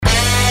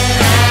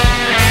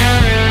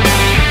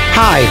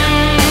Hi,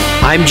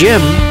 I'm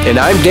Jim. And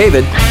I'm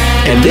David.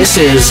 And this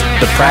is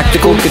the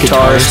Practical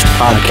Guitarist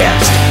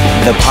Podcast.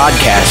 The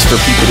podcast for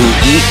people who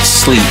eat,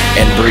 sleep,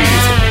 and breathe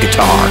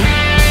guitar.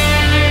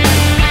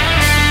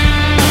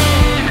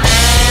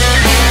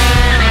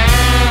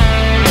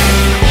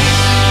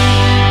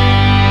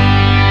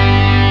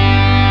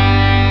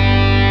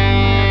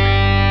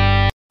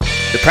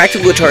 The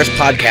Practical Guitarist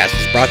Podcast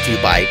is brought to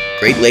you by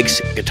Great Lakes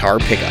Guitar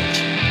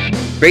Pickups.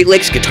 Great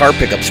Lakes Guitar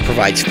Pickups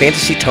provides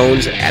fantasy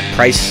tones at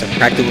prices a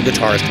practical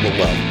guitarist will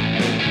love.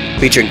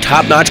 Featuring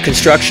top-notch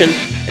construction,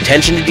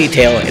 attention to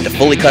detail, and a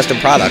fully custom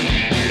product,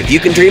 if you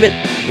can dream it,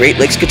 Great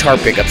Lakes Guitar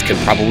Pickups can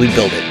probably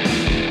build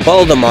it.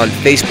 Follow them on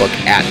Facebook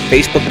at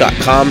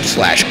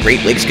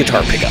facebook.com/Great Lakes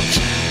Guitar Pickups.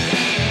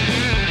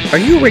 Are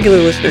you a regular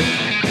listener?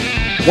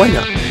 Why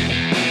not?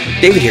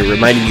 David here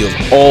reminding you of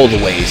all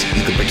the ways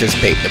you can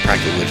participate in the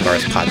Practical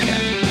Guitarist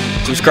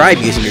Podcast. Subscribe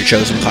using your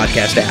chosen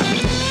podcast app.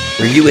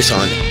 Review us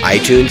on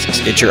iTunes,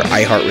 Stitcher,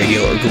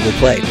 iHeartRadio, or Google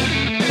Play.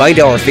 Find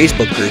our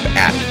Facebook group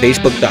at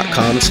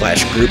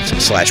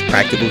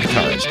facebook.com/groups/Practical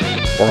Guitarist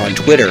or on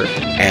Twitter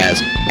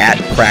as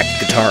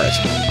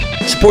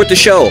 @PractGuitarist. Support the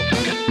show.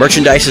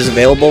 Merchandise is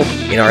available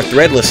in our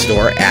Threadless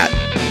store at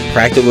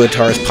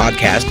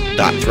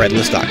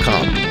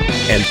practicalguitaristpodcast.threadless.com.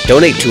 And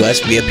donate to us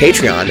via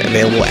Patreon,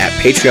 available at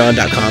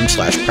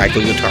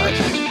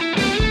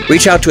patreon.com/practicalguitarist.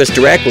 Reach out to us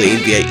directly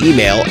via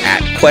email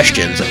at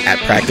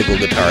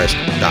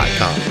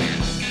questions@practicalguitarist.com.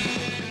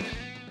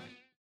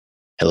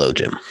 Hello,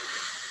 Jim.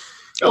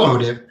 Hello,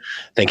 Dave.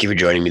 Thank you for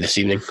joining me this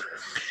evening.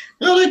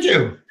 Well, thank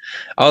you.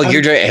 Oh,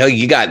 you're drinking. Oh,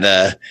 you got is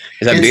that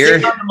beer?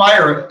 Cinco de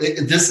Mayo.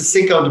 This is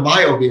Cinco de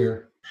Mayo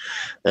beer.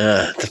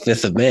 The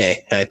 5th of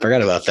May. I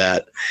forgot about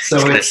that. So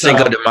it's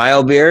Cinco de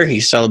Mayo beer.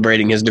 He's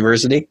celebrating his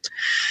diversity.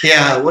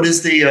 Yeah. What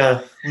is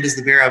the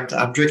beer?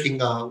 I'm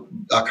drinking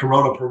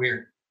Corona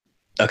Premier.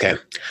 Okay.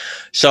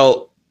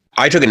 So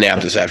I took a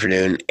nap this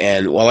afternoon,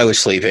 and while I was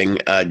sleeping,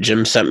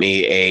 Jim sent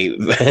me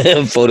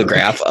a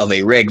photograph of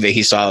a rig that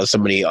he saw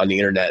somebody on the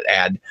internet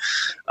ad.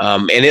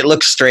 And it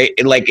looks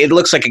it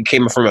looks like it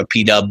came from a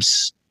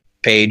P-Dubs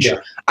page.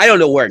 Yeah. I don't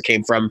know where it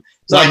came from.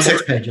 Line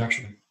 6 page,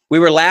 actually. We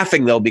were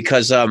laughing though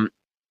because it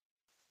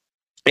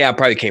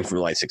probably came from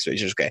Line 6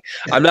 page. Okay.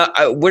 Yeah.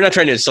 We're not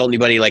trying to insult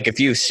anybody. Like if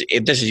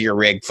this is your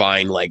rig,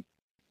 fine. Like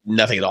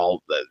nothing at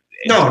all.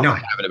 No.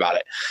 Having about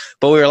it.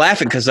 But we were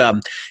laughing because as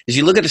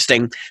you look at this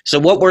thing, so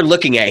what we're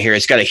looking at here,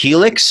 it's got a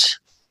Helix,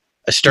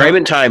 a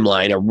Strymon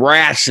timeline, a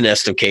rat's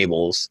nest of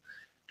cables,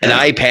 an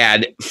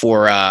iPad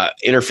for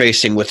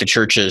interfacing with the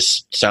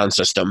church's sound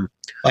system.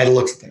 By the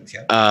looks of things,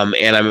 yeah.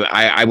 And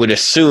I would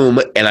assume,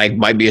 and I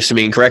might be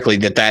assuming incorrectly,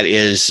 that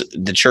is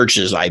the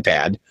church's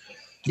iPad.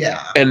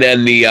 Yeah. And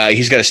then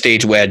he's got a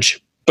stage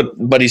wedge,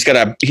 but he's got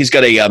a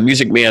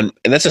Music Man,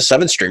 and that's a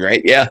 7-string,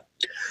 right? Yeah.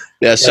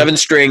 The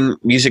 7-string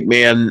Music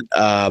Man,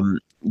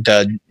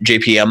 the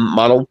JPM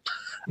model.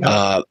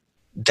 Yeah.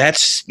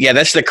 That's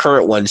the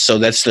current one. So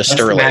that's the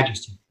Sterling. The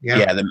Majesty.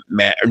 Yeah.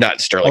 Or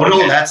not Sterling. Oh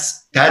no,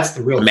 that's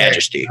the real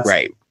Majesty.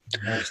 Right.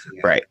 Majesty,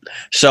 yeah. Right.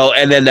 So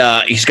and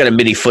then he's got a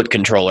MIDI foot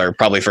controller,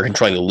 probably for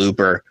controlling the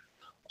looper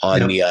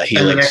on the Helix.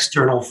 And an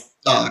external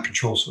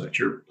control switch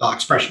or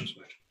expression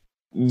switch.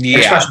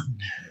 Yeah.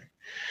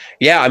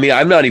 Yeah. I mean,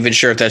 I'm not even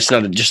sure if that's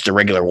not just a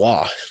regular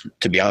wah,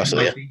 to be honest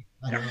with you.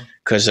 I don't know.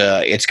 Because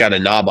it's got a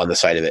knob on the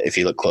side of it if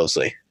you look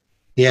closely.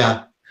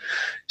 Yeah.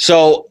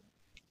 So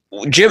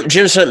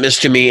Jim sent this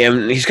to me,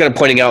 and he's kind of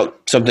pointing out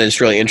something that's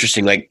really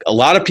interesting. Like a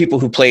lot of people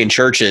who play in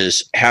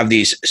churches have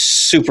these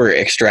super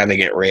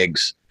extravagant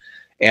rigs.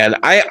 And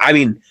I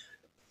mean,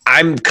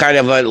 I'm kind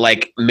of a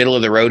middle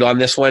of the road on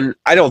this one.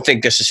 I don't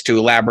think this is too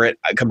elaborate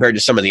compared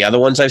to some of the other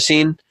ones I've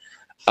seen.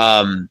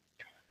 But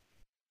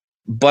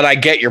I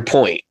get your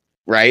point,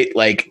 right?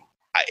 Like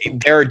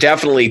there are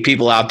definitely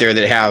people out there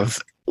that have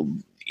 –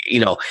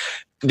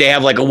 they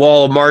have like a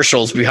wall of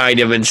Marshalls behind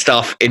him and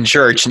stuff in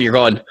church, and you're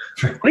going,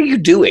 what are you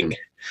doing?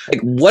 Like,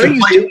 what are you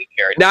doing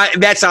here? Now,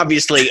 that's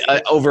obviously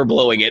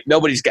overblowing it.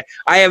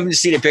 I haven't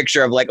seen a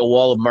picture of like a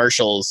wall of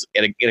Marshalls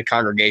in a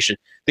congregation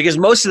because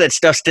most of that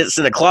stuff sits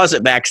in a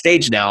closet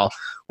backstage now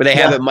where they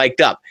have it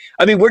mic'd up.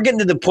 I mean, we're getting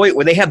to the point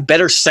where they have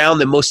better sound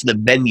than most of the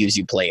venues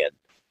you play in.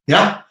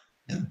 Yeah.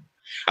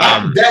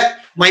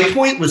 My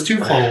point was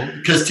twofold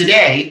because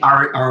today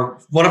our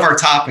one of our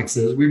topics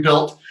is we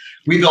built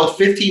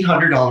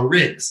 $1,500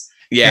 rigs.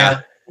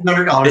 Yeah,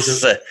 $100. This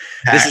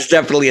is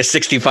definitely a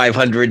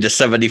 $6,500 to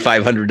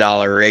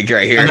 $7,500 rig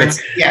right here. That's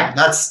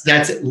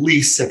at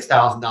least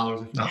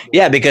 $6,000 if not more.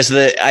 Yeah, because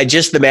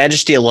the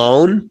Majesty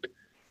alone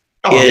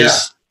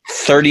is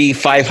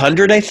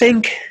 $3,500, I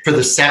think, for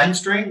the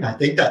 7-string. I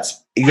think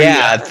that's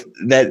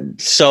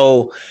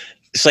so.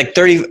 It's like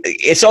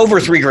it's over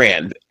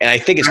 $3,000, and I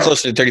think it's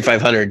closer to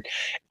 3,500.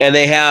 And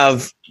they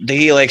have the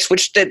Helix,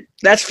 which that's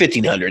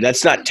 $1,500.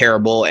 That's not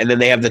terrible. And then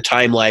they have the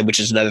Timeline, which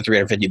is another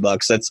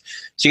 $350. So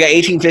you got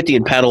 $1,850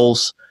 in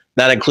pedals,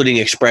 not including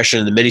expression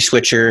and the MIDI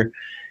switcher.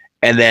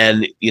 And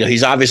then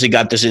he's obviously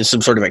got this in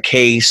some sort of a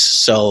case.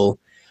 So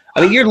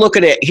I mean, you're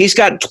looking at he's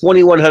got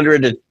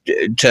 $2,100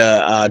 to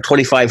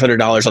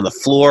 $2,500 on the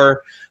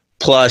floor,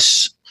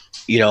 plus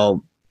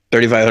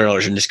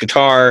 $3,500 in this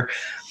guitar,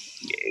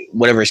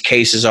 whatever his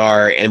cases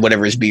are, and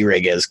whatever his B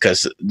rig is,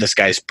 because this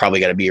guy's probably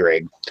got a B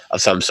rig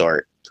of some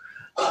sort.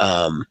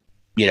 And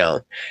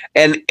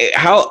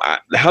how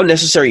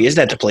necessary is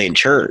that to play in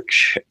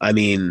church? I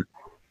mean,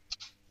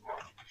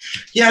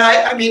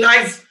 yeah, I mean,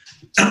 I'm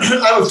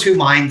of two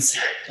minds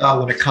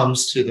when it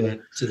comes to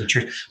the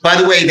church. By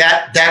the way,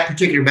 that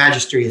particular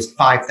magistery is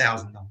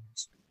 $5,000.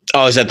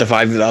 Oh, is that the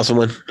 $5,000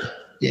 one?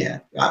 Yeah,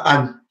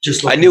 I'm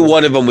just. I knew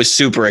one of them was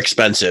super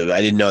expensive.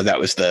 I didn't know that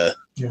was the.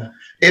 Yeah,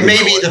 it may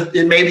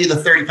be the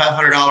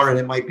 $3,500, and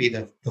it might be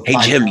the Hey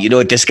Jim, you know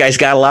what this guy's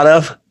got a lot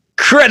of?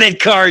 Credit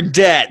card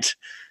debt.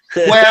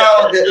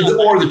 Well,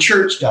 or the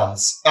church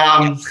does.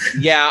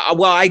 Yeah,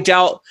 well, I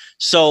doubt.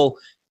 So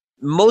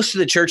most of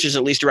the churches,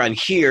 at least around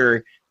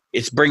here,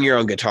 it's bring your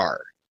own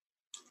guitar,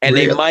 and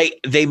really?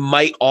 they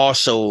might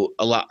also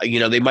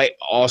they might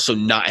also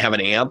not have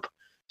an amp.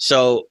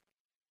 So,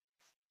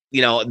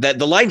 that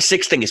the Line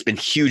 6 thing has been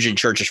huge in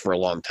churches for a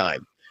long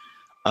time.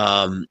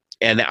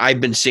 And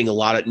I've been seeing a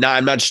lot of. Now,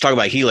 I'm not just talking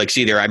about Helix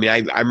either. I mean,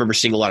 I remember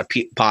seeing a lot of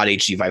Pod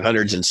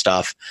HC500s and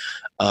stuff.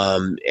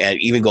 And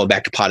even going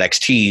back to Pod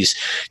XTs,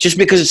 just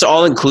because it's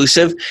all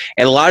inclusive.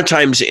 And a lot of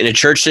times in a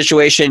church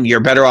situation,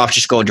 you're better off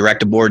just going direct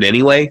to board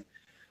anyway.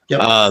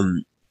 Yep.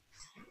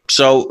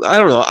 So I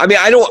don't know. I mean,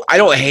 I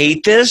don't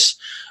hate this.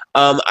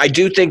 I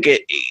do think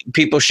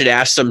people should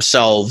ask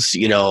themselves, a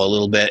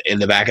little bit in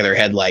the back of their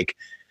head, like,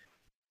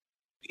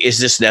 is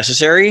this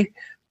necessary?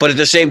 But at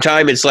the same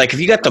time, it's like,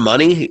 if you got the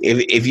money,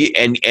 if you,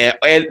 and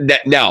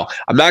that, now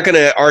I'm not going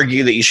to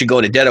argue that you should go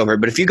into debt over it,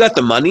 but if you got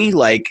the money,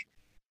 like,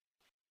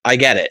 I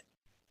get it.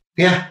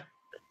 Yeah.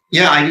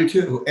 Yeah, I do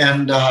too.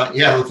 And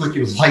it looked like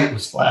your light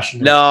was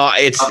flashing. No,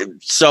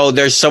 so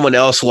there's someone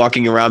else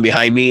walking around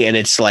behind me, and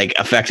it's like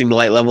affecting the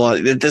light level.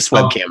 This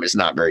webcam is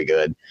not very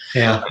good.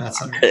 Yeah, that's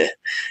okay.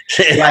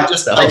 Yeah,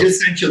 I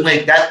just sent you a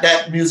link.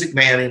 That Music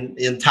Man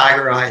in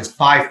Tiger Eye is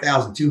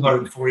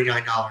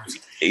 $5,249.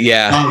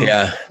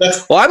 Yeah.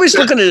 Well, I was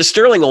looking at a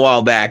Sterling a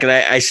while back, and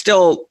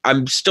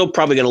I'm still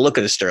probably going to look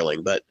at a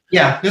Sterling, but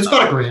yeah, it's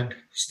about $1,000.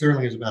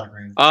 Sterling is about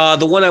 $1,000.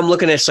 The one I'm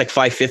looking at is like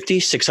 $550,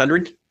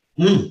 $600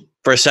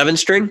 for a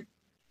 7-string.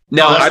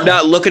 No, I'm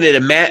not looking at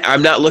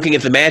I'm not looking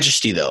at the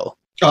Majesty though.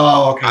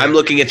 Oh, okay. I'm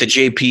looking at the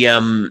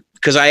JPM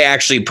because I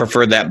actually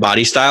prefer that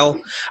body style.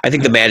 I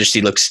think the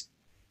Majesty looks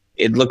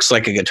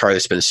like a guitar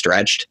that's been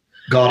stretched.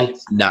 Got it.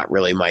 Not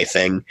really my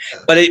thing,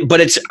 but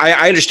it's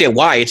I understand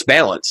why. It's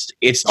balanced.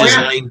 It's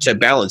designed to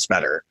balance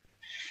better.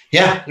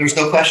 Yeah, there's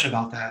no question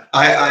about that.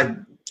 I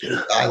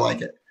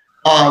like it.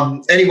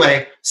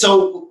 Anyway,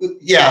 so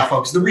yeah,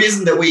 folks, the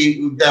reason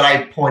that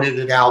I pointed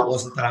it out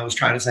wasn't that I was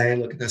trying to say, hey,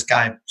 look at this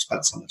guy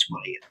spent so much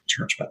money, and the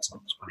church spent so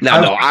much money.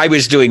 No, I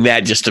was doing that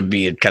just to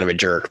be kind of a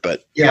jerk,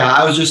 but yeah,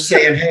 I was just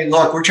saying, hey,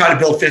 look, we're trying to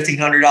build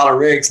 $1,500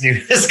 rigs,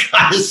 and this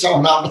guy is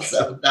showing up with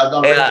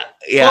 $7,000.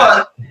 Yeah.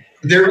 But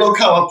there will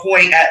come a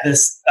point at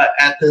this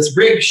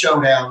rig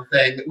showdown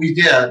thing that we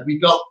did. We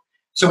built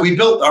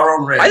our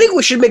own rig. I think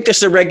we should make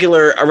this a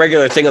regular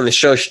thing on the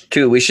show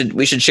too. We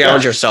should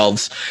challenge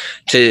ourselves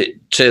to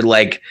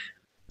like,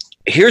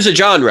 here's a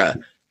genre,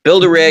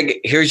 build a rig.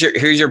 Here's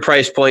your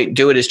price point.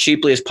 Do it as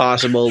cheaply as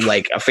possible,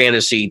 like a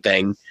fantasy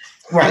thing,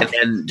 right? And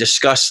then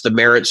discuss the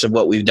merits of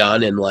what we've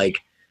done and like.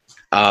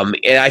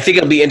 And I think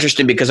it'll be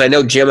interesting because I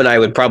know Jim and I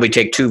would probably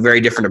take two very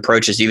different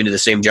approaches, even to the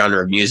same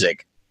genre of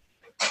music.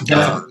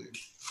 Definitely.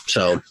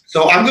 So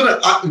I'm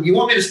gonna. You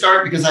want me to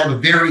start because I have a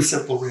very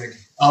simple rig.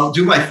 I'll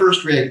do my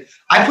first rig.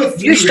 I put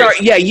 3 you start.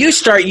 rigs. Yeah, you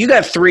start. You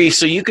got 3,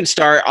 so you can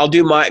start. I'll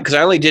do my because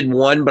I only did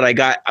 1, but I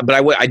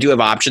do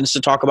have options to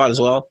talk about as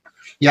well.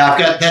 Yeah, I've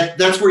got that.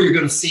 That's where you're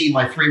going to see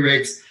my 3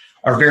 rigs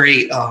are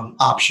very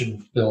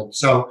option built.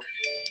 So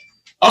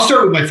I'll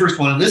start with my first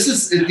one, and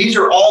these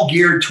are all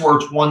geared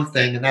towards one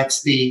thing, and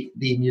that's the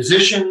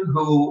musician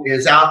who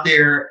is out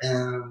there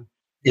and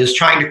is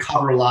trying to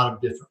cover a lot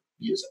of different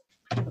music.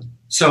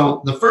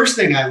 So the first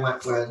thing I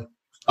went with.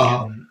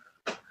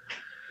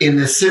 In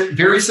this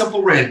very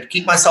simple rig,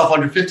 keep myself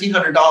under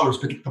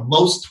 $1,500, but get the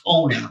most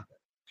tone out of it.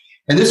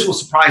 And this will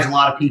surprise a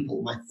lot of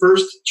people. My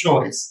first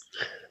choice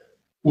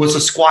was a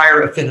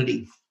Squier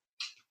Affinity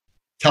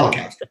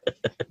Telecaster.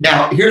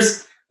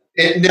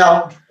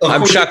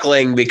 I'm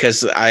chuckling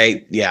because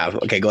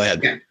okay, go ahead.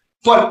 Okay.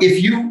 But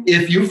if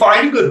you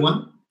find a good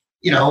one,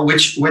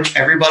 which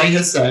everybody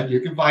has said,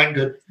 you can find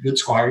good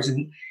Squiers,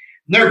 and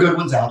there are good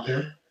ones out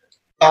there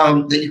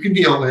that you can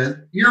deal with.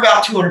 You're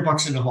about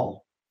 $200 in the hole.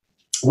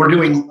 We're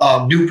doing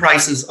new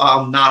prices,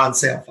 not on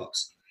sale,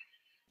 folks.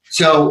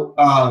 So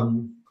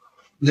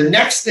the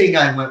next thing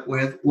I went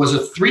with was a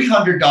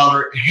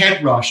 $300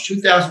 Head Rush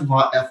 2000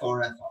 watt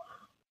FRFR.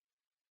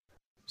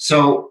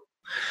 So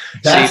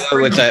that's you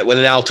went with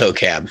an alto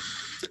cab.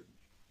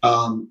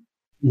 No.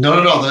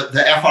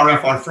 The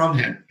FRFR from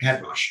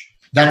Head Rush.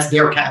 That's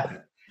their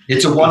cabinet.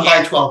 It's a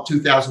 1x12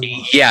 2000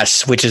 watt.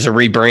 Yes, which is a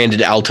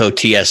rebranded Alto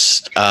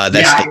TS. Is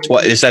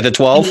that the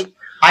 12?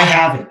 I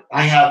have it.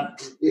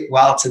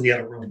 It's in the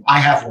other room. I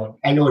have one.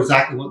 I know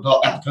exactly what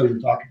Alto you're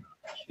talking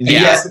about. And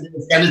yes, it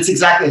is. And it's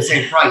exactly the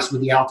same price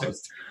with the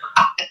Altos.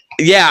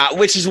 Yeah,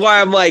 which is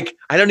why I'm like,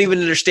 I don't even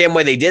understand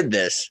why they did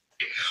this.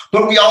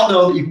 But we all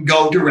know that you can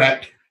go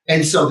direct.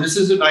 And so this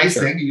is a nice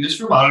thing to use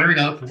for monitoring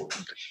on a pool.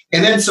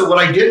 And then so what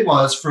I did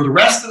was for the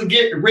rest of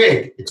the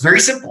rig, it's very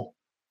simple.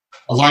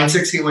 A Line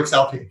 6 Helix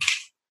LT.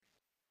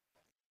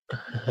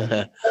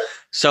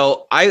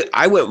 So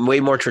I went way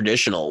more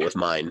traditional with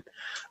mine.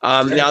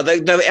 Now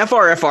the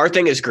FRFR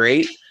thing is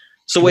great.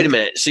 So wait a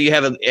minute. So you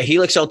have a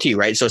Helix LT,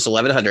 right? So it's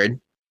 1100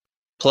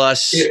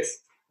 plus. It's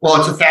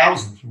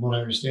 1,000 from what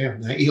I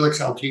understand. The Helix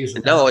LT is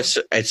 1,000. No, it's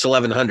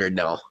 1100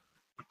 now.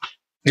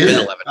 Is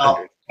it?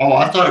 1100. Oh,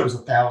 I thought it was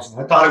 1,000.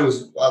 I thought it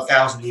was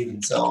 1,000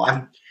 even. So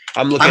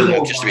I'm looking at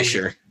it just to be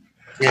sure.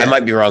 Yeah. I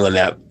might be wrong on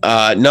that.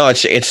 No,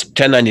 it's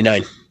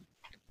 1099.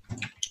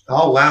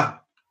 Oh wow.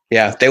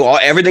 Yeah,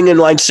 everything in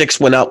Line 6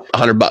 went up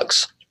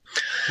 $100.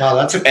 Wow,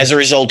 that's as a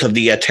result of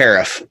the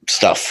tariff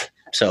stuff.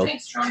 So,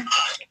 Thanks, John.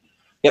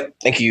 yep.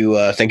 Thank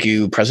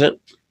you, President.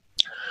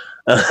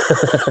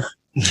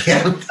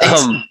 Yeah.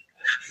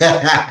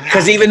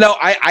 Because even though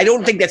I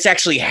don't think that's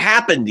actually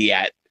happened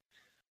yet,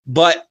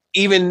 but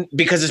even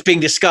because it's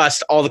being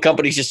discussed, all the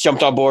companies just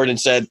jumped on board and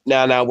said,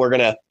 "No, we're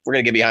gonna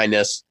get behind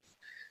this,"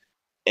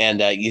 and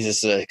use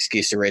this as an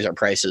excuse to raise our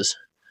prices.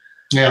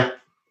 Yeah.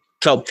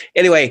 So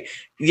anyway,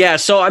 yeah.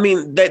 So I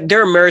mean,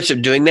 there are merits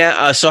of doing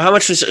that. So how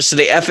much was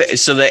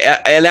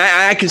and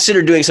I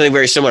consider doing something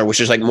very similar,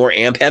 which is like more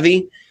amp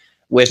heavy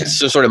with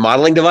some sort of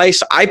modeling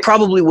device. I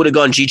probably would have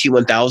gone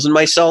GT1000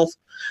 myself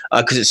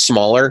because it's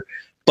smaller,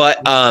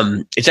 but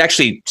it's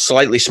actually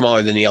slightly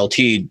smaller than the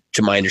LT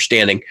to my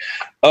understanding.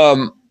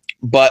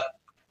 But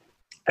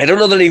I don't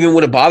know that I even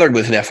would have bothered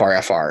with an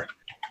FRFR.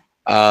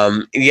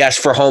 Yes,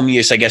 for home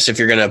use, I guess if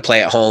you're going to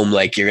play at home,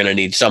 like you're going to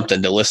need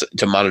something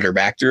to monitor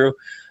back through.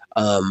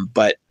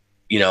 But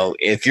you know,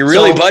 if you're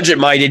really budget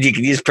minded, you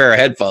can use a pair of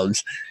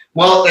headphones.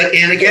 Well,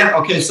 and again,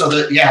 okay, so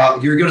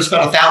you're going to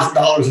spend $1,000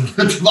 on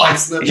the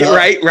device.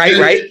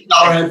 Right.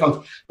 Dollar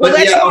headphones. But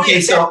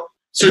okay, so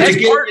to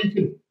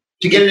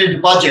get it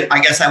into budget, I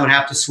guess I would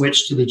have to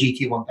switch to the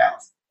GT1000.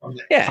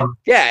 Yeah.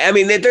 I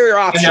mean, there are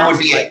options. And that would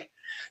be it.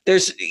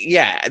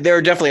 There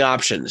are definitely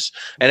options.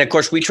 And of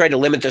course, we tried to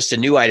limit this to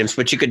new items,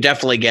 but you could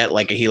definitely get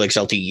like a Helix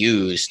LT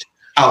used.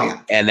 Oh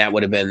yeah. And that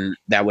would have been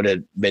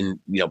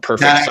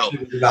perfect. That actually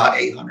would be about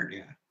 800,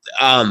 yeah.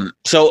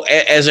 So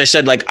as I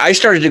said, like I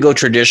started to go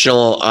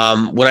traditional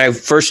when I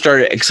first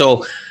started.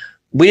 So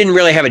we didn't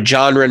really have a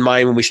genre in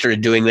mind when we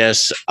started doing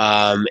this.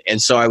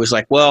 And so I was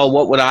like, well,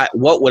 what would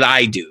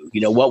I do?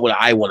 You know, what would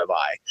I want to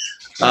buy?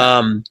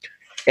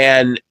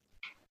 And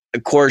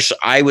of course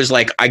I was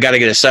like, I got to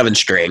get a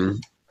 7-string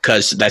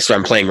because that's what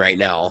I'm playing right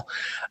now.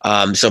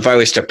 So if I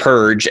was to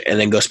purge and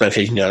then go spend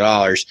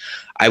 $1,500,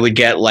 I would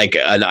get like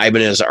an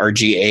Ibanez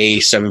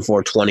RGA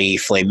 7420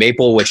 Flame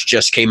Maple, which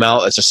just came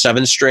out. It's a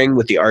 7-string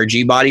with the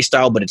RG body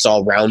style, but it's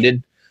all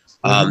rounded.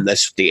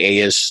 That's what the A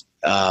is.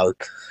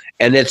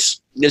 And it's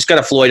got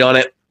a Floyd on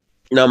it.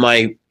 Not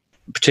my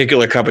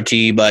particular cup of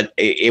tea, but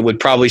it would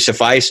probably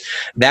suffice.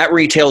 That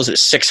retails at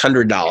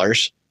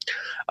 $600.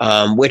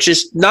 Which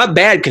is not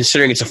bad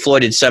considering it's a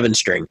Floyded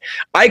 7-string.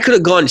 I could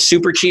have gone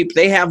super cheap.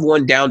 They have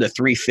one down to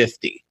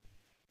 $350,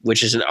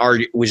 which is an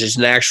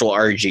actual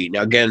RG.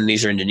 Now again,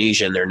 these are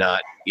Indonesian. They're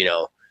not,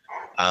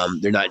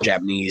 they're not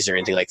Japanese or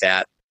anything like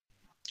that.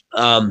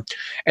 And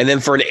then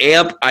for an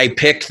amp, I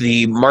picked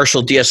the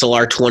Marshall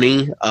DSLR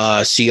 20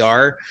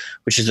 CR,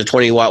 which is a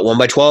 20-watt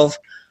 1x12.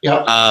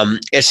 Yeah.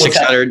 It's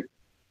 600.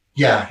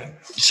 Yeah.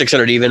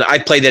 600 even. I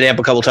played that amp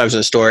a couple times in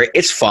the store.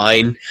 It's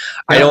fine.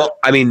 Yeah.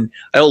 I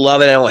don't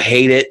love it. I don't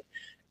hate it.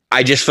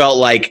 I just felt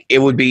like it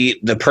would be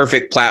the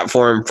perfect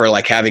platform for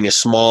like having a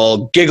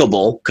small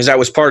giggable, because that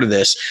was part of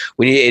this.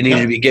 It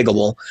needed to be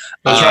giggable.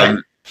 That's right.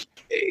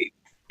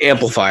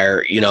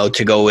 Amplifier,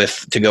 to go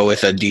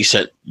with a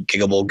decent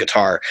giggable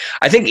guitar.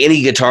 I think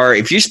any guitar,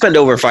 if you spend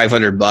over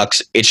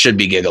 $500, it should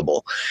be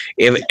giggable.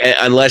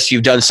 Unless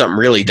you've done something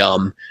really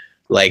dumb,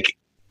 like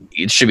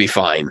it should be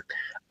fine.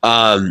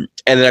 And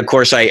then of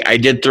course I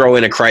did throw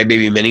in a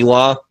Crybaby mini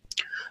wah,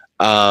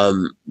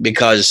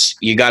 because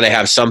you got to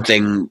have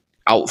something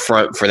out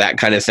front for that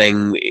kind of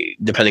thing,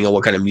 depending on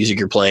what kind of music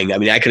you're playing. I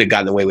mean, I could have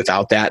gotten away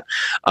without that.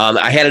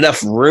 I had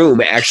enough room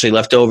actually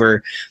left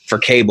over for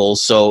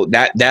cables, so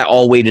that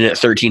all weighed in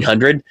at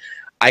 1,300.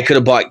 I could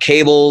have bought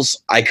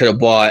cables. I could have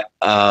bought,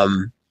 a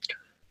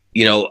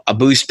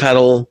boost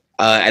pedal.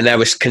 And I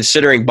was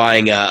considering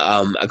buying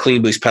a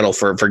clean boost pedal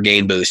for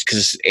gain boost,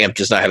 because amp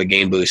does not have a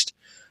gain boost.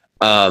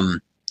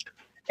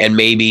 And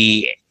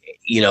maybe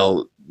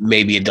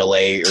a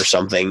delay or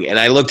something. And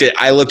I looked at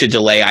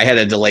delay. I had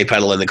a delay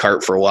pedal in the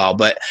cart for a while,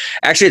 but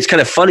actually it's kind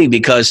of funny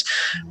because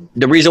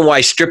the reason why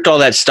I stripped all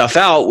that stuff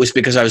out was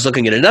because I was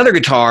looking at another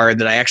guitar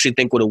that I actually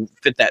think would have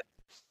fit that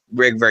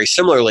rig very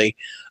similarly.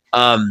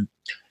 The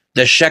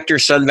Schecter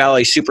Sun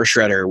Valley Super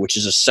Shredder, which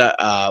is a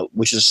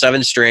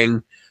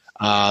 7-string,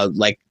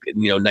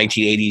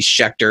 1980s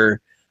Schecter.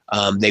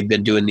 They've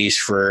been doing these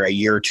for a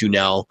year or two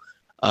now.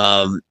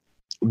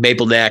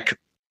 Maple neck.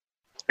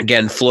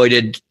 Again,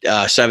 Floyded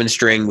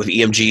 7-string with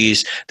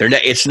EMGs.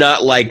 It's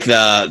not like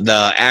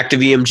the active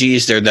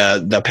EMGs. They're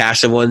the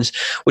passive ones,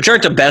 which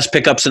aren't the best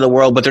pickups in the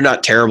world, but they're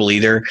not terrible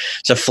either.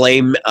 It's a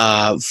flame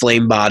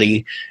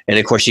body, and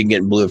of course you can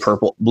get in blue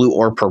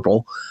or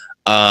purple.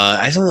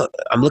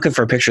 I'm looking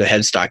for a picture of the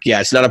headstock. Yeah,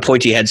 it's not a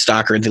pointy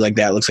headstock or anything like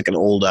that. It looks like an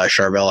old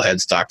Charvel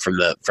headstock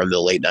from the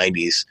late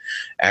 '90s,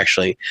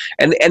 actually.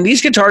 And these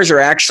guitars are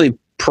actually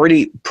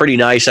pretty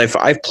nice.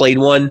 I've played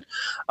one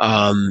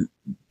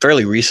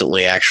fairly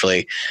recently,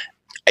 actually.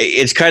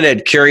 It's kind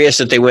of curious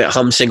that they went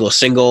hum single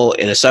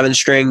in a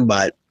 7-string,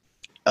 but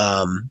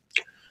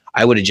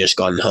I would have just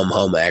gone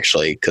hum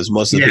actually, because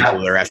most of the people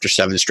that are after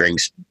 7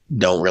 strings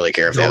don't really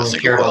care if they have a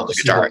single coil in the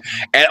guitar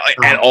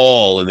at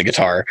all in the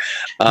guitar.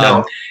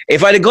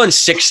 If I'd have gone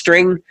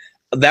 6-string,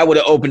 that would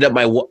have opened up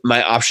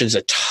my options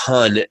a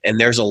ton, and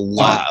there's a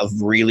lot of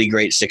really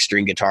great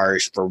 6-string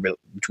guitars for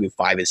between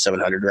 $500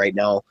 and $700 right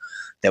now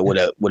that would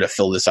have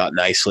filled this out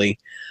nicely.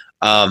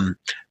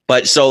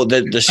 But so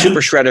the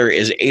Super Shredder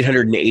is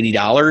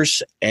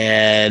 $880,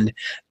 and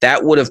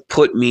that would have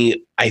put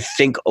me, I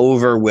think,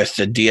 over with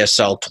the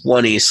DSL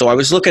 20. So I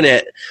was looking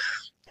at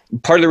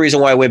part of the reason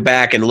why I went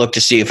back and looked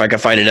to see if I could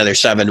find another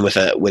 7 with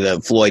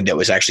a Floyd that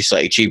was actually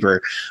slightly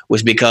cheaper,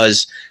 was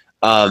because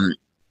I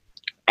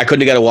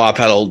couldn't have got a wah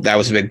pedal. That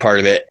was a big part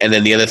of it. And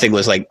then the other thing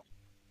was, like,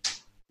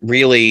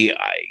 really,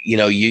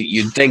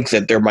 you'd think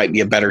that there might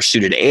be a better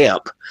suited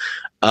amp.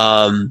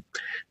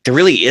 There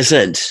really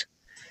isn't.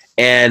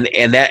 And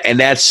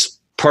that's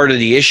part of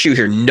the issue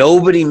here.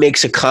 Nobody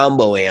makes a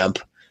combo amp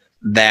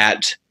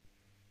that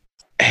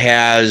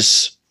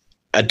has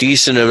a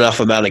decent enough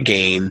amount of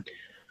gain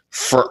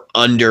for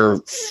under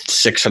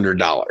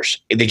 $600.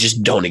 They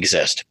just don't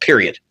exist.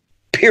 Period.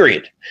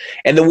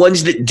 And the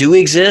ones that do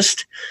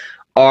exist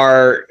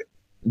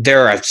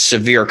they're a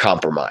severe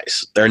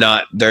compromise. They're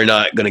not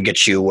going to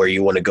get you where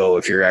you want to go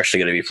if you're actually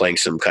going to be playing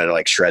some kind of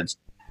like shred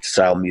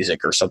style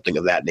music or something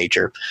of that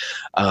nature.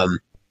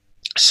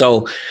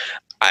 So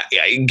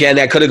again,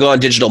 I could have gone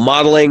digital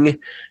modeling.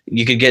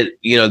 You could get,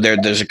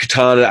 there's a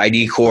Katana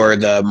ID Core,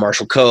 the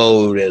Marshall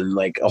Code, and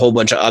like a whole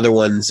bunch of other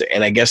ones.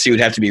 And I guess you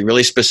would have to be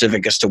really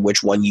specific as to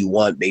which one you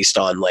want based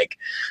on like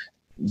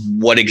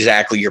what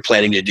exactly you're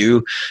planning to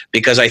do.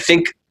 Because I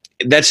think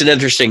that's an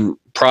interesting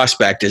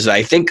prospect, is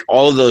I think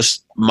all of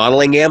those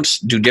modeling amps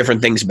do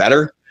different things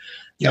better.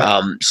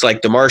 Yeah. It's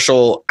like the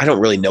Marshall, I don't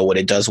really know what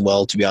it does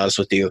well, to be honest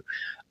with you.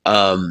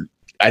 I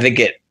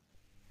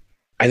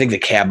think the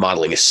cab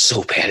modeling is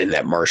so bad in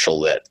that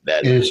Marshall that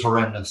it is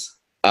horrendous.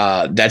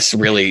 That's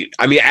really,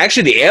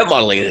 actually the amp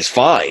modeling is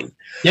fine.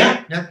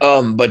 Yeah.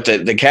 But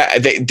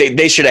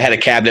they should have had a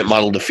cabinet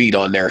model to feed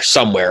on there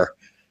somewhere,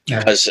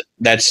 because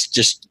that's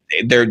just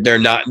they're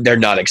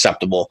not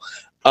acceptable.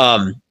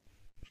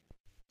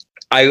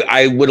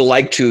 I would have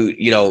liked to,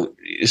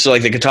 so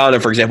like the Katana,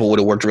 for example, would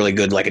have worked really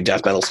good in like a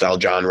death metal style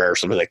genre or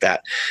something like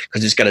that,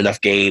 because it's got enough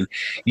gain.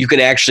 You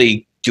can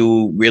actually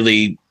do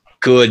really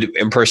good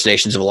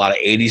impersonations of a lot of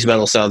 80s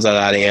metal sounds out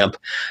of that amp.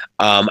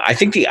 I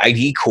think the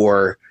ID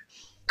Core,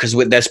 because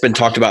that's been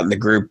talked about in the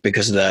group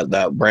because of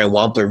the Brian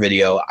Wampler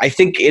video, I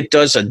think it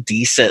does a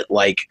decent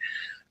like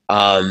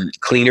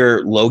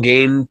cleaner low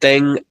gain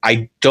thing.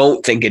 I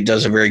don't think it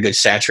does a very good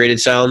saturated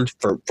sound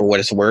for what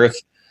it's worth.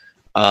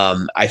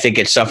 I think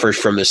it suffers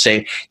from the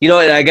same, and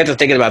I got to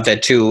thinking about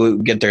that too. We'll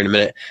get there in a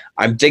minute.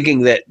 I'm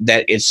thinking that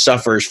it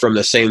suffers from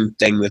the same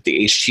thing that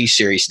the HT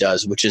series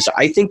does, which is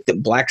I think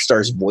that Black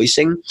Star's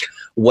voicing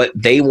what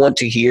they want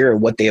to hear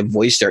and what they have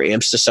voiced their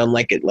amps to sound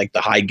like,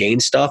 the high gain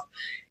stuff,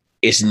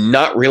 is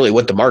not really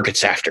what the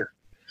market's after.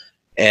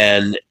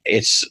 And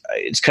it's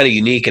kind of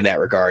unique in that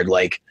regard.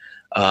 Like,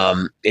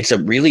 it's a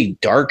really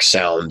dark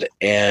sound,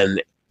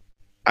 and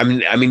I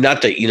mean,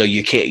 not that,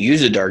 you can't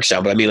use a dark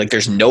sound, but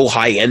there's no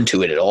high end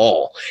to it at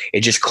all.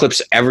 It just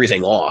clips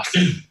everything off.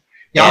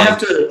 Yeah,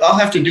 I'll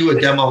have to do a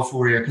demo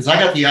for you, because I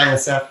got the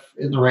ISF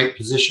in the right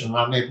position, and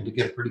I'm able to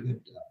get a pretty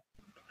good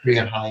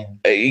high end.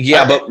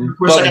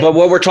 But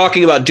what we're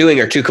talking about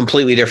doing are two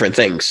completely different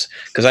things.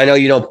 Because I know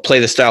you don't play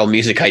the style of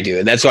music I do,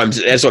 and that's what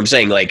I'm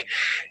saying. Like,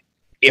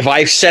 if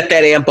I set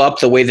that amp up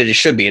the way that it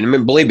should be,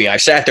 and believe me, I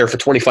sat there for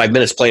 25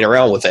 minutes playing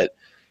around with it.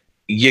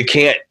 You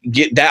can't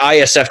get that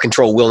ISF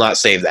control will not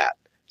save that.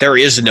 There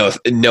is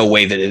no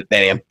way that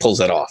that amp pulls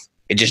that off.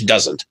 It just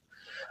doesn't.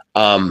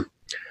 I'm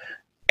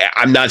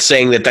not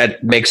saying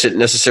that makes it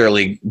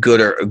necessarily good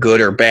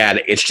or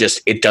bad. It's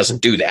just, it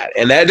doesn't do that.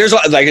 And that there's,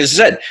 like I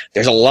said,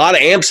 there's a lot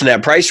of amps in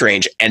that price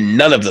range, and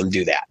none of them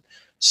do that.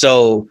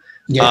 So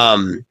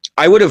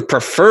I would have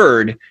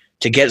preferred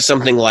to get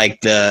something like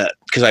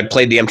because I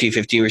played the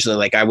MT-15 recently.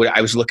 Like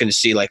I was looking to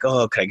see like,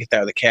 oh, can I get that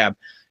with the cab?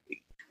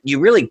 You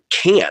really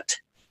can't.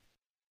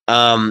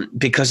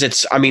 Because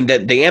it's,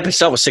 the amp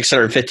itself was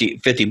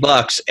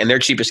 $650, and their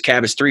cheapest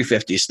cab is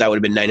 $350. So that would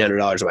have been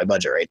 $900 of my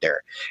budget right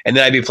there. And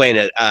then I'd be playing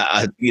a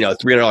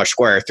 $300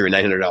 Squire through a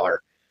 $900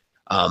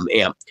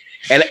 amp.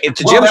 And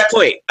to Jim's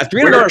point, a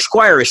 $300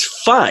 Squire is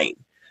fine,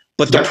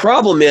 but the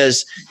problem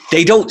is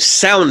they don't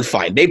sound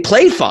fine. They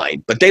play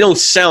fine, but they don't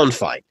sound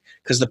fine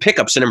because the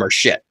pickups in them are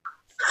shit.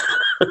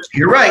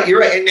 You're right.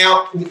 And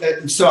now,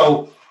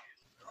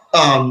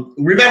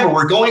 remember,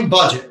 we're going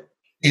budget,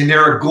 and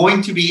there are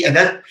going to be,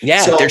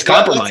 there's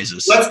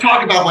compromises. Let's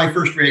talk about my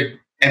first rig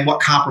and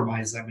what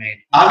compromise I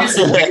made.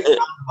 Obviously, the biggest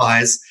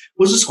compromise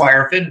was the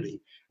Squire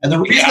Affinity. And the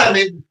reason I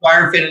made the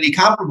Squire Affinity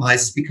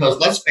compromise is because,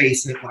 let's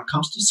face it, when it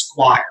comes to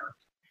Squire,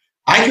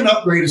 I can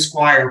upgrade a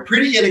Squire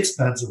pretty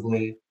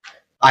inexpensively.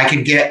 I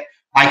can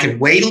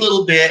wait a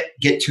little bit,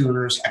 get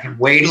tuners. I can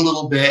wait a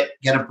little bit,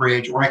 get a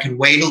bridge, or I can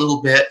wait a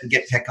little bit and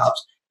get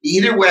pickups.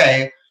 Either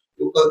way,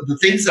 the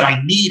things that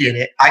I need in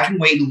it, I can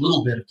wait a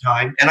little bit of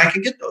time and I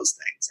can get those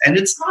things. And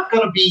it's not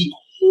going to be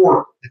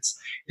horrible.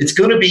 It's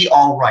going to be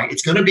all right.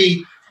 It's going to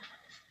be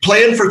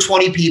playing for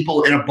 20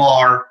 people in a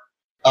bar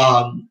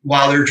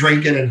while they're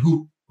drinking and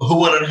hooing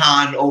and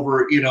hawing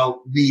over,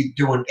 me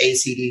doing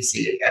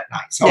AC/DC at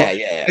night. So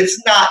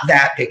it's not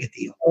that big a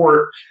deal.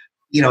 Or,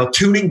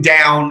 tuning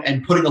down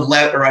and putting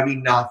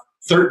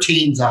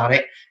 13s on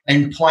it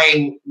and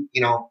playing,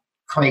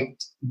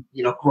 cranked,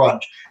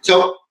 grunge.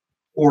 So,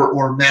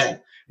 or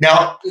metal.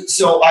 Now,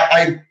 so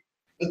and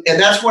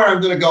that's where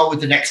I'm going to go with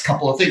the next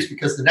couple of things,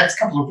 because the next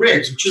couple of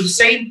rigs, which are the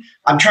same,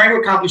 I'm trying to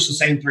accomplish the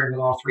same thing with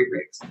all three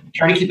rigs. I'm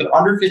trying to keep it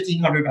under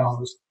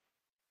 $1,500,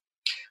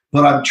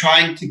 but I'm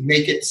trying to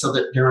make it so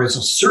that there is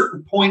a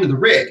certain point of the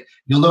rig.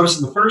 You'll notice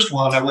in the first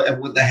one,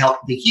 with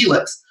the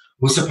Helix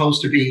was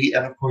supposed to be,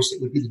 and of course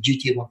it would be the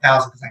GT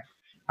 1000, because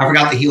I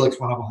forgot the Helix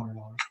went up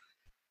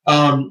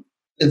 $100.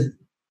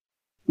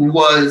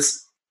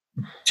 Was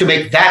to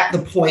make that the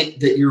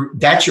point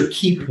that's your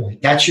key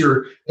point. That's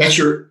your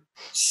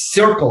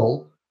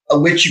circle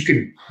of which you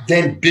can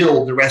then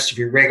build the rest of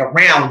your rig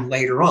around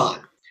later on.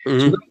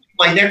 So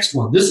my next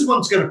one. This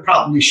one's going to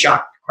probably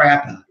shock the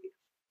crap out of you.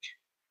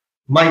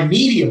 My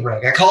medium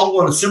rig. I called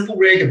one a simple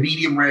rig, a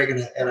medium rig,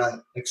 and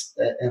a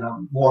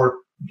more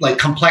like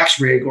complex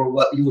rig, or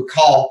what you would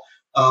call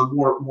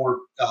more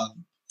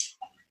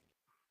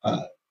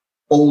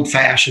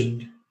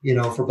old-fashioned,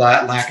 for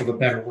lack of a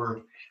better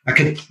word.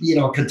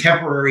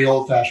 Contemporary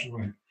old-fashioned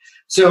rig.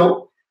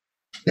 So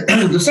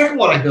the second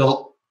one I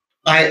built,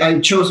 I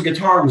chose a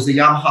guitar, was the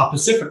Yamaha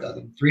Pacifica,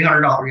 the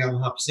 $300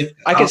 Yamaha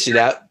Pacifica. I can see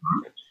that.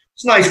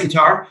 It's a nice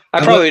guitar. I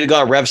probably would have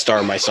gone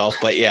RevStar myself,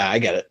 but yeah, I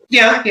get it.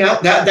 Yeah.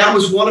 That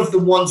was one of the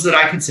ones that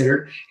I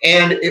considered,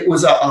 and it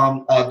was the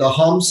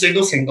Hum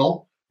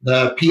single,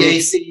 the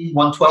PAC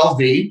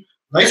 112V,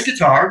 nice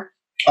guitar.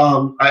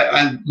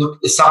 I looked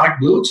at the Sonic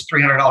Blue. It's a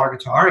 $300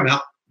 guitar. I'm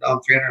out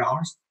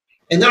 $300.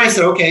 And then I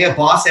said, okay, a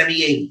Boss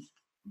ME80.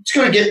 It's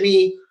going to get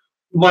me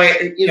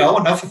my,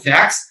 enough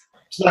effects.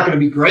 It's not going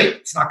to be great.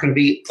 It's not going to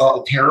be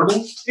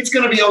terrible. It's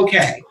going to be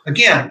okay.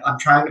 Again, I'm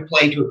trying to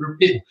play to a group of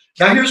people.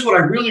 Now, here's what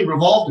I really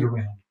revolved it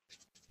around.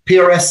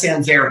 PRS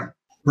Sanzera,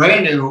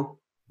 brand new,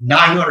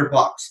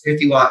 $900,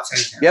 50 watts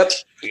Sanzera. Yep,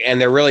 and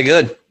they're really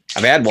good.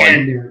 I've had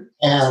one.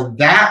 And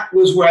that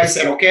was where I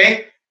said,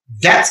 okay,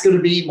 that's going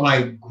to be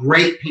my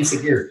great piece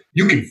of gear.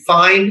 You can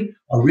find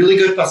a really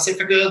good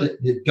Pacifica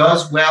that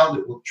does well,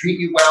 that will treat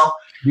you well.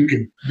 You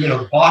can,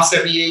 the Boss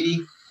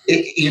ME80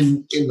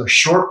 in the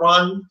short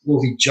run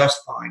will be just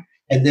fine.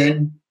 And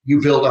then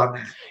you build on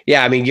that.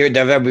 Yeah, I mean,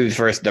 that would be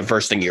the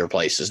first thing you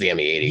replace is the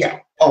ME80. Yeah,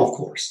 of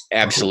course.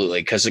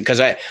 Absolutely, because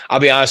I'll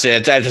be honest,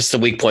 that's the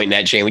weak point in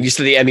that chain. When you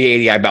said the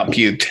ME80, I about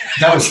puked.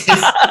 That was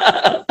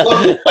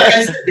look, like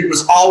I said, it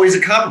was always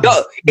a compliment.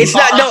 No, it's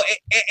not. No,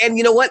 and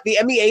you know what? The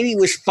ME80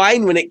 was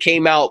fine when it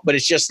came out, but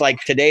it's just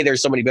like today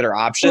there's so many better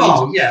options.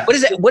 Oh yeah. What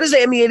is it? What is the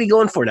ME80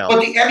 going for now? Well,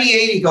 the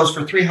ME80 goes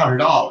for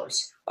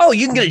 $300. Oh,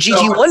 you can get a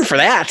GT1 for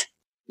that.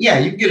 Yeah,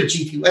 you can get a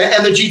GT1,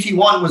 and the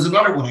GT1 was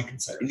another one I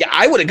considered. Yeah,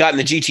 I would have gotten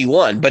the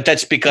GT1, but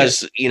that's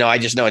because I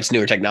just know it's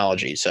newer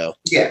technology. So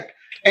yeah,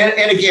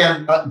 and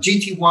again,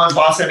 GT1,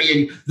 Boss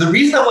ME80. The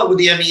reason I went with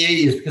the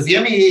ME80 is because the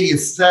ME80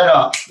 is set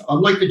up,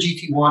 unlike the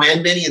GT1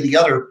 and many of the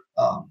other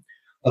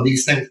of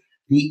these things.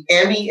 The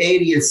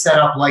ME80 is set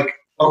up like,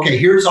 okay,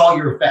 here's all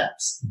your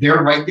effects.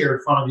 They're right there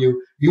in front of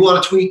you. You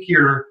want to tweak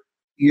your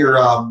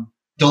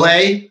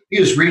delay? You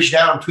just reach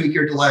down and tweak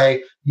your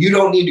delay. You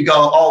don't need to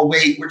go, oh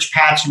wait, which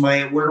patch am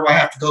I in? Where do I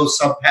have to go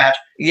sub patch?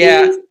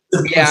 Yeah.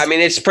 I mean,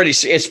 it's pretty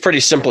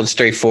simple and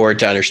straightforward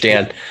to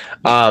understand.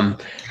 Not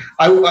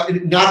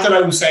that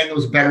I was saying it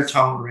was a better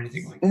tone or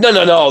anything like that.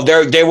 No.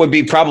 They would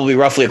be probably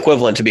roughly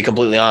equivalent, to be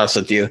completely honest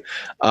with you.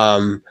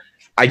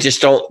 I just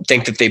don't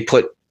think that they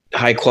put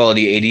high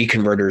quality AD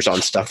converters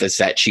on stuff that's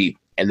that cheap.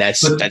 And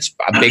that's a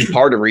big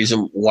part of the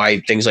reason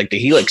why things like the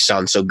Helix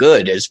sound so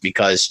good, is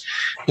because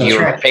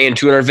you're paying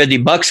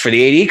 $250 for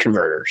the AD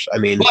converters. I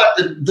mean,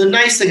 but the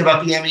nice thing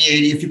about the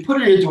ME80, if you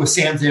put it into a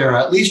Sanzera,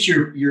 at least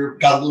you're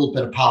got a little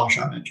bit of polish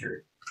on that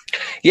turret.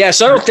 Yeah,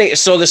 so I don't think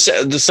so. The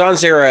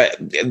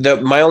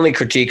Sanzera, my only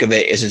critique of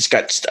it is it's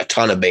got a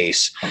ton of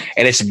bass,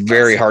 and it's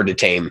very hard to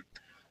tame.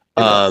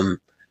 But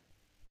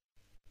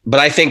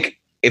I think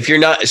if you're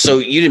not, so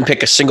you didn't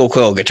pick a single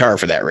coil guitar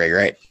for that rig,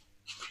 right?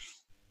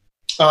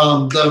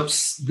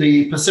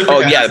 The Pacifica.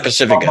 Oh yeah, the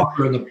Pacifica.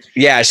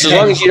 Yeah, so as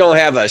long as you don't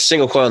have a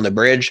single coil on the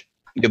bridge,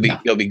 you'll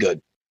be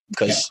good.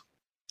 Because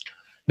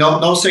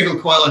No single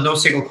coil and no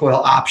single coil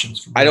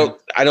options. I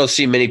don't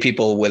see many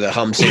people with a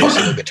hum single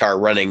guitar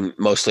running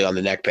mostly on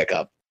the neck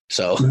pickup.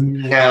 So,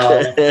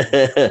 no.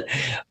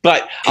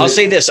 But I'll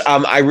say this: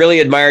 I really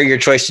admire your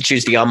choice to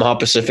choose the Yamaha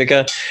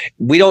Pacifica.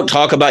 We don't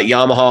talk about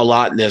Yamaha a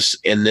lot on this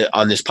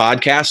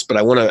podcast, but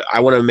I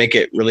want to make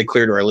it really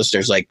clear to our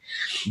listeners: like,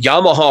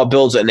 Yamaha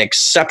builds an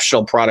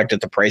exceptional product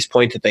at the price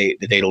point that they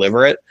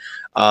deliver it.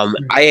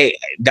 I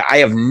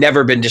have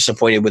never been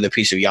disappointed with a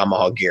piece of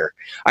Yamaha gear.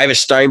 I have a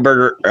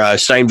Steinberg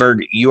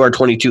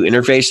UR22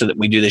 interface that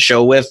we do the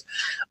show with.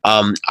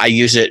 I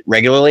use it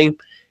regularly.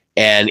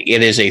 And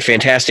it is a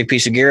fantastic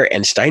piece of gear.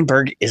 And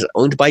Steinberg is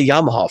owned by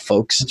Yamaha,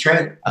 folks. That's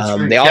right.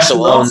 They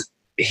also own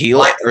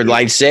Helix or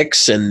Line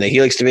 6 and the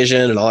Helix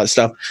division and all that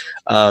stuff.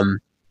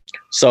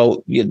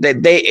 So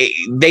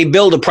they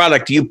build a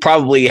product you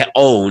probably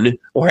own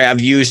or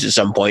have used at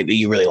some point that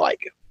you really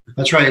like.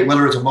 That's right.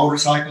 Whether it's a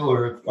motorcycle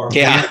or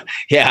yeah.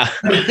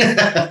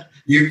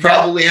 You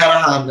probably had a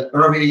Honda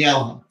or a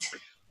Yamaha.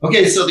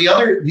 Okay, so the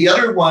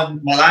other one,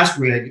 my last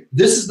rig,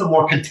 this is the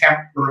more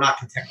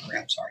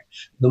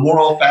the more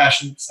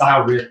old-fashioned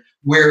style rig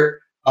where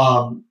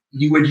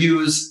you would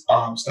use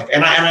stuff.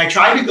 And I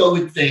tried to go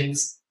with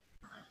things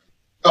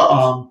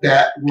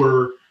that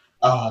were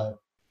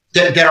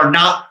that are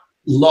not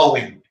low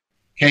end.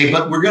 Okay,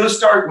 but we're going to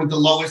start with the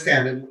lowest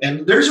end.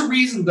 And there's a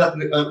reason that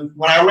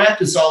when I wrap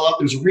this all up,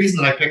 there's a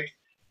reason that I picked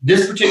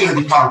this particular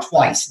guitar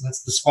twice, and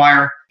that's the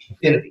Squire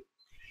Infinity.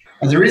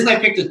 And the reason I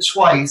picked it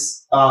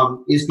twice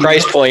is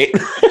price point.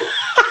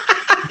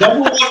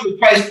 Number one, the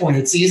price point.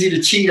 It's easy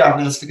to cheat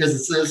on this because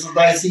it's a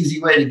nice,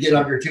 easy way to get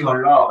under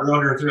 $200 or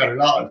under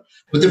 $300.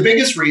 But the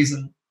biggest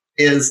reason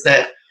is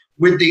that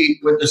with the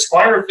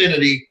Squire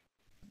Infinity,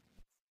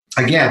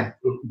 again,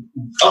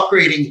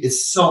 upgrading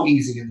is so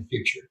easy in the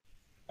future,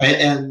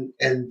 and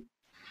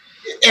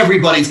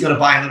everybody's going to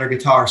buy another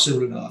guitar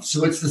soon enough.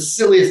 So it's the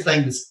silliest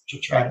thing to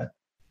try to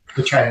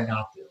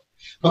not do.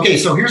 Okay,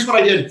 so here's what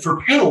I did for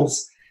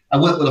pedals. I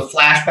went with a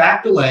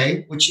flashback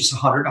delay, which is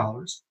 $100.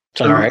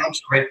 All right. I'm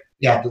sorry.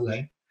 Yeah,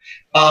 delay.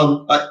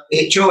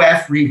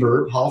 HOF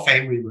reverb, Hall of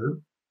Fame reverb,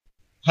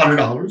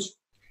 $100.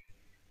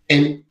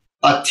 And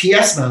a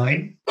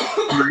TS9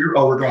 for your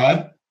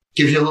overdrive.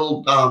 Gives you a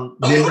little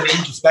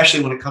mid-range,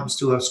 especially when it comes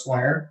to a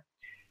Squire.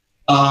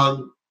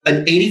 An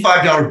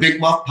 $85 Big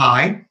Muff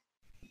Pi.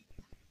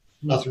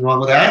 Nothing wrong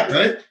with that,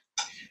 right?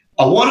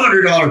 A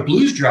 $100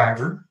 Blues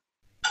Driver.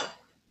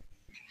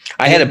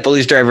 I had a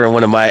Blues Driver in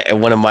one of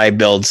my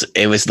builds.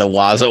 It was the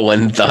Waza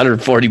one, the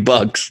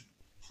 $140.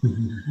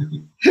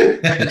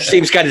 It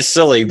seems kind of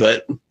silly,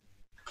 but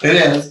it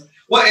is.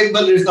 Well,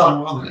 but there's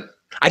nothing wrong with it.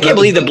 I can't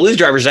believe the Blues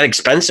Driver is that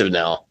expensive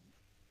now.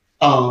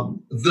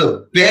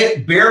 The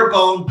bare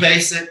bone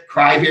basic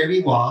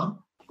Crybaby Wah.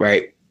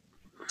 Right.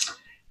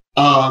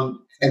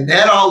 And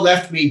that all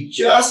left me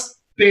just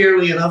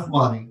barely enough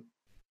money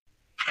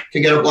to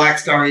get a Black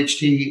Star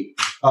HT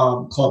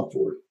Club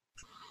Ford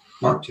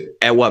Mark II.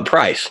 At what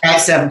price?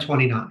 At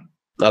 $729.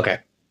 Okay.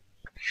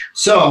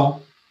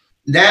 So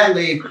that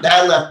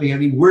left me. I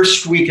mean, we're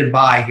squeaking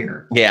by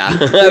here. Yeah.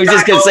 I was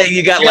just gonna say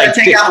you got like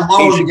take out a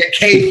loan to get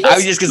cables. I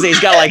was just gonna say he's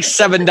got like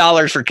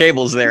 $7 for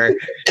cables there.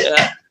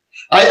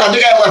 I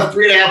think I left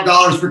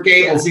 $3.50 for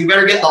cables. So you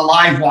better get the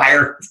live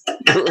wire.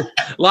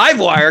 Live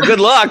wire. Good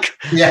luck.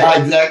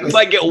 Yeah, exactly. You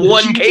might get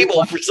one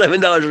cable for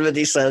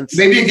 $7.50.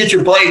 Maybe you get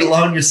your buddy to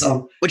loan you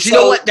some. But you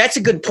know what? That's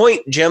a good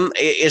point, Jim.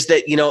 Is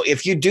that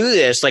if you do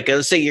this, like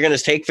let's say you're going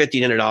to take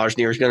 $1,500 and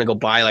you're going to go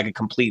buy like a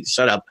complete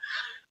setup.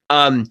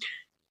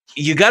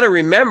 You got to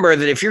remember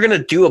that if you're going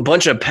to do a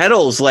bunch of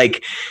pedals,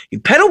 like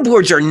pedal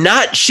boards are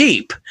not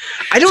cheap.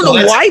 I don't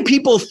know why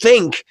people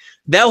think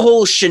that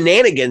whole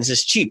shenanigans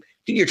is cheap.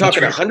 Dude, you're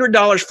talking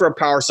 $100 for a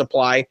power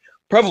supply,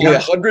 probably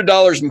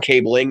 $100 in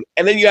cabling,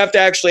 and then you have to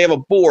actually have a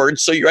board.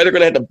 So you're either going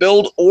to have to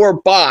build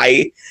or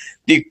buy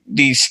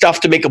the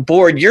stuff to make a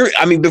board.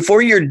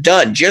 Before you're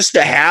done, just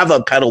to have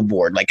a pedal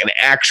board, like an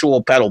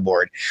actual pedal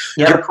board,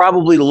 you're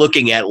probably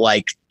looking at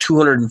like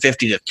 $250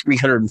 to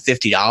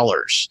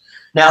 $350.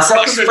 Now,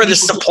 for the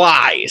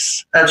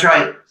supplies. That's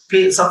right.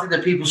 Something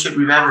that people should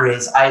remember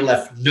is I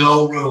left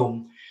no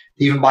room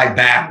to even buy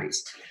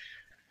batteries.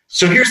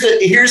 So here's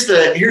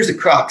the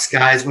crux,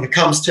 guys, when it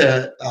comes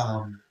to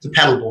the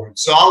pedal board.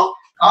 So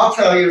I'll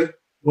tell you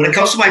when it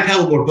comes to my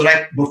pedal board,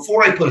 but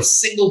before I put a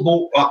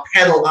single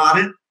pedal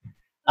on it,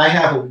 I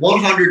have a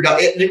 $100,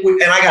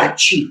 and I got it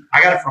cheap.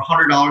 I got it for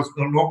 $100,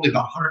 normally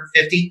about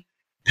 $150.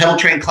 Pedal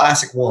Train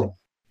Classic 1.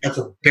 That's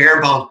a bare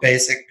bones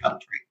basic pedal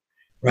train,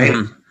 right?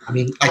 Mm-hmm. I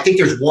mean, I think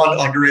there's one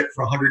under it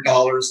for $100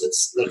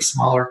 that's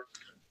smaller.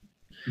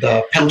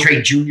 The Pedal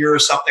Train Junior or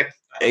something.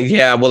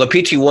 Yeah, well, the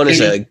PT1 is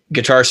a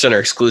Guitar Center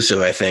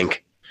exclusive, I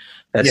think.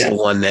 That's the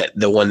one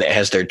that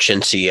has their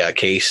chintzy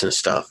case and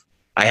stuff.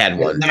 I had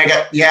one. And then I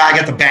got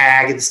the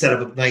bag instead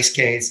of a nice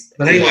case.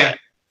 But anyway,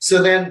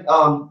 so then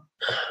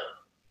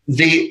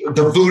the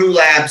Voodoo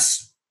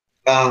Labs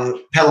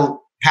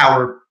Pedal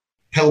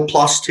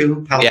Plus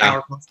 2,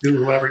 Power Plus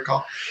 2, or whatever it's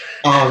called.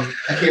 I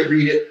can't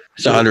read it.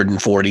 It's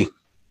 $140.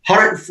 $140,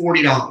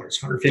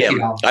 $150.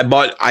 Yeah,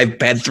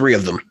 I've had 3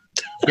 of them.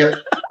 Yep.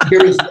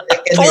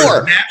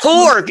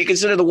 Four if you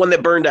consider the one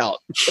that burned out.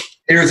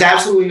 There's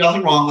absolutely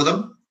nothing wrong with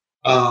them.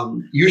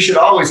 You should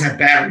always have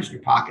batteries in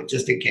your pocket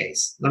just in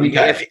case. Let me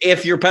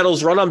if your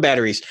pedals run on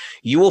batteries,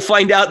 you will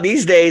find out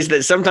these days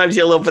that sometimes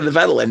you'll open the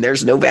pedal and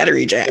there's no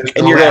battery jack.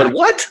 And you're going,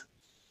 what?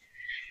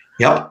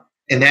 Yep.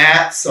 And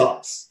that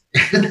sucks.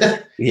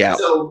 Yeah.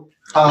 So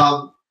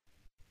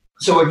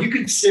if you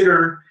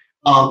consider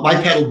my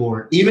pedal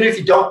board, even if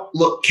you don't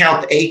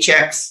count the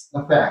HX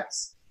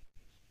effects,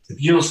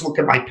 if you just look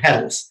at my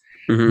pedals,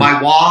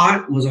 my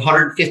wah was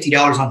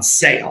 $150 on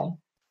sale.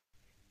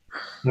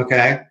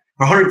 Okay.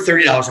 Or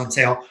 $130 on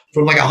sale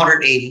from like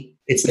 $180.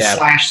 It's the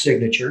Slash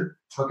signature.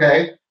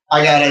 Okay.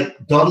 I got a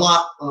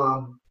Dunlop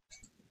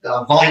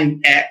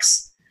Volume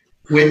X,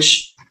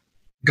 which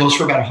goes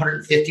for about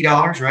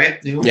 $150,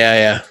 right? New.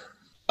 Yeah.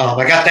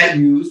 I got that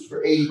used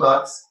for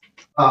 $80.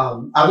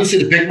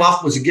 Obviously, the Big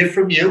Muff was a gift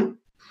from you.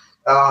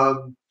 I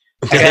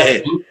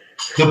got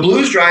the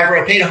Blues Driver.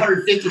 I paid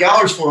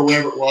 $150 for,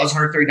 whatever it was,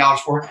 $130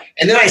 for,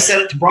 and then I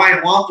sent it to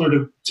Brian Wampler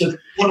to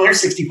put another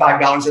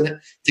 $65 in it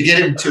to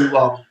get him to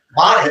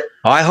buy it.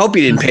 Oh, I hope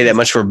you didn't pay that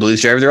much for a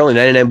Blues Driver. They're only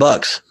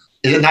 $99.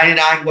 Is it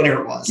 $99?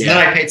 Whatever it was. Yeah. And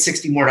then I paid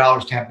 $60 more to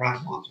have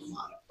Brian Wampler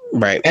buy it.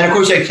 Right. And of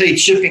course, I paid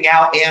shipping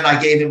out, and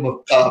I gave him a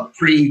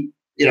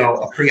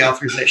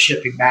pre-authorization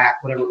shipping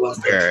back, whatever it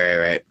was.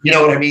 Right. You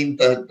know what I mean?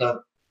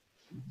 The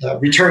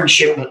return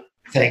shipment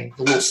thing,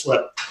 the little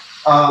slip.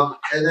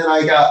 And then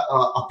I got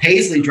a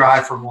Paisley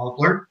drive from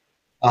Wampler,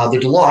 the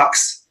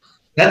Deluxe.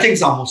 That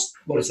thing's almost,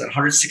 what is that,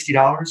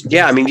 $160?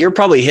 Yeah, I mean, you're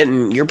probably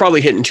hitting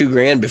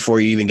 $2,000 before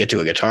you even get to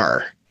a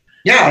guitar.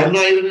 Yeah, I'm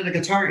not even in a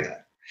guitar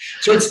yet.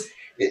 So it's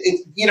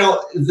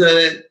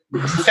the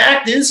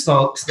fact is,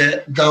 folks,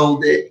 that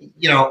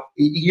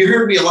you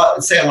heard me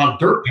say a lot of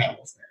dirt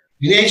pedals there.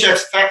 The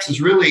HX Effects is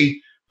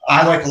really,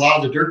 I like a lot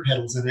of the dirt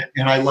pedals in it,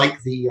 and I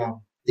like the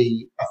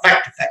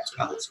effects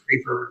pedals,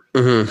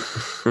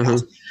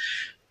 reverb.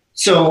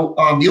 So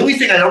the only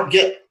thing I don't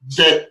get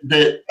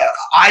that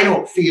I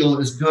don't feel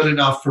is good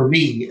enough for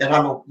me, and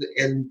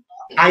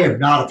I am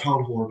not a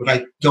tone whore, but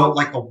I don't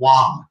like the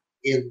wah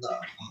in the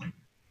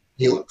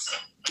Helix.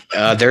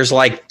 There's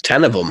like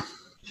 10 of them.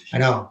 I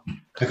know.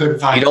 I couldn't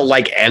find. You don't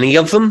like any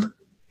of them?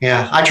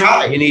 Yeah, I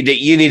tried. You need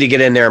to get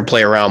in there and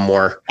play around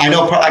more. I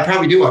know. I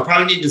probably do. I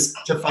probably need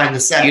to find the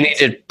set. You need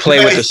to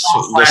play with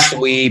the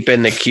sweep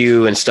and the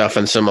cue and stuff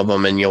in some of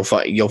them, and you'll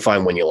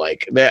find one you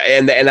like.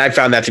 And I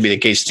found that to be the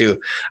case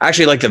too. I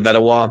actually like the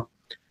Vetawa.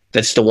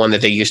 That's the one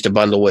that they used to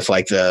bundle with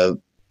like the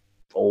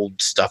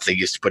old stuff they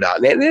used to put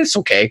out, and it's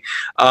okay.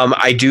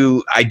 I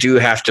do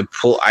have to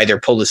pull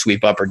the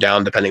sweep up or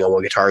down depending on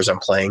what guitars I'm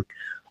playing.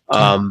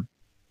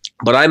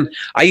 But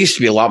I used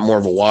to be a lot more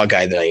of a wah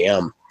guy than I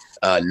am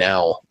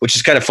now, which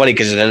is kind of funny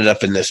because it ended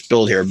up in this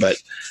build here, but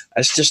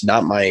that's just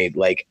not my,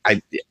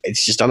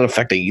 it's just not an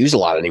effect I use a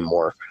lot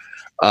anymore.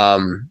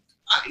 I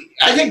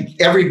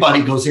think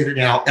everybody goes in and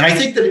out. And I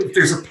think that if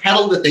there's a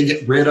pedal that they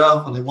get rid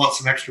of when they want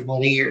some extra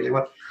money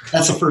or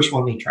that's the first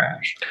one they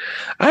trash.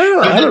 I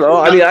don't know.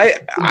 I mean, I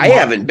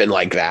haven't been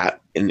like that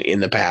in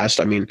the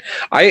past. I mean,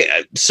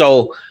 I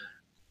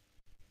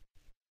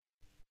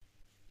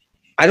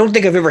don't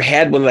think I've ever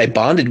had one that I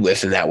bonded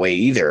with in that way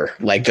either.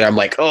 Like that I'm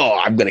like, oh,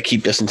 I'm going to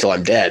keep this until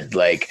I'm dead.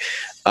 Like,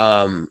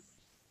 I've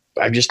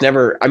just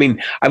never, I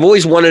mean, I've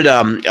always wanted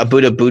a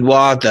Buddha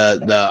Boudoir,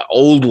 the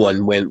old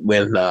one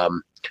when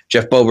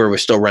Jeff Bober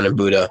was still running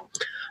Buddha.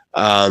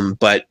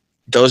 But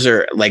those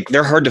are like,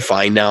 they're hard to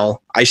find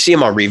now. I see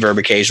them on Reverb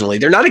occasionally.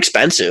 They're not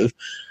expensive.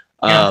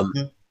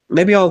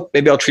 Maybe I'll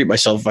treat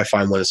myself if I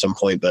find one at some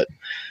point, but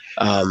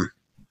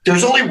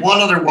there's only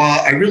one other one.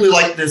 I really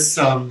like this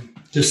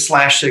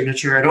Slash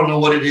signature. I don't know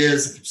what it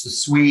is, if it's the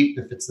sweep,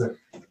 I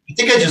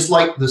think I just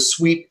like the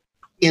sweep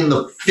in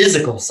the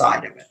physical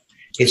side of it.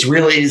 It's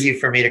really easy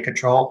for me to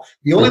control.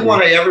 The only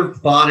one I ever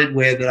bonded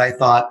with that I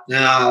thought, no,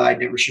 I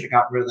never should have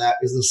gotten rid of that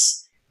is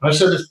this. I've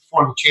said this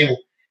before on the channel,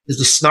 is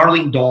the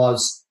Snarling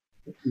Dawes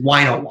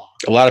Wino Wah.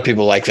 A lot of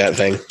people like that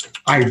thing.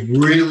 I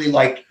really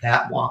like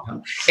that wah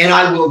pedal. And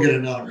I will get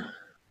another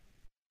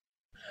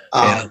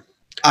one.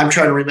 I'm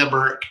trying to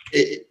remember.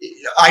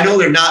 I know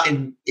they're not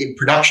in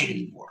production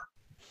anymore,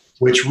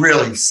 which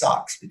really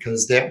sucks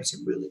because that was a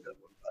really good one.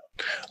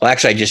 Well,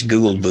 actually, I just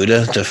Googled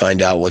Buddha to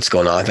find out what's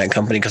going on with that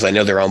company because I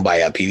know they're owned by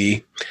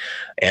PV,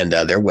 and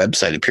their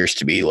website appears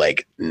to be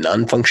like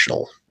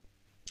non-functional.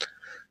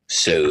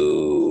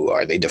 So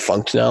are they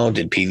defunct now?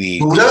 Did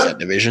PV close that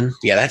division?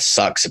 Yeah, that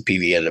sucks if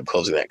PV ended up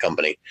closing that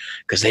company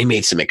because they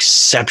made some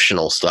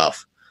exceptional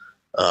stuff.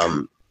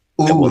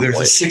 There's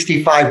a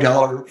 $65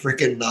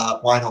 freaking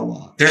Wino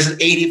Wah. There's an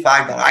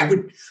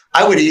 $85.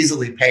 I would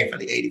easily pay for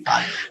the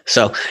 $85.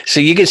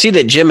 So you can see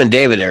that Jim and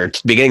David are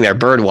beginning their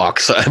bird walk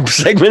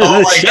segment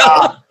of the show.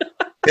 God.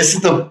 This is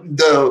the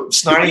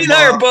Snarling. You and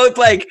I are both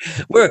like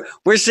we're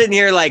sitting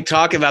here like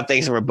talking about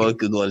things and we're both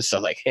Googling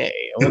stuff like, hey,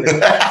 I wonder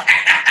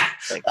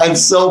I'm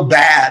so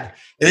bad.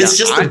 And it's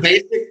just the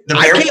basic.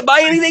 I can't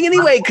buy anything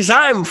anyway because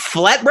I'm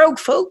flat broke,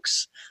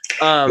 folks.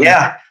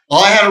 Yeah.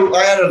 Well,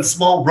 I had a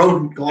small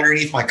rodent go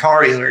underneath my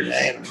car the other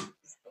day,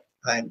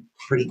 and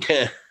pretty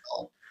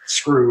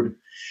screwed.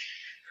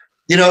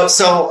 You know,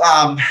 so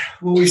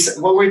what we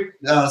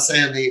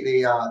saying?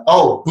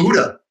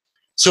 Buddha.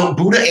 So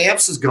Buddha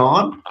amps is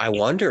gone. I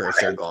wonder if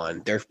they're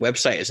gone. Their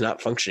website is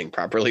not functioning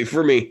properly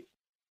for me.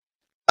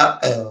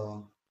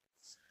 Uh-oh.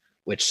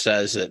 Which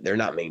says that they're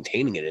not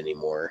maintaining it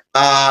anymore.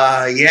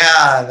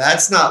 Yeah,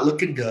 that's not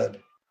looking good.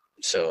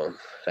 So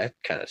that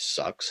kind of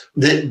sucks.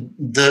 The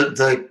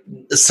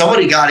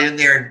somebody got in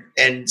there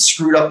and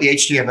screwed up the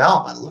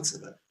HTML by the looks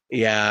of it.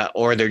 Yeah,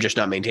 or they're just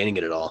not maintaining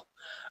it at all.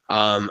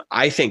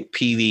 I think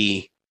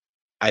PV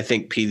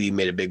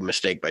made a big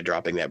mistake by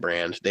dropping that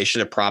brand. They should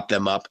have propped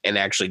them up and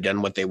actually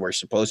done what they were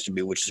supposed to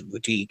be, which is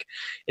boutique,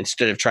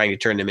 instead of trying to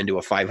turn them into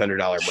a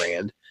 $500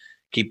 brand,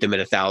 keep them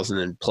at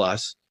 $1,000 and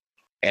plus.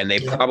 And they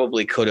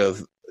probably could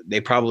have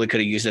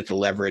used it to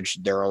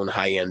leverage their own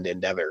high-end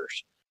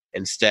endeavors.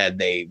 Instead,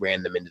 they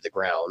ran them into the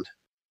ground.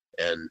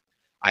 And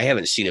I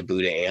haven't seen a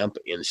Buddha amp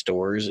in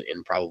stores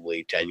in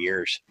probably 10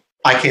 years.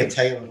 I can't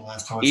tell you when the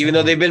last time. Even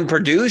though they've been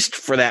produced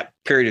for that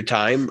period of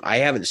time, I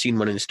haven't seen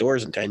one in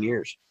stores in 10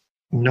 years.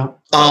 No.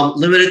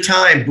 Limited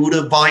time,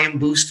 Buddha volume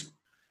boost.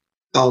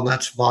 Oh,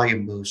 that's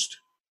volume boost.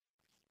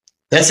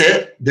 That's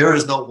it? There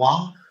is no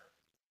wah?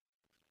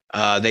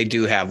 They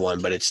do have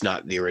one, but it's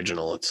not the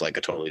original. It's like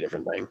a totally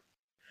different thing.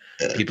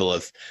 People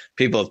have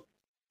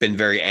been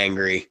very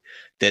angry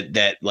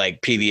that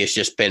like PV has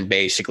just been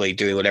basically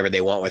doing whatever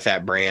they want with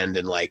that brand,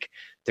 and like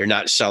they're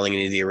not selling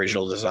any of the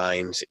original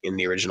designs in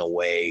the original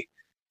way,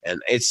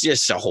 and it's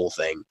just a whole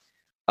thing.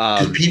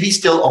 Does PV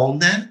still own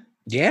that?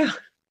 Yeah,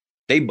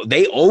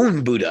 they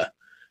own Buddha,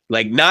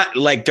 like not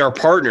like they're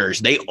partners.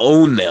 They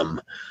own them.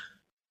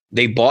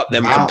 They bought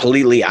them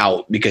completely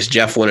out because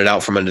Jeff wanted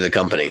out from under the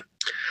company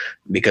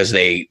because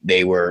they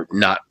were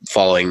not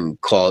following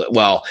quality.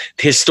 Well,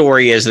 his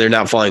story is they're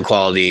not following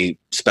quality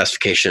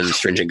specifications,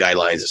 stringent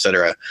guidelines,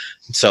 etc.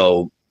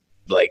 So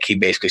like he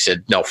basically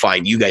said, no,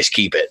 fine, you guys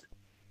keep it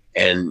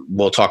and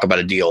we'll talk about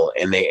a deal.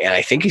 And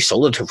I think he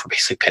sold it to him for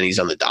basically pennies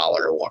on the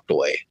dollar and walked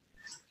away.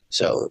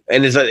 So,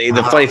 and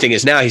the funny thing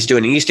is now he's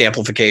doing East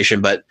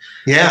amplification, but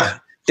yeah,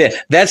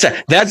 that's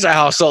a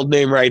household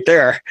name right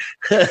there.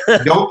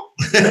 Nope.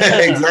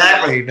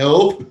 Exactly.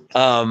 Nope.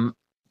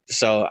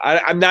 So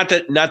I'm not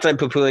that I'm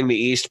poo-pooing the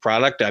East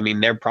product. I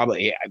mean, they're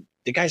probably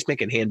the guy's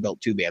making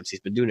hand-built tube amps. He's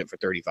been doing it for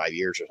 35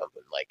 years or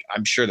something. Like,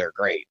 I'm sure they're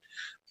great,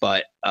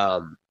 but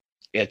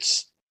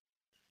it's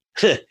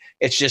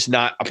it's just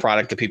not a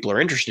product that people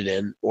are interested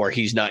in, or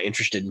he's not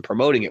interested in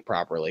promoting it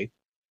properly.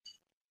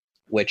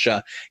 Which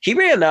he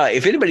ran.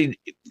 If anybody,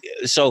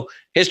 so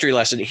history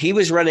lesson. He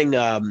was running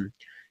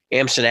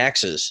Amps and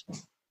Axes.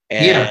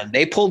 And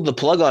they pulled the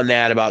plug on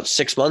that about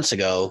 6 months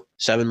ago,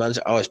 7 months.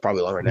 Oh, it's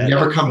probably longer than that.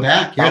 Never come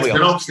back. Yeah, it's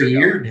been almost a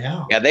year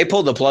now. Yeah, they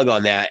pulled the plug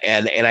on that.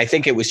 And I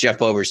think it was Jeff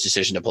Bover's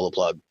decision to pull the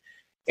plug.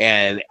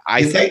 And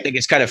I think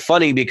it's kind of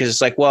funny because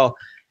it's like, well,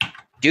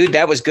 dude,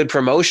 that was good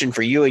promotion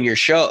for you and your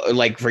show,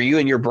 like for you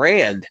and your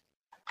brand,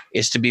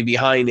 is to be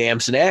behind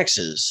Amps and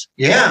Axes.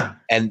 Yeah.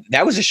 And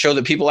that was a show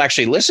that people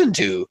actually listened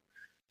to.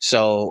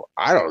 So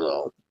I don't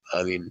know.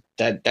 I mean,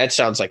 that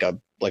sounds like a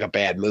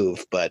bad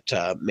move, but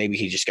maybe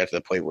he just got to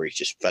the point where he's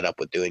just fed up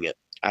with doing it.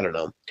 I don't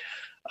know.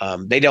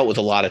 They dealt with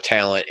a lot of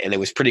talent, and it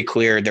was pretty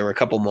clear. There were a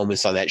couple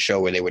moments on that show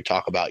where they would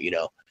talk about, they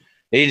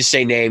didn't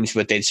say names,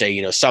 but they'd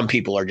say, some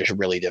people are just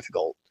really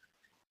difficult.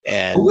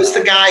 And who was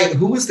the guy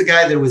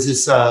that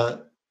was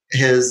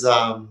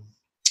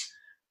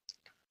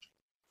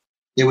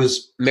it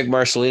was Mick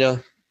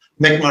Marcelino.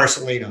 Mick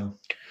Marcelino.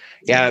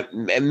 Yeah,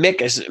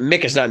 Mick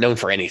is not known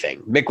for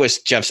anything. Mick was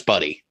Jeff's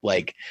buddy,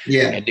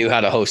 and knew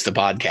how to host the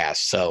podcast.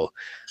 So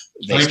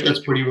I think that's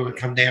pretty what it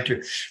come down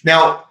to.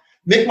 Now,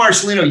 Mick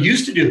Marcelino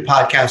used to do the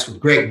podcast with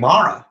Greg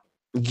Mara.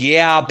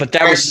 Yeah, but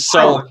that was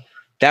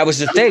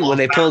the thing. When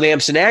they pulled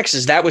Amps and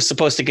Axes, that was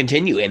supposed to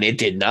continue, and it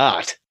did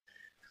not.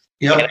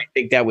 Yeah, and I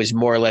think that was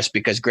more or less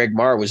because Greg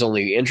Mara was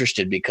only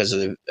interested because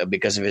of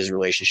his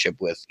relationship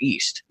with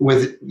East.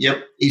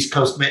 East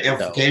Coast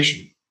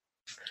amplification.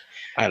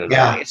 I don't know.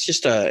 Yeah.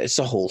 It's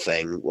a whole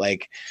thing.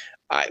 Like,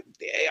 I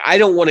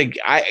don't want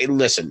to.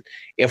 Listen.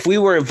 If we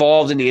were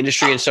involved in the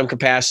industry in some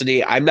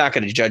capacity, I'm not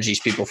going to judge these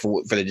people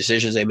for the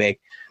decisions they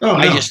make. Oh, no.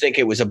 I just think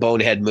it was a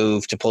bonehead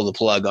move to pull the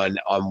plug on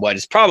what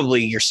is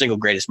probably your single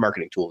greatest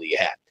marketing tool that you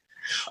had.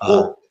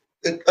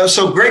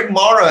 So Greg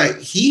Mara,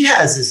 he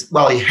had his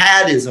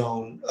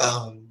own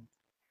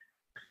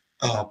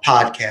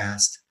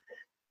podcast,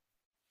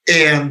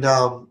 and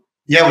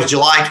it was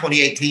July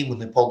 2018 when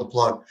they pulled the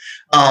plug.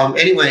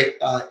 Anyway,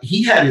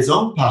 he had his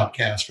own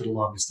podcast for the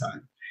longest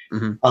time,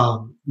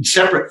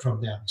 separate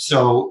from them.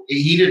 So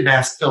he didn't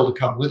ask Phil to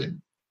come with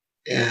him.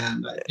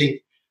 And I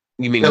think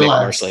you mean Mick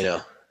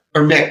Marcelino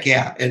or Mick,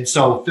 yeah. And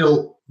so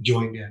Phil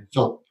joined in.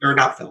 Phil, or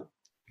not Phil.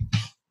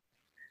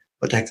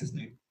 What the heck's his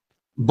name?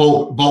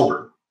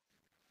 Bober.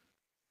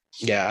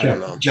 Yeah, I don't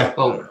know. Jeff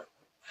Bober.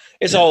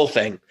 It's a whole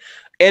thing.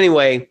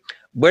 Anyway.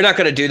 We're not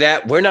going to do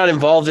that. We're not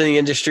involved in the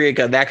industry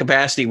at that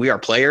capacity. We are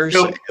players,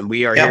 and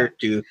we are here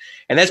to.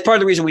 And that's part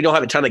of the reason we don't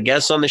have a ton of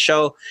guests on the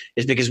show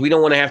is because we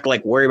don't want to have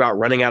to worry about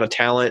running out of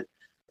talent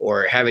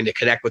or having to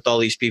connect with all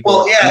these people.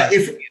 Well, yeah,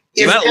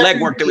 The amount of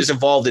legwork that was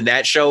involved in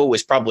that show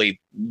was probably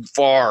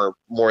far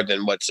more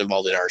than what's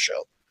involved in our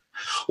show.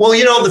 Well,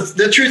 you know,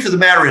 the truth of the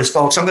matter is,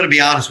 folks, I'm going to be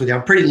honest with you.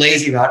 I'm pretty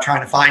lazy about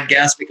trying to find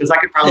guests because I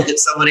could probably get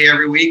somebody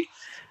every week.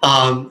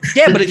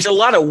 Yeah, but it's a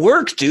lot of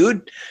work,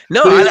 dude.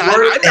 No,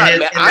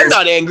 I'm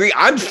not angry.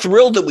 I'm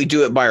thrilled that we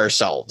do it by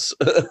ourselves.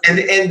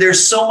 and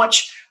there's so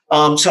much.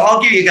 So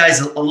I'll give you guys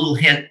a little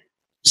hint.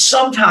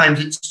 Sometimes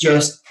it's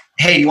just,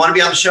 hey, you want to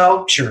be on the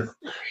show? Sure.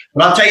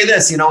 But I'll tell you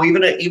this, you know,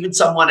 even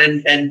someone,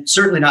 and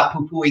certainly not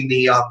poo-pooing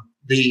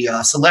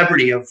the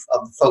celebrity of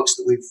the folks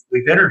that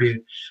we've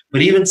interviewed,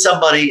 but even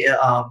somebody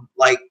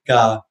like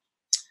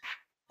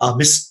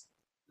Miss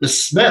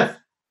Smith,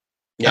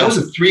 that was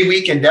a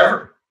 3-week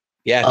endeavor.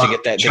 Yeah, to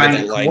get that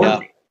lined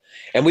up.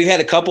 And we've had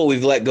a couple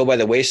we've let go by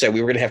the wayside.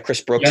 We were going to have Chris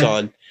Brooks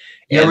on.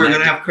 Yeah, we were going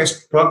to have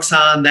Chris Brooks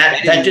on.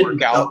 That didn't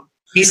work out.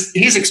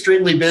 He's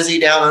extremely busy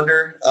down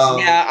under.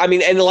 Yeah, I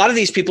mean, and a lot of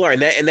these people are,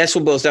 and that's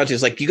what boils down to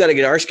is like you got to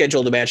get our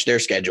schedule to match their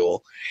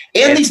schedule.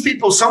 And these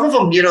people, some of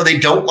them, you know, they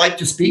don't like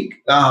to speak.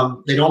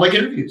 They don't like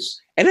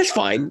interviews. And it's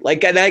fine.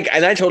 Like, and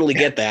I totally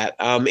get that.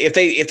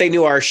 If they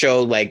knew our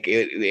show, like,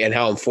 and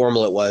how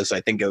informal it was,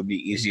 I think it would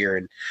be easier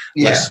and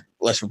less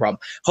of a problem.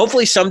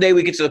 Hopefully someday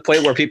we get to the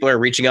point where people are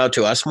reaching out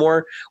to us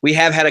more. We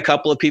have had a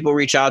couple of people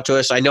reach out to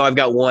us. I know I've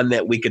got one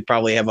that we could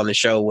probably have on the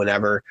show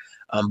whenever.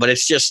 But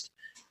it's just,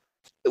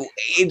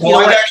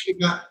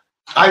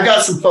 I've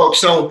got some folks.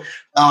 So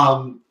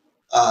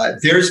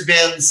there's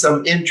been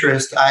some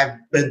interest. I've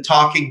been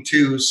talking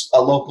to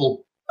a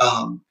local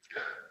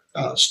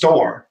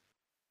store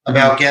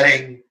about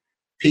getting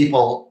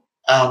people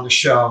on the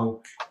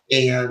show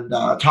and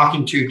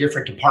talking to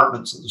different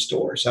departments of the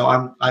store. So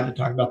I've been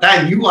talking about that.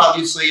 And you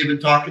obviously have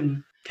been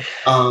talking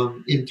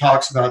in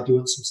talks about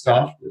doing some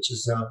stuff, which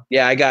is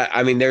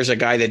there's a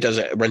guy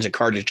that runs a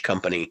cartridge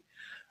company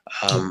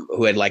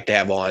who I'd like to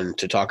have on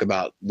to talk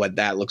about what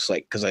that looks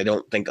like, because I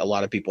don't think a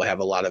lot of people have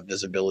a lot of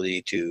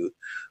visibility to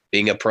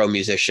being a pro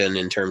musician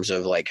in terms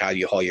of like how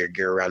you haul your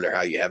gear around or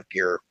how you have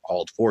gear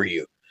hauled for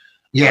you.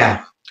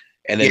 Yeah.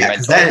 And then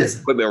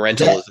equipment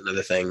rental is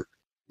another thing.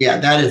 Yeah,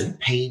 that is a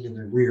pain in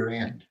the rear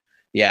end.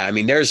 Yeah, I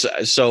mean,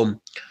 so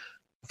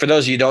for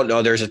those of you who don't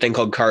know, there's a thing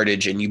called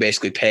cartage, and you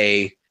basically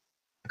pay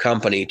a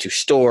company to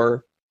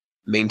store,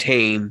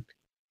 maintain,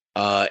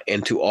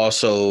 and to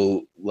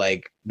also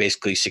like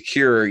basically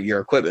secure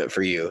your equipment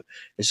for you.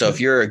 And so if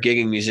you're a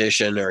gigging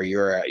musician or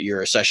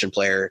you're a session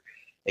player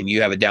and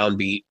you have a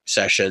downbeat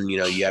session, you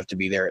know, you have to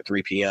be there at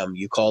 3 p.m.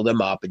 You call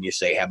them up and you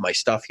say, have my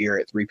stuff here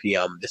at 3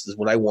 p.m. This is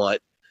what I want.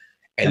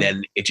 And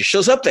then it just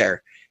shows up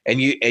there and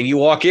you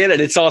walk in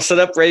and it's all set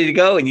up, ready to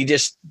go. And you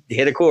just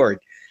hit a chord.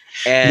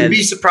 And you'd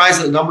be surprised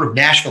at the number of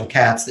Nashville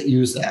cats that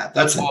use that.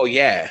 But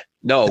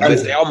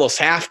they almost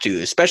have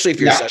to, especially if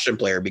you're a session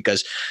player,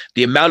 because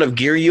the amount of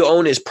gear you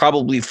own is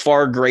probably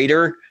far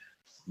greater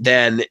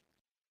than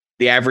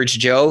the average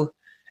Joe.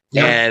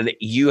 Yeah. And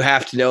you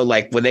have to know,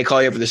 like, when they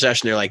call you up for the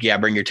session, they're like, yeah,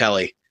 bring your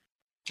telly.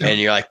 Yeah. And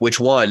you're like,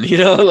 which one? You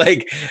know,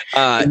 like, you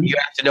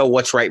have to know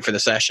what's right for the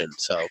session.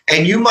 So,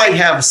 and you might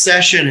have a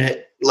session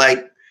at,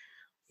 like,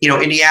 you know,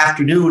 in the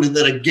afternoon and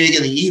then a gig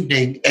in the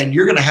evening, and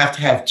you're going to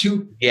have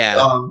two.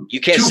 Yeah. You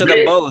can't set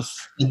up both.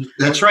 And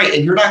that's right.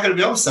 And you're not going to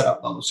be able to set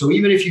up both. So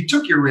even if you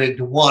took your rig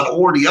to one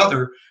or the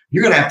other,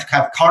 you're going to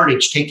have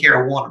cartage take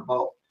care of one or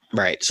both.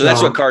 Right. So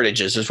that's what cartage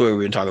is. That's what we've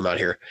been talking about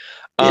here.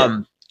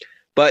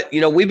 But,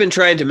 you know, we've been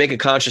trying to make a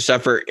conscious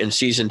effort in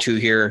season 2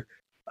 here,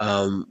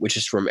 which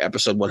is from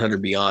episode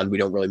 100 beyond. We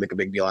don't really make a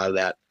big deal out of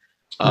that.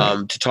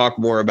 To talk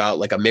more about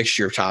like a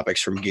mixture of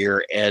topics from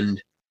gear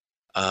and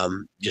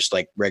just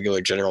like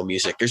regular general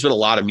music. There's been a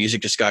lot of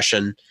music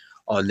discussion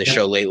on the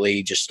show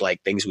lately, just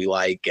like things we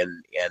like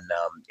and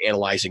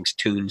analyzing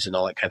tunes and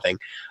all that kind of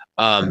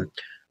thing.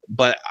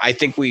 But I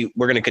think we're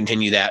going to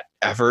continue that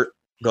effort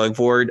going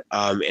forward.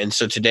 And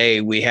so today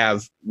we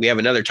have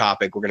another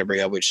topic we're going to bring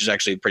up, which is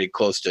actually pretty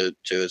close to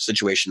a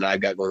situation that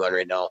I've got going on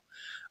right now,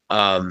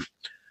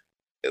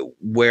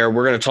 where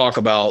we're going to talk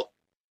about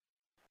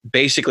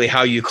basically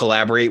how you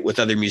collaborate with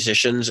other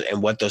musicians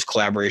and what those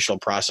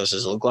collaborational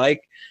processes look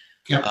like.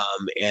 Yep.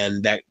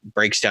 And that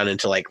breaks down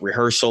into like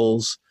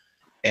rehearsals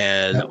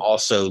and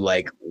also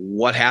like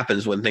what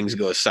happens when things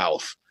go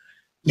south.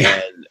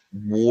 Yeah. And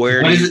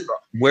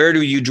where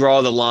do you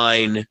draw the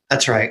line?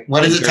 That's right.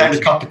 When is it time to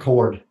cut the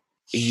cord?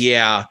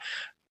 Yeah.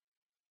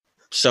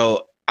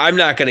 So I'm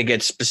not going to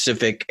get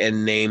specific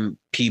and name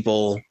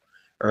people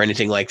or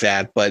anything like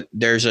that, but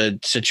there's a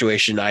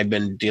situation I've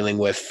been dealing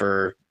with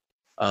for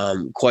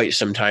quite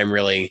some time,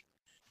 really,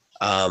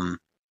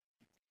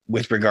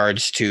 with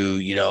regards to,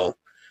 you know,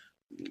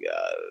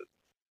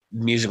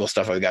 musical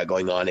stuff I've got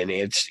going on, and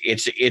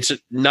it's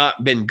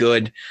not been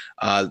good.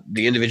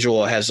 The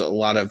individual has a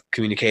lot of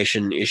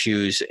communication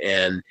issues,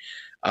 and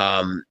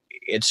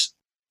it's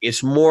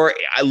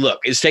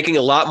taking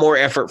a lot more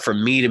effort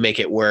from me to make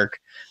it work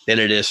than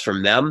it is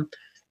from them,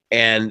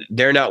 and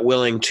they're not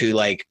willing to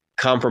like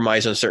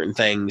compromise on certain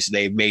things.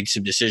 They've made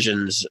some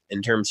decisions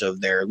in terms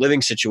of their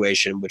living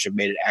situation, which have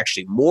made it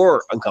actually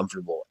more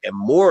uncomfortable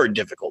more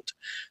difficult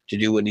to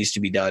do what needs to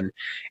be done.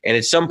 And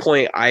at some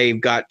point,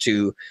 I've got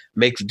to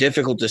make the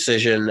difficult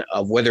decision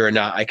of whether or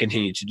not I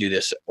continue to do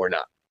this or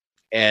not.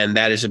 And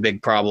that is a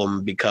big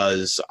problem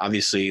because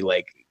obviously,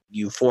 like,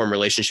 you form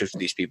relationships with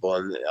these people.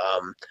 And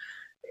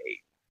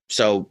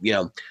so, you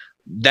know,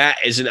 that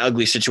is an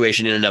ugly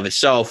situation in and of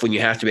itself when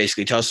you have to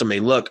basically tell somebody,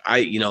 look,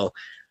 I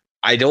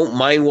don't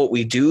mind what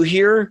we do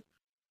here,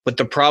 but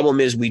the problem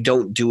is we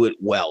don't do it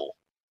well,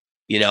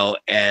 you know?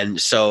 And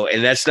so,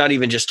 and that's not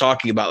even just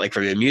talking about like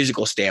from a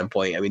musical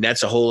standpoint. I mean,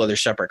 that's a whole other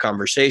separate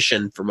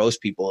conversation for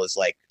most people is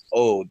like,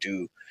 oh,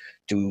 do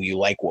you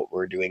like what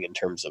we're doing in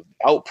terms of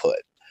output?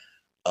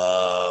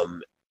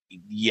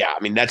 Yeah,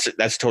 I mean, that's a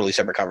totally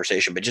separate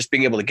conversation, but just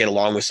being able to get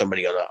along with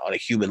somebody on a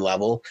human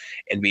level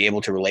and be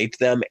able to relate to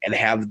them and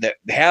have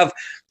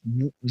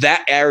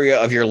that area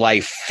of your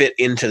life fit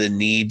into the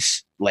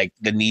needs, like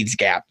the needs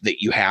gap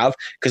that you have.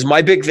 Cause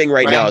my big thing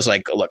right now is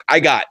like, look,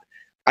 I got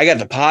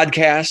the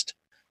podcast,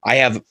 I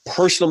have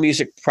personal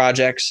music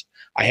projects,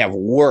 I have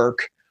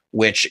work,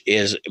 which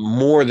is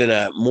more than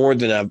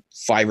a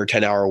 5 or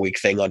 10 hour a week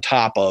thing on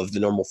top of the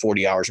normal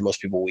 40 hours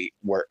most people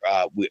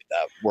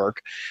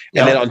work.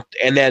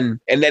 And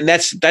then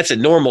that's a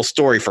normal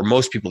story for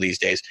most people these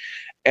days.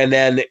 And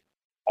then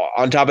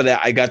on top of that,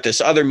 I got this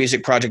other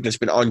music project that's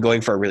been ongoing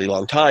for a really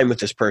long time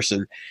with this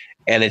person.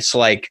 And it's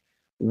like,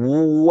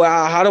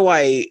 wow, how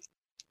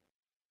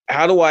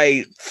do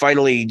I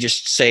finally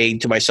just say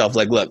to myself,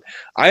 like, look,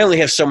 I only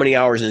have so many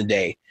hours in a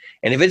day.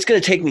 And if it's going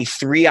to take me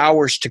 3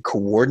 hours to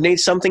coordinate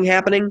something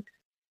happening,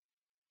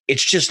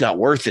 it's just not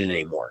worth it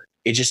anymore.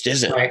 It just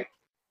isn't.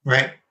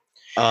 Right.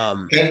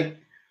 And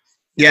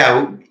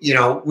yeah, you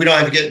know, we don't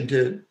have to get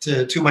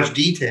into too much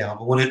detail,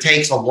 but when it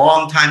takes a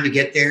long time to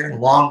get there, and a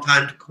long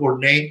time to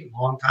coordinate, a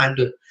long time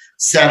to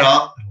set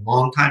up, and a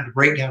long time to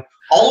break down,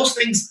 all those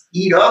things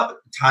eat up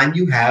the time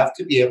you have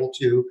to be able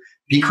to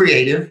be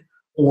creative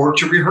or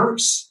to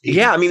rehearse.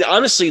 Yeah, I mean,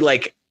 honestly,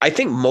 like, I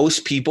think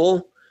most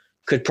people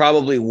could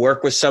probably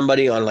work with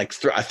somebody on like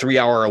a 3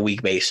 hour a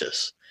week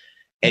basis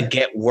and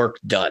get work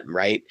done,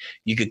 right?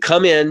 You could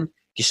come in,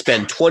 you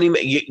spend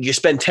you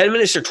spend 10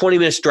 minutes or 20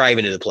 minutes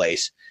driving to the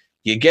place.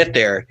 You get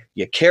there,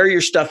 you carry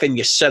your stuff in,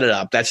 you set it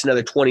up. That's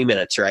another 20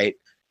 minutes, right?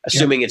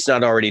 Assuming it's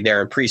not already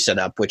there and pre-set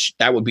up, which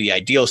that would be the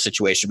ideal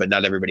situation, but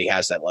not everybody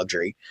has that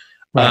luxury.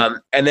 Right.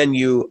 And then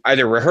you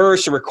either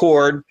rehearse or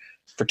record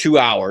for 2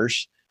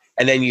 hours,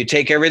 and then you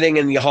take everything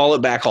and you haul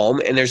it back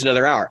home, and there's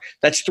another hour.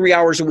 That's 3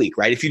 hours a week,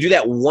 right? If you do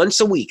that once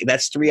a week,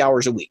 that's 3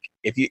 hours a week.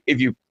 If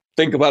you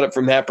think about it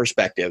from that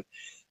perspective.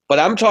 But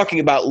I'm talking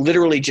about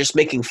literally just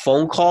making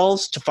phone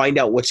calls to find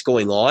out what's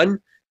going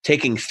on,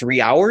 taking 3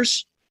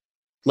 hours.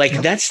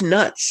 Like, that's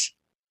nuts.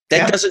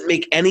 That doesn't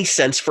make any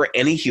sense for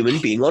any human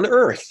being on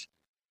earth.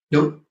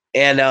 Nope.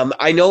 And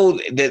I know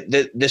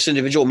that this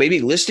individual may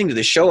be listening to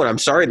the show, and I'm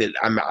sorry that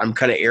I'm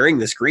kind of airing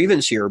this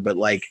grievance here, but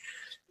like,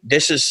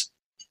 this is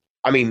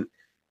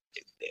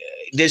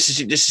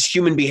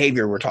human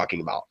behavior we're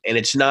talking about. And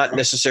it's not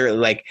necessarily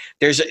like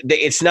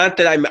it's not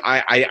that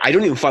I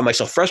don't even find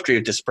myself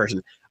frustrated with this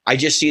person. I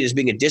just see it as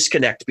being a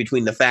disconnect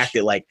between the fact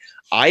that, like,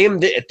 I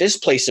am at this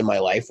place in my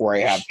life where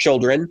I have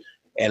children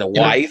and a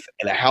wife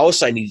and a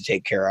house I need to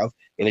take care of,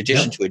 in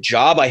addition to a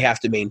job I have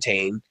to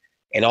maintain,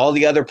 and all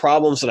the other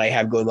problems that I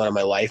have going on in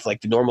my life,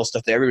 like the normal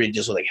stuff that everybody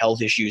deals with, like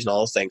health issues and all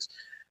those things.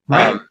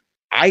 Right.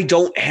 I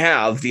don't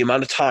have the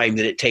amount of time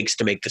that it takes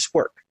to make this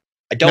work.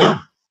 I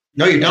don't.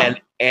 No, you don't.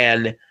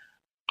 And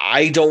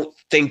I don't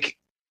think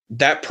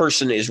that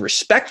person is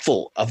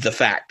respectful of the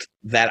fact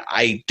that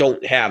I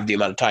don't have the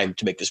amount of time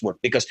to make this work,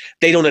 because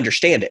they don't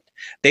understand it.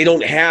 They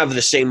don't have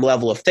the same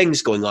level of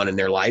things going on in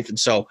their life. And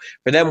so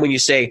for them, when you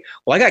say,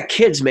 well, I got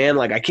kids, man,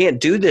 like, I can't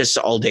do this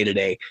all day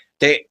today,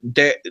 they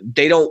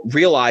don't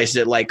realize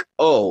that, like,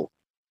 oh,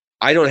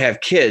 I don't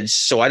have kids,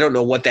 so I don't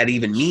know what that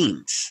even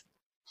means.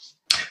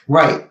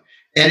 Right.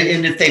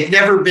 And if they've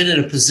never been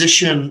in a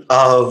position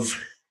of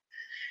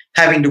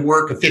having to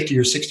work a 50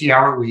 or 60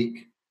 hour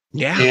week,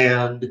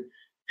 and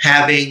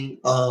having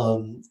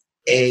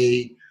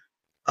a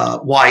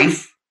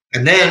wife,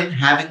 and then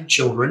having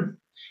children,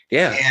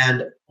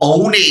 and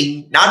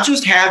owning, not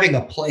just having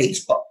a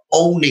place, but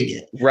owning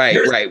it.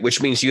 Right.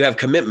 Which means you have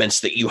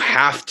commitments that you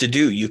have to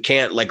do. You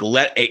can't, like,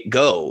 let it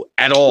go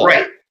at all.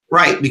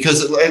 Right.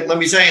 Because let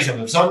me say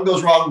something. If something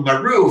goes wrong with my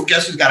roof,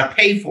 guess who's got to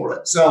pay for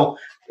it? So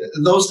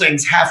those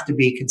things have to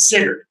be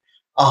considered.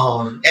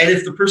 And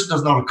if the person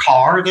doesn't own a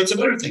car, that's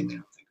another thing they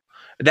don't think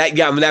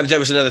about. That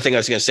was another thing I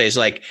was going to say, is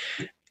like,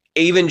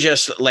 even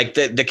just like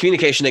the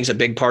communication thing is a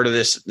big part of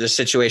this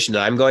situation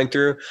that I'm going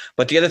through.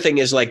 But the other thing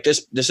is, like,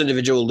 this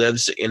individual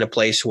lives in a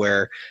place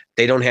where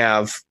they don't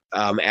have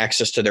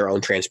access to their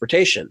own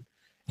transportation.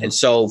 And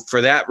so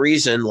for that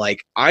reason,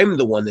 like, I'm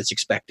the one that's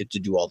expected to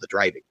do all the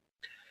driving.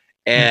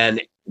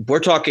 And we're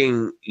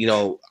talking, you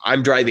know,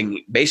 I'm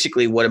driving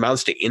basically what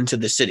amounts to into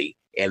the city.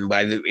 And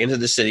by the into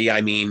the city,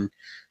 I mean,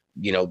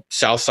 you know,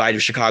 south side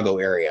of Chicago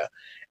area.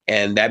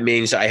 And that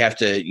means I have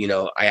to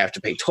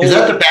pay toll. Is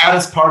that the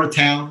baddest part of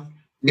town?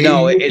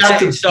 No, you have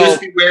to so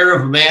just beware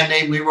of a man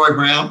named Leroy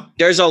Brown.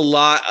 there's a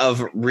lot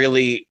of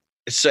really.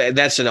 So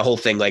that's in the whole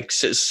thing. Like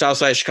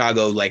Southside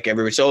Chicago, like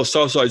everybody says, "Oh,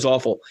 Southside's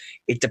awful."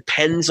 It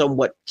depends on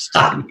what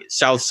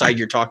Southside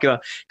you're talking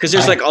about, because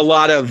there's like a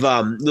lot of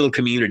little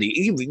community.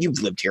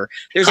 You've lived here.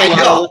 There's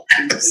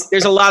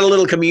a lot of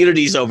little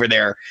communities over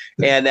there,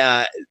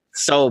 and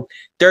so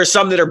there are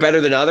some that are better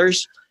than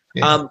others.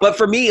 Yeah. But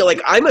for me,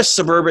 like I'm a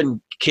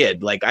suburban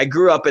kid. Like I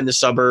grew up in the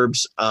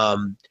suburbs.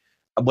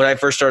 When I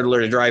first started to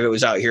learn to drive, it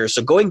was out here.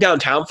 So going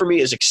downtown for me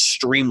is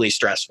extremely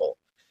stressful.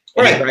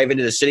 And right. Drive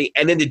into the city,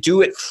 and then to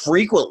do it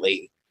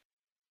frequently,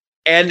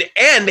 and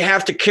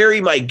have to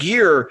carry my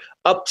gear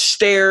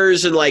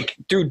upstairs and like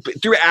through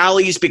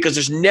alleys because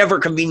there's never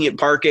convenient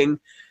parking.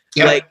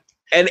 Yeah. Like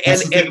and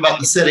about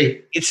the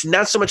city, it's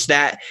not so much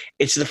that,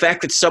 it's the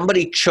fact that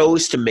somebody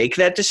chose to make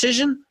that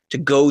decision to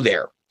go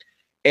there,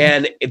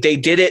 and if they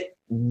did it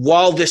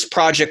while this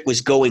project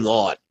was going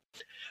on,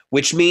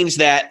 which means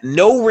that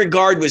no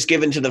regard was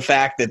given to the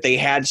fact that they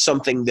had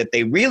something that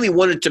they really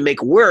wanted to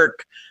make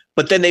work.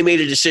 But then they made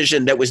a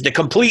decision that was the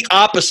complete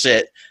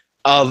opposite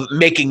of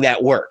making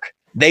that work.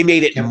 They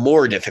made it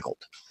more difficult.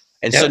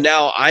 And so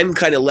now I'm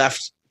kind of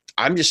left,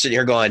 I'm just sitting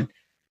here going,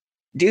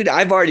 dude,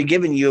 I've already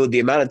given you the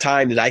amount of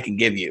time that I can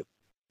give you.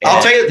 And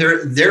I'll tell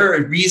you, there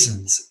are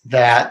reasons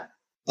that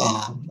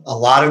a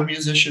lot of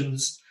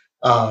musicians,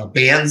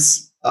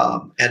 bands,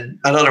 and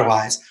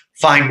otherwise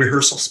find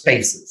rehearsal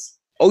spaces.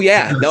 Oh,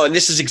 yeah. No, and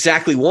this is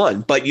exactly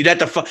one. But you'd have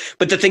to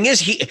but the thing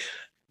is,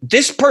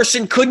 this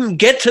person couldn't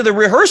get to the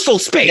rehearsal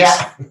space.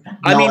 Yeah.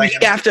 I mean,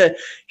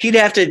 he'd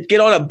have to get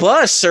on a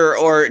bus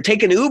or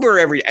take an Uber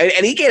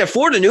and he can't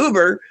afford an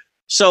Uber.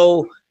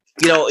 So,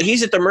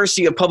 he's at the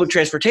mercy of public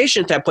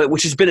transportation at that point,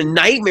 which has been a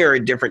nightmare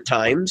at different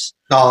times.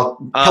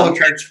 Public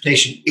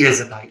transportation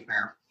is a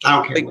nightmare.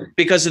 I don't care.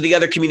 Because of the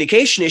other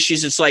communication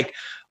issues, it's like,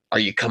 are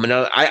you coming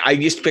out? I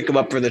used to pick him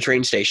up from the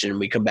train station and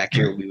we come back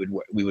here.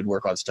 We would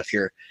work on stuff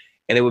here,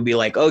 and it would be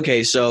like,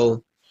 okay,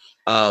 so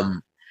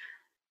I'm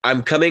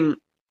coming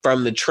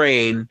from the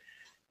train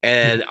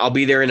and I'll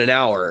be there in an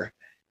hour,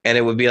 and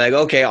it would be like,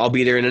 okay, I'll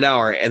be there in an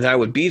hour. And then I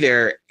would be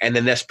there, and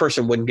then this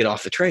person wouldn't get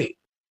off the train.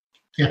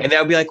 Yeah. And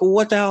I would be like, well,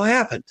 what the hell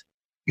happened?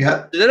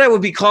 Yeah. Then I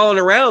would be calling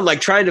around,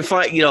 like trying to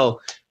find,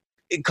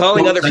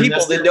 calling other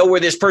people that know where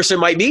this person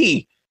might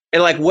be.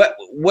 And like, what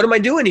am I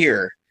doing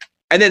here?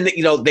 And then,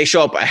 they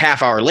show up a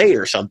half hour late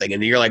or something.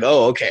 And you're like,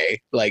 oh,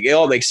 okay. Like it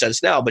all makes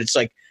sense now, but it's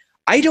like,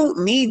 I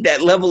don't need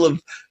that level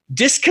of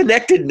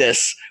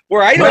disconnectedness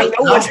where I don't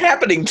know what's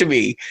happening to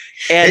me.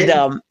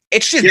 And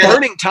it's just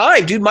burning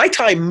time, dude. My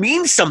time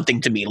means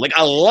something to me, like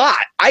a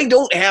lot. I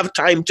don't have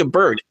time to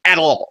burn at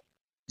all.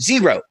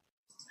 Zero.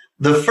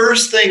 The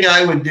first thing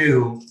I would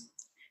do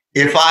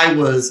if I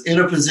was in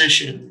a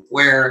position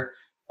where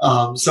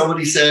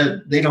somebody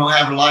said they don't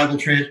have reliable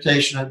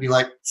transportation, I'd be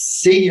like,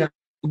 see ya.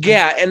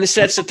 Yeah, and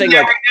that's the thing.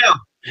 Like, right now.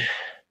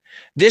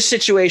 This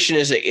situation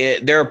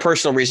there are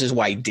personal reasons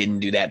why I didn't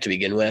do that to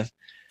begin with.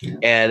 Yeah.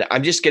 And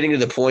I'm just getting to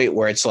the point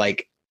where it's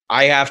like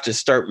I have to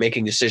start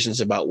making decisions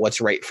about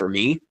what's right for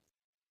me,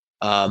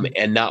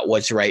 and not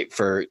what's right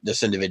for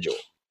this individual.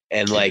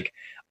 And like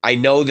I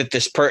know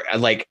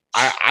that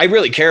I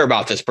really care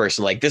about this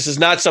person. Like this is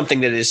not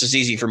something that is as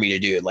easy for me to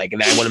do. Like,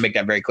 and I want to make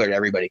that very clear to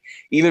everybody.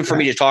 Even for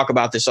me to talk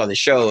about this on the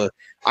show,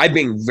 I've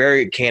been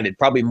very candid,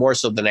 probably more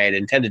so than I had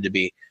intended to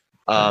be.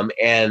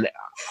 And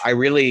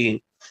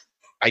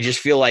I just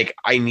feel like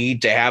I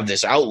need to have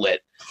this outlet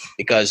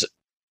because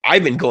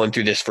I've been going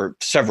through this for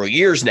several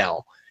years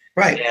now.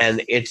 Right.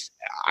 And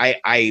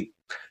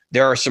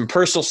there are some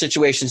personal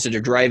situations that are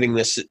driving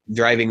this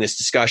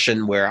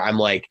discussion where I'm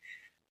like,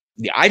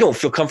 I don't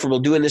feel comfortable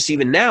doing this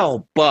even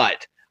now,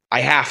 but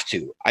I have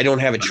to. I don't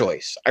have a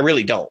choice. I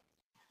really don't.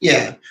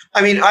 Yeah.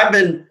 I mean, I've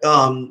been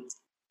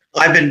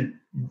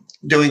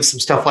doing some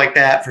stuff like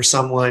that for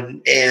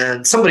someone,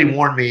 and somebody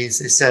warned me.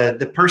 They said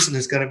the person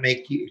is going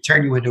to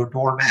turn you into a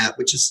doormat,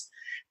 which is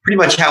pretty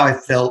much how I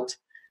felt.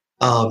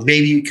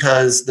 Maybe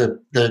because the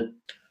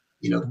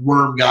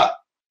worm got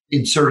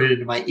inserted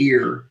into my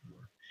ear.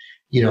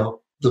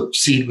 The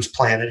seed was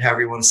planted, however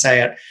you want to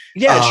say it.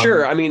 Yeah,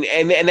 sure. I mean,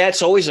 and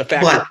that's always a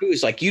factor too.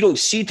 Is like you don't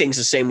see things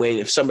the same way. And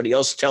if somebody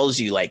else tells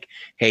you, like,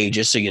 "Hey,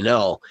 just so you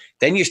know,"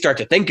 then you start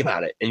to think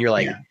about it, and you're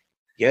like,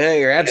 "Yeah,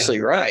 you're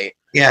absolutely right."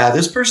 Yeah,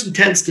 this person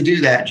tends to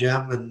do that,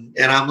 Jim,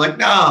 and I'm like,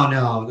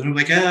 no. Then I'm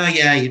like, oh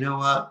yeah, you know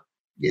what?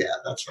 Yeah,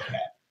 that's what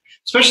happened.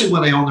 Especially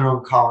when they own their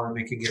own car and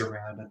they can get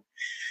around it.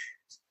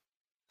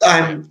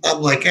 I'm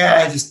like,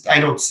 I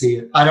don't see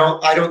it. I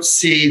don't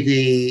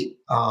see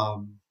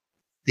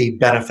the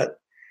benefit.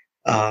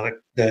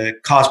 The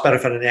cost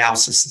benefit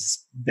analysis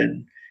has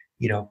been,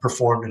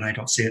 performed, and I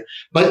don't see it.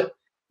 But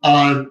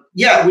when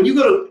you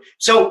go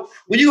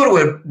to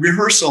a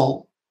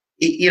rehearsal,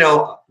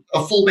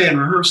 a full band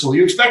rehearsal,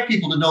 you expect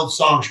people to know the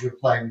songs you're going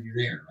to play when you're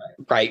there, right?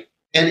 Right.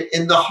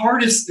 And the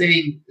hardest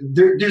thing,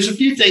 there's a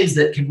few things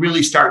that can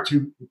really start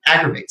to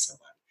aggravate somebody.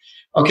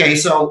 Okay,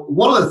 so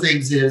one of the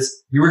things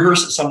is you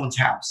rehearse at someone's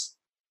house.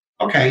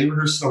 Okay, you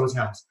rehearse at someone's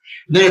house.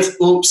 And then it's,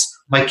 oops,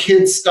 my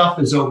kids' stuff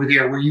is over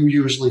there where you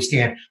usually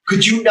stand.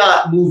 Could you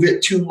not move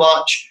it too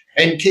much?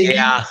 And can you,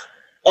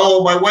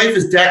 oh, my wife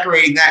is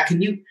decorating that.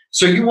 Can you?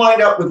 So you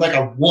wind up with like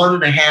a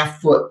 1.5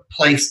 foot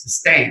place to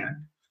stand.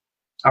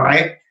 All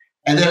right.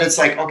 And then it's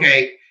like,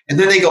 okay. And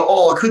then they go,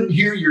 oh, I couldn't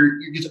hear your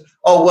guitar.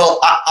 Oh, well,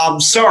 I'm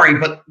sorry,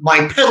 but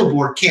my pedal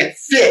board can't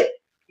fit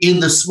in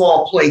the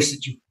small place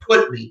that you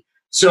put me.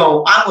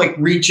 So I'm like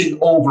reaching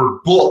over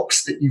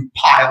books that you've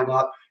piled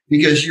up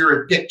because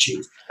you're a dick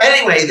cheese.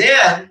 Anyway,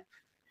 then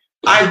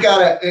you've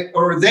got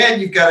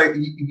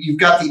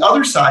the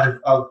other side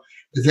of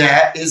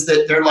that is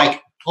that they're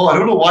like, oh, I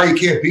don't know why you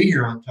can't be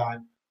here on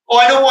time. Oh,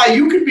 I know why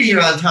you can be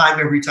here on time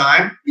every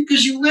time,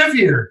 because you live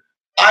here.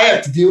 I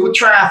have to deal with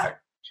traffic,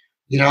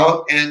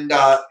 and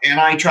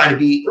I try to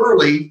be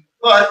early,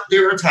 but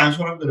there are times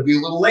when I'm going to be a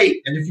little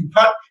late. And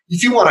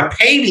if you want to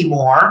pay me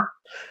more,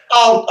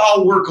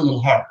 I'll work a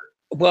little harder.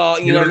 Well,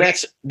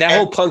 that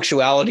whole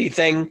punctuality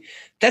thing,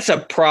 that's a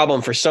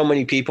problem for so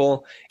many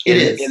people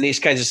in these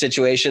kinds of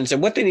situations.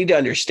 And what they need to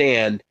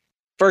understand,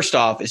 first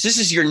off, is this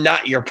is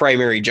not your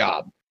primary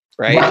job,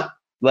 right?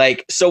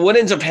 Like, so what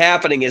ends up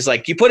happening is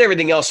like you put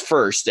everything else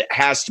first that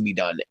has to be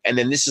done, and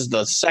then this is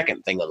the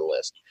second thing on the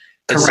list.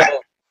 And correct. So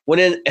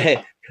when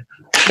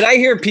I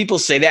hear people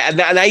say that,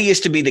 and I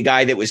used to be the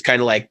guy that was kind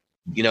of like,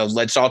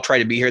 let's all try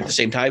to be here at the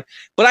same time,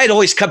 but I'd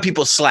always cut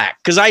people slack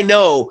because I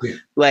know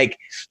like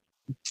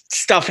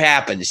stuff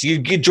happens. You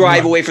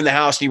drive away from the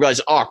house and you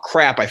realize, oh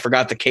crap, I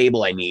forgot the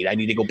cable I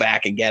need to go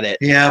back and get it.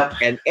 Yeah.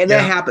 And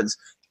that happens.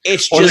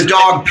 It's just the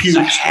dog pukes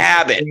a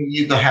habit. When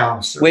you leave the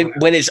house. When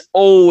it's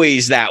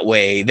always that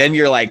way, then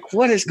you're like,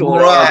 what is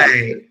going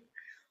on?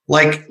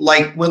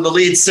 Like when the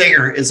lead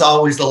singer is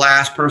always the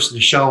last person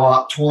to show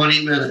up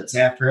 20 minutes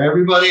after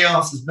everybody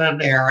else has been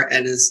there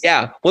and is.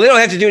 Yeah. Well, they don't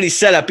have to do any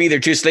setup either,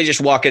 too. So they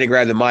just walk in and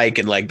grab the mic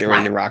and like they're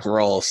ready to rock and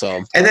roll.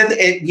 So. And then,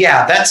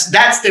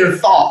 that's their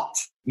thought.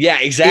 Yeah,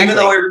 exactly. Even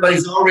though everybody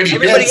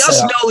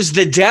else knows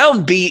the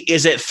downbeat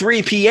is at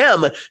 3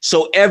 p.m.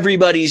 So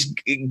everybody's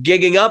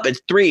gigging up at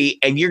 3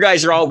 and you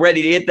guys are all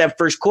ready to hit that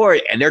first chord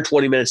and they're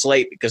 20 minutes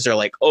late because they're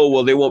like, oh,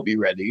 well, they won't be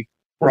ready.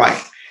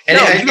 Right. And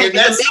that's make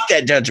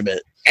that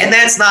judgment. And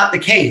that's not the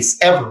case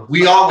ever.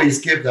 We always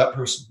give that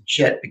person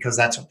shit because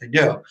that's what they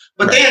do.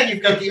 But then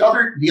you've got the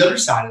other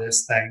side of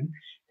this thing.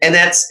 And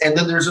then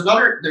there's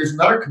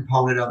another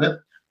component of it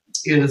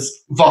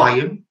is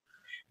volume.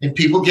 And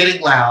people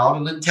getting loud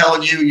and then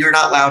telling you you're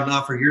not loud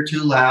enough or you're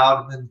too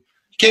loud, and then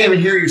you can't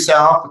even hear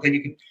yourself, but then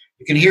you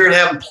can hear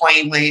them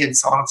plainly and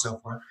so on and so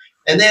forth.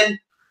 And then,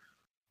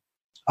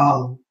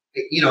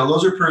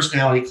 those are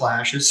personality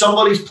clashes.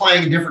 Somebody's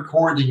playing a different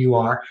chord than you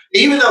are,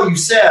 even though you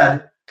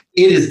said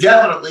it is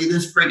definitely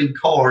this friggin'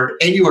 chord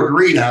and you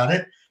agreed on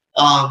it.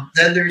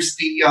 Then there's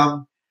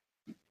the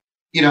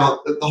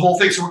whole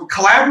thing. So when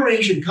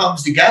collaboration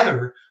comes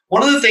together,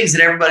 one of the things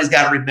that everybody's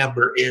got to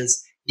remember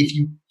is, if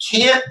you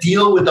can't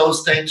deal with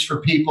those things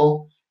for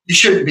people, you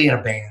shouldn't be in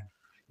a band.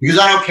 Because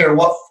I don't care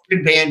what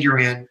band you're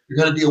in, you're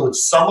going to deal with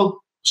some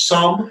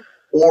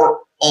or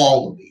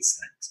all of these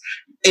things.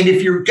 And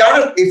if you've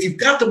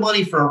got the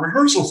money for a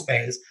rehearsal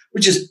space,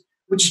 which is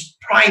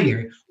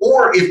primary,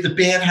 or if the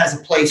band has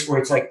a place where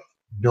it's like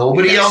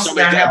nobody else in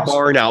that house,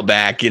 barn out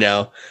back,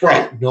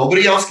 right?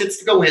 Nobody else gets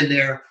to go in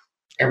there.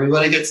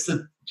 Everybody gets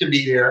to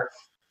be there.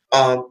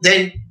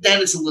 Then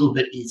it's a little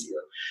bit easier.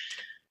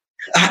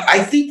 I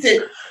think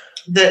that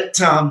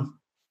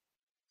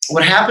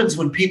what happens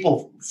when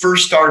people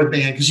first start a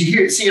band, because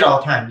you see it all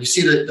the time. You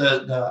see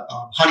the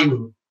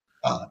honeymoon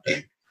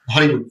thing, the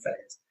honeymoon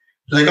phase.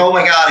 They're like, oh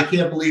my God, I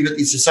can't believe it.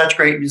 These are such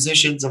great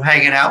musicians I'm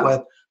hanging out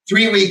with.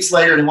 3 weeks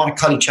later, they want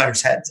to cut each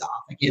other's heads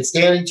off. They can't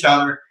stand each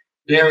other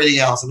and everything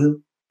else. And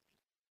then,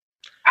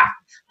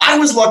 I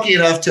was lucky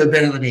enough to have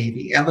been in the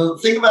Navy. And the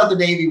thing about the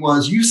Navy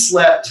was you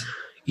slept.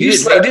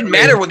 It didn't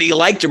matter whether you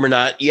liked them or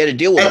not. You had to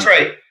deal with them. That's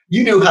right.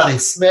 You knew how they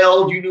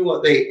smelled. You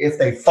knew if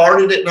they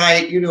farted at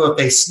night. You knew if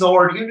they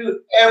snored. You knew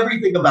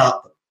everything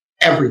about them,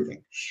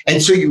 everything.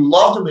 And so you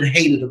loved them and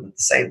hated them at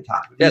the same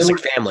time. That's like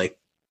family.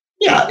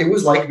 Yeah, it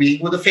was like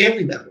being with a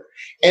family member.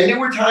 And there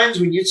were times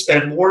when you'd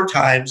spend more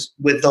times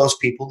with those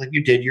people than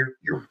you did your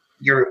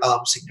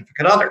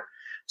significant other.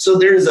 So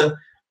there is an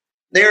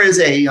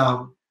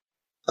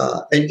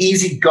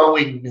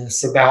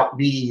easygoingness about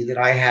me that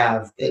I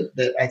have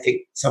that I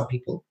think some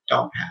people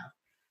don't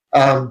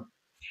have.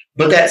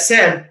 But that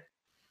said,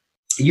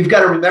 you've got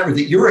to remember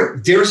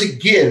that there's a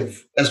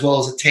give as well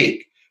as a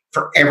take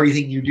for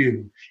everything you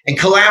do. And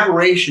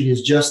collaboration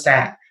is just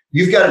that.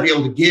 You've got to be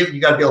able to give.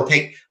 You got to be able to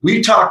take.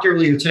 We talked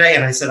earlier today,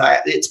 and I said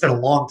it's been a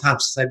long time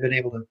since I've been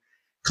able to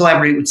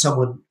collaborate with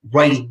someone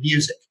writing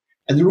music.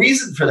 And the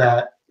reason for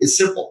that is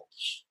simple.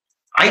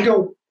 I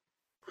don't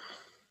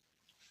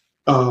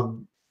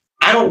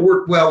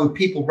work well with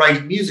people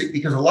writing music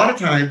because a lot of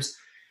times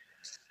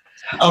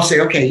I'll say,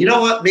 okay, you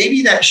know what?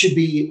 Maybe that should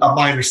be a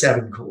minor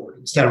 7 chord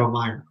instead of a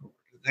minor chord.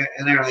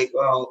 And they're like,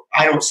 well,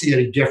 I don't see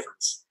any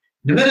difference.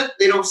 The minute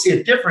they don't see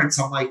a difference,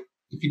 I'm like,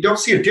 if you don't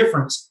see a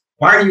difference,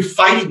 why are you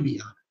fighting me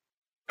on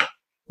it?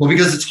 Well,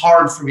 because it's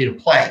hard for me to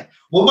play.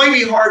 Well, it might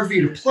be hard for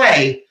you to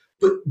play,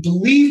 but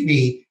believe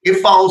me,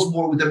 it follows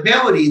more with the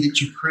melody that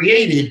you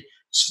created.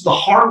 So the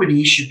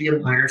harmony should be a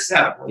minor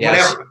 7 or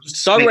whatever.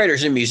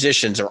 Songwriters and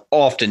musicians are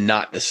often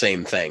not the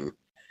same thing.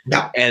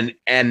 No. And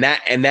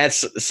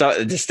that's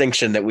a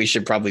distinction that we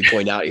should probably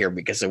point out here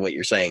because of what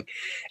you're saying.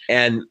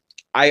 And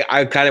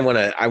I kind of want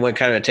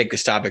to take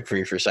this topic from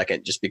you for a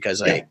second, just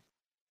because I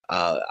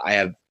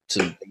have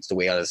some things to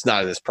weigh on. It's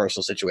not in this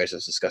personal situation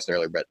as discussed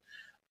earlier, but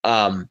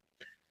I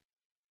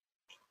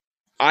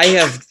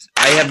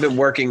have been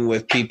working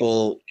with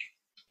people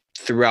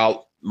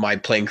throughout my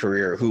playing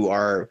career who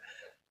are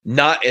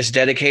not as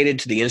dedicated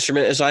to the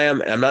instrument as I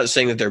am. And I'm not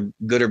saying that they're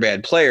good or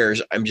bad players.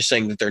 I'm just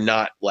saying that they're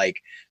not like,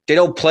 they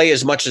don't play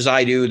as much as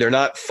I do. They're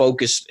not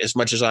focused as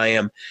much as I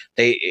am.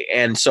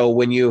 And so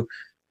when you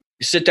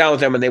sit down with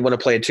them and they want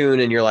to play a tune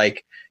and you're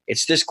like,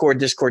 it's this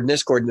chord, this chord, and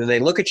this chord. And then they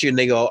look at you and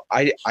they go,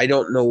 I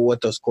don't know what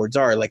those chords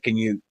are. Like, can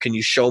you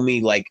show me,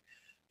 like,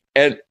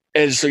 and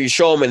so you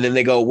show them and then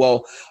they go,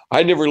 well,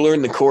 I never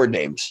learned the chord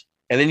names.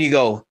 And then you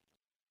go,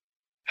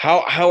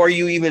 how are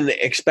you even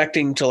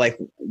expecting to like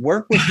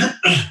work with them?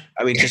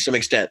 I mean, to some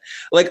extent,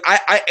 like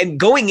and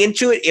going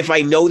into it, if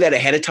I know that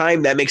ahead of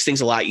time, that makes things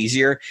a lot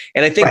easier.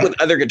 And I think with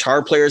other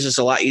guitar players, it's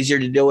a lot easier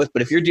to deal with.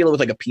 But if you're dealing with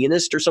like a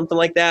pianist or something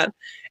like that,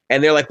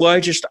 and they're like, well,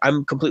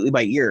 I'm completely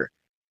by ear.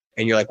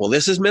 And you're like, well,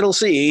 this is middle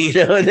C,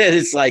 you know, and then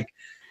it's like,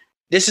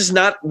 this is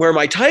not where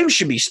my time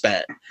should be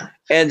spent.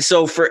 And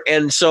so to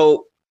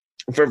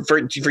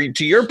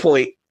your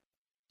point,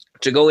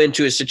 to go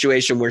into a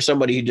situation where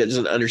somebody who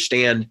doesn't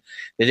understand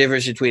the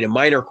difference between a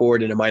minor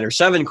chord and a minor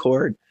 7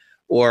 chord,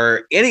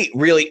 or any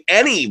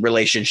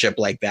relationship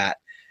like that,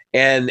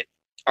 and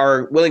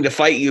are willing to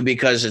fight you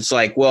because it's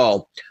like,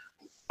 well,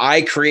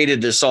 I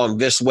created this song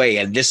this way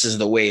and this is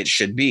the way it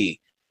should be.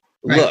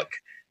 Right. Look,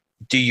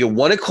 do you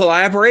want to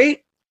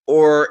collaborate,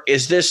 or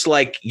is this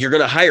like you're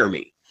going to hire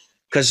me?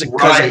 Because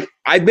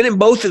I've been in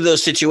both of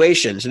those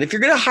situations. And if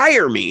you're going to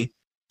hire me,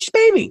 just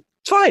pay me.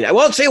 It's fine. I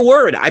won't say a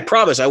word. I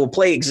promise I will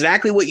play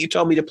exactly what you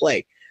tell me to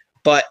play.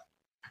 But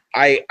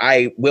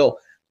I will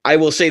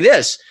say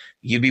this.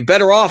 You'd be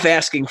better off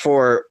asking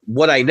for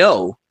what I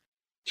know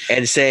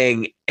and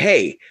saying,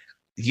 hey,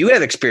 you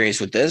have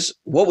experience with this.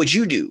 What would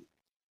you do?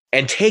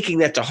 And taking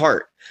that to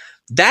heart.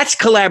 That's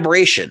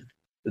collaboration.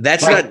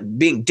 That's not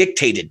being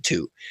dictated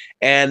to.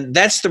 And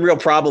that's the real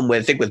problem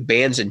with, I think, with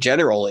bands in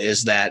general,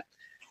 is that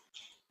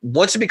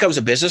once it becomes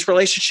a business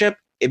relationship,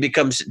 it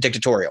becomes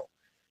dictatorial.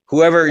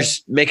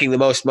 Whoever's making the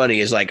most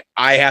money is like,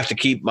 I have to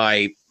keep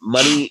my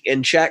money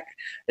in check.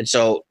 And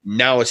so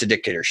now it's a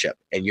dictatorship,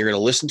 and you're going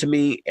to listen to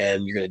me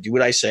and you're going to do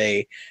what I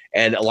say.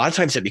 And a lot of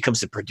times it becomes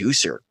the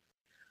producer,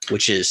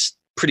 which is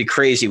pretty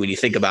crazy when you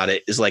think about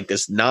it, is like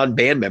this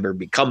non-band member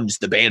becomes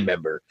the band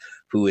member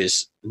who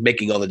is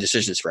making all the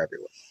decisions for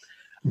everyone.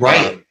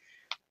 Right.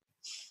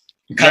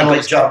 Kind of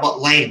like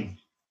John Lane.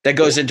 That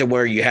goes into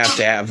where you have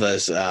to have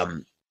this,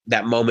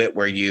 that moment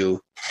where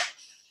you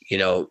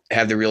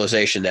have the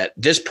realization that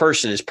this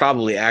person is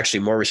probably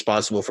actually more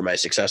responsible for my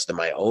success than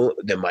my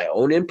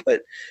own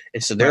input.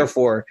 And so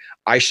therefore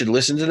I should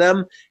listen to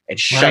them and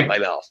shut my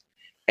mouth.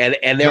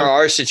 And there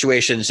are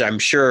situations, I'm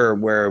sure,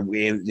 where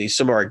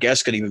some of our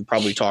guests could even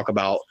probably talk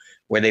about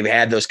where they've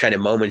had those kind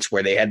of moments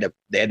where they had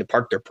to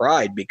park their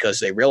pride because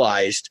they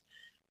realized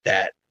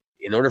that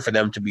in order for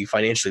them to be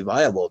financially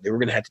viable, they were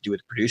going to have to do what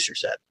the producer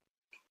said.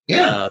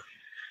 Yeah.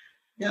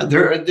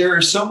 There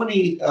are so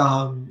many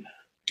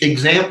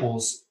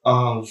examples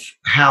of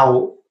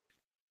how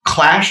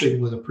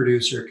clashing with a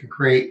producer can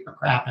create a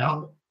crap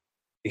album.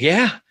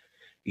 Yeah.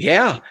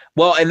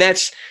 Well, and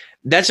that's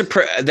a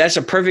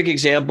perfect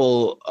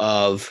example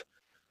of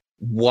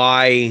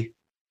why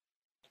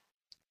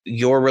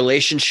your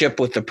relationship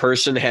with the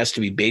person has to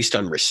be based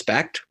on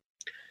respect.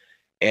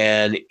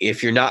 And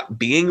if you're not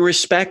being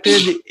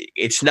respected,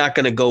 it's not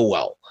going to go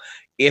well.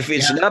 If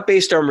it's not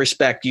based on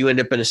respect, you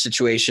end up in a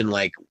situation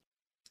like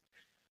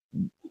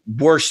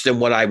worse than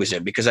what I was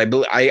in, because I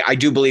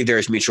do believe there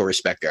is mutual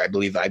respect there. I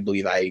believe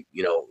we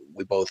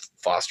both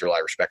foster a lot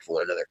of respect for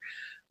one another.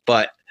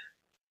 But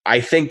I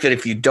think that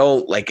if you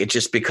don't, like, it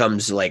just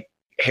becomes like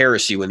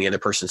heresy when the other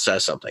person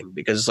says something,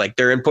 because like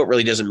their input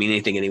really doesn't mean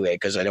anything anyway,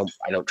 because I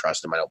don't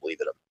trust them. I don't believe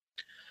in them.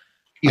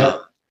 Yeah.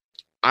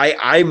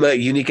 I'm a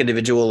unique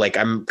individual. Like,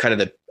 I'm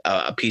kind of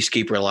a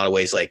peacekeeper in a lot of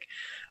ways. Like,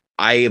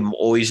 I am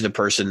always the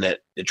person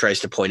that tries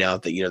to point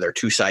out that, there are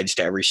two sides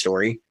to every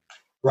story.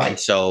 Right. And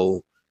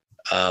so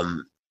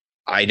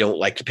I don't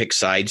like to pick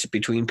sides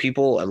between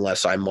people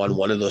unless I'm on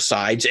one of those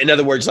sides. In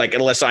other words, like,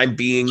 unless I'm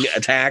being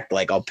attacked,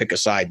 like, I'll pick a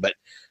side. But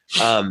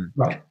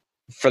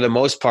for the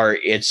most part,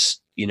 it's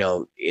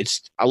a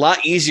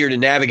lot easier to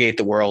navigate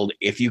the world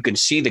if you can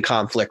see the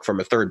conflict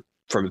from a third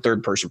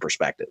person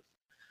perspective.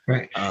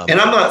 Right. And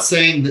I'm not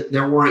saying that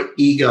there weren't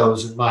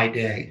egos in my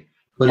day.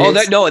 But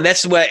and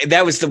that's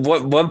that was the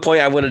one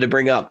point I wanted to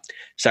bring up.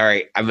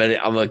 Sorry, I'm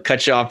gonna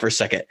cut you off for a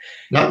second.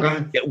 No, go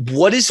ahead.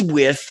 What is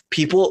with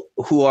people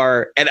who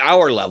are at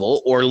our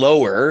level or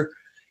lower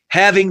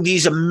having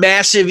these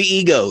massive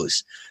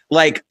egos?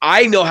 Like,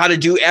 I know how to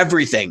do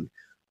everything.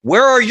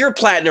 Where are your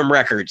platinum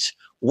records?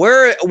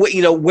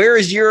 Where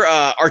is your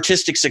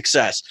artistic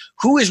success?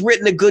 Who has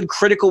written a good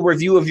critical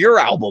review of your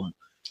album?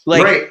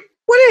 Like, right.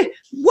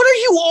 what are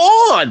you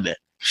on?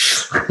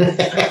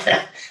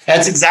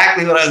 That's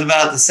exactly what I was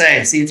about to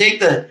say. So you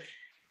take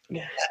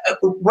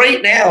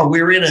right now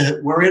we're in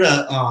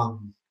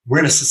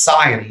a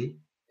society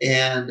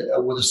and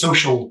with a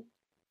social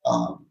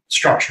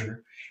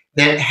structure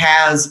that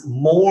has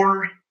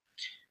more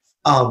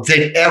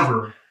than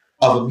ever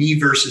of a me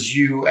versus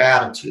you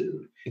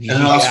attitude and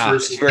us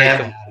versus them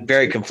attitude.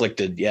 Very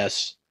conflicted,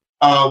 yes.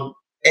 And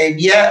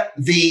yet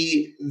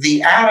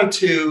the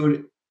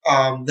attitude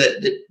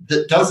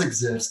that does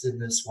exist in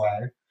this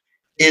way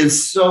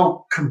is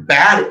so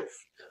combative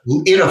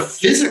in a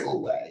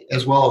physical way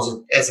as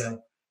well as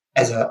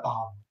a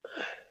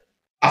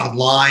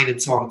online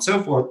and so on and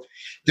so forth.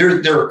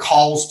 There are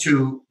calls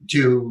to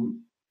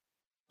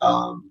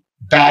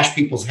bash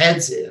people's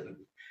heads in.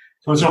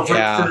 So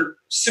for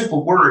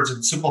simple words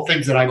and simple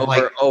things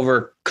that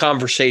over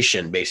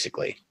conversation,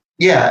 basically.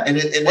 Yeah,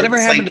 and whatever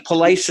happened to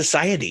polite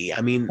society?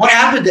 I mean, what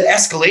happened to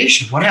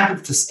escalation? What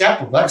happened to step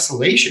of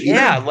escalation?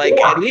 Yeah, like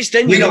at least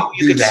then you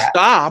can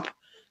stop.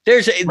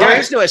 There's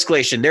no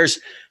escalation.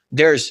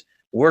 There's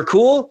we're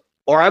cool,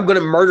 or I'm going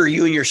to murder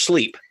you in your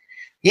sleep.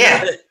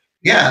 Yeah.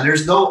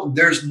 There's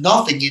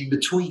nothing in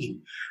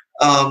between.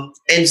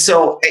 And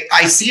so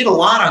I see it a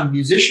lot on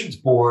musicians'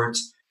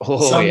 boards.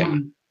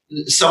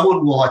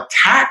 Someone will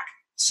attack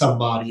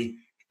somebody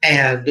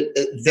and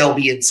they'll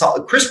be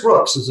insulted. Chris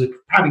Brooks is a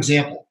prime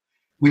example,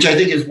 which I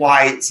think is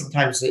why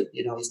sometimes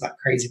he's not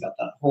crazy about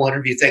that whole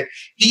interview thing.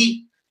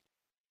 He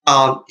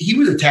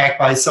was attacked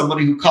by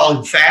somebody who called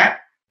him fat,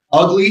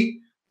 ugly,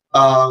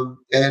 and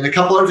a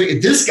couple other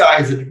things. This guy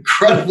is an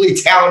incredibly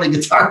talented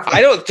guitar player.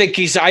 I don't think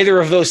he's either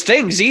of those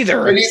things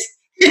either. And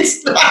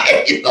it's not.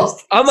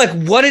 I'm like,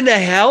 what in the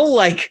hell?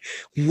 Like,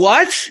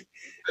 what?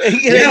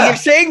 You're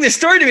saying this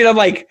story to me, and I'm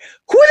like,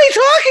 who are they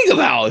talking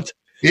about?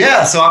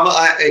 Yeah, so I'm a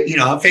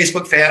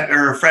Facebook fan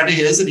or a friend of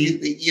his, and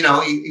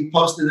he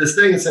posted this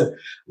thing and said,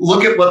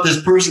 "Look at what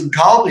this person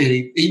called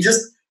me." And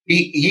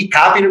he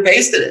copied and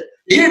pasted it.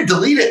 He didn't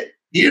delete it.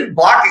 He didn't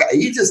block it.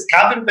 He just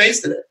copied and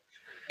pasted it.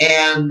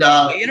 And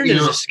the internet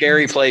is a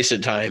scary place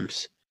at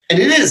times. And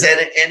it is, and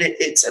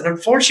it's an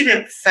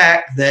unfortunate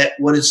fact that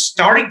what is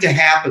starting to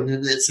happen,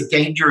 and it's a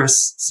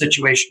dangerous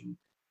situation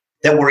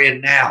that we're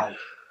in now,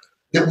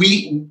 that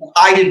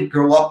I didn't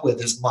grow up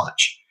with as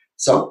much.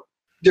 So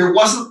there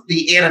wasn't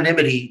the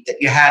anonymity that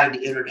you had in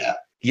the internet.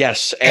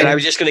 Yes, and I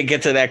was just going to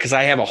get to that because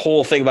I have a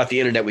whole thing about the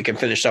internet we can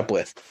finish up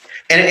with.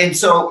 And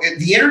so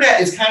the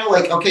internet is kind of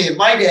like, okay, in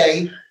my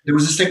day, there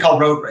was this thing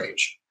called road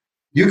rage.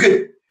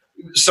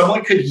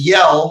 Someone could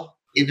yell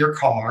in their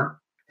car,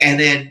 and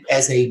then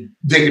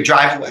they could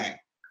drive away,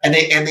 and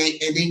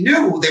they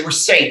knew they were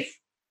safe.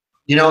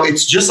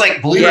 It's just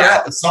like, believe it or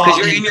not, the song because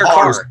you're in your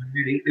car.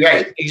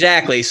 Right.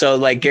 Exactly. So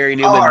like Gary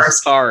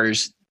Newman's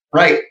cars.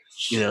 Right.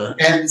 You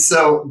And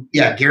so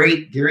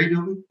Gary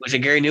Newman. Was it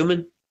Gary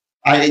Newman?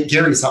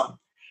 Gary something.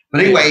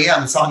 But anyway,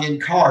 the song In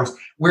Cars,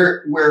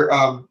 where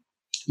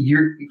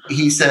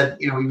he said,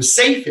 he was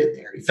safe in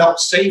there. He felt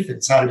safe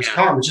inside of his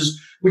car,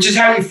 which is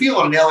how you feel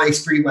on an LA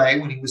freeway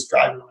when he was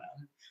driving around.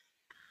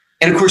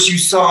 And of course, you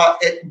saw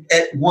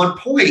at one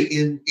point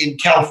in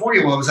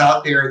California while I was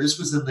out there, this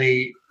was in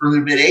the early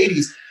mid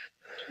 80s,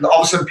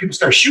 all of a sudden people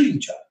started shooting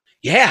each other.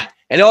 Yeah.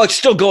 And it's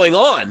still going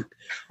on.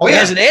 It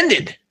hasn't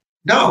ended.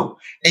 No.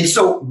 And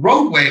so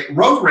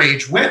road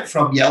rage went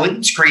from yelling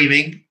and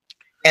screaming,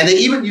 and they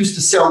even used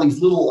to sell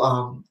these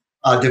little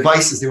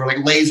devices. They were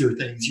like laser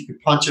things. You could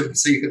punch them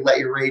so you could let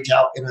your rage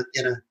out in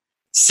a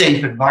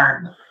safe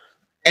environment.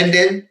 And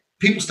then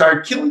people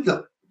started killing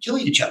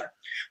each other.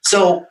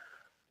 So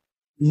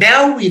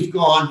now we've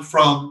gone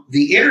from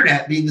the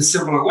internet being the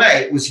similar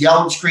way. It was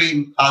yell and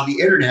scream on the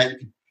internet.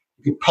 You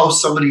could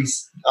post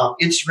somebody's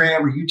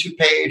Instagram or YouTube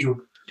page or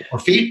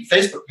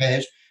Facebook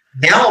page.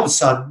 Now all of a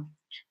sudden,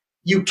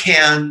 you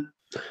can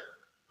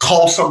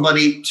call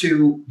somebody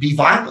to be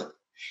violent,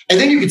 and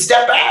then you can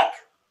step back,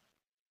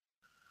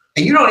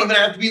 and you don't even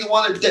have to be the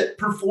one that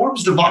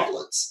performs the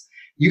violence.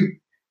 You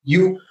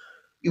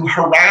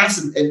harass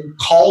and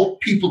call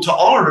people to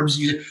arms.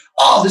 You say,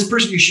 "Oh, this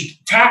person, you should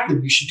attack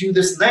them. You should do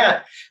this and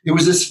that." There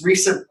was this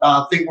recent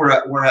thing where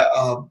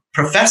a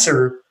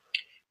professor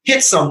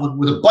hit someone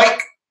with a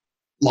bike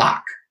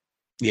lock,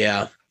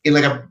 in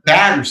like a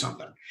bat or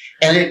something,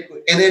 and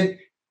then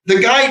the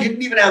guy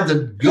didn't even have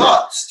the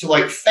guts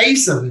to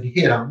face him and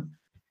hit him.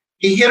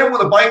 He hit him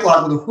with a bike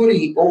lock with a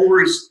hoodie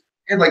over his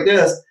head like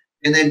this,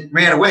 and then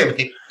ran away. But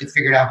they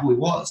figured out who he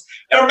was,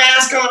 and a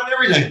mask on and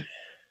everything.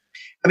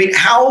 I mean,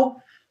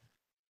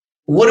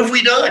 what have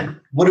we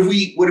done? What have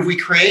we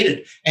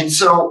created? And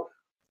so,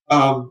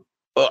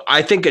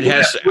 I think it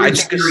has. I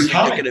think this is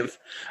indicative.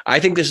 I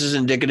think this is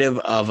indicative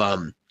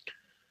of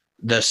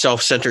the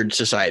self-centered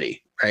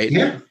society, right?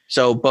 Yeah.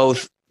 So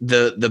both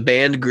the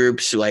band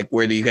groups, like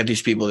where you got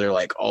these people, they're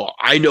like, "Oh,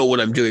 I know what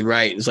I'm doing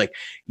right." It's like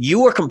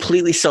you are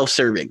completely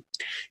self-serving.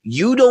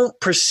 You don't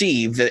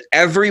perceive that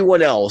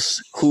everyone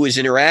else who is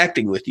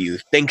interacting with you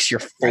thinks you're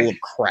full of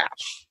crap.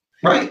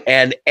 Right.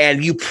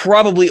 And you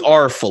probably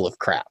are full of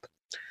crap.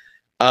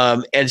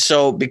 And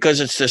so because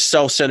it's this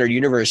self-centered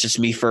universe, it's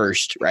me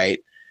first, right?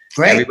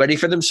 Right. Everybody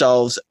for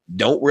themselves.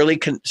 Don't really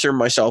concern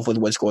myself with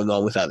what's going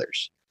on with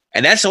others.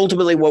 And that's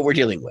ultimately what we're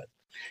dealing with.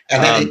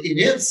 And then it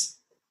is.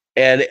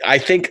 And I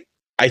think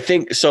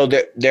so.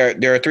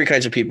 There are three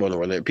kinds of people in the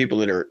world. There are people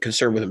that are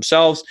concerned with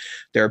themselves.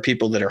 There are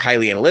people that are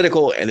highly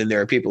analytical, and then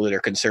there are people that are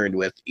concerned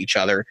with each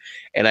other.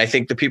 And I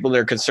think the people that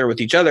are concerned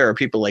with each other are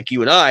people like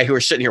you and I, who are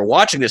sitting here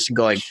watching this and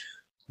going,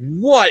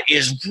 "What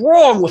is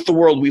wrong with the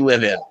world we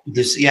live in?"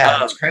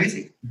 It's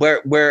crazy.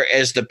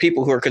 Whereas the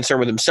people who are concerned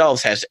with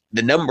themselves,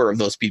 the number of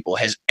those people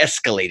has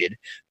escalated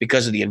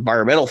because of the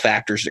environmental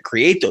factors that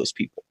create those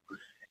people.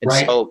 And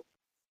so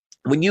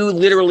when you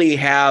literally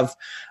have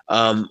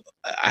a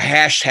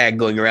hashtag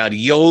going around,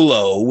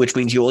 YOLO, which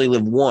means you only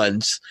live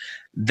once,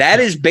 that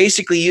is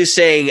basically you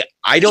saying,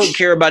 I don't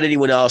care about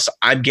anyone else.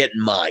 I'm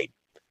getting mine.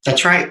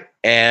 That's right.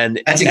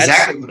 And that's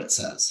exactly what it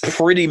says.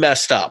 Pretty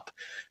messed up.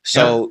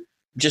 So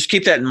just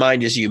keep that in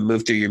mind as you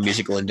move through your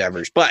musical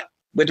endeavors. But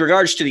with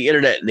regards to the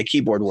internet and the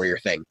keyboard warrior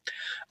thing,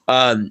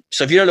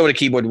 so if you don't know what a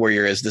keyboard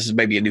warrior is, this is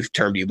maybe a new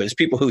term to you, but it's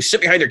people who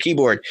sit behind their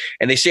keyboard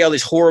and they say all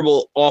these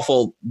horrible,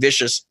 awful,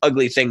 vicious,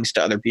 ugly things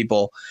to other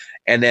people,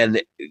 and then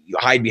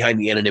hide behind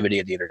the anonymity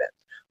of the internet.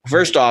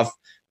 First off,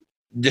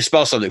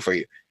 dispel something for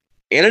you.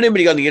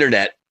 Anonymity on the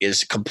internet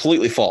is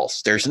completely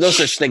false. There's no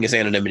such thing as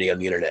anonymity on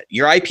the internet.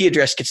 Your IP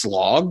address gets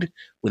logged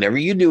whenever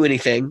you do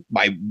anything,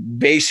 by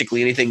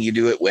basically anything you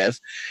do it with.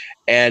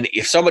 And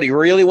if somebody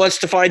really wants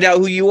to find out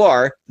who you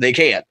are, they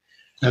can.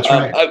 That's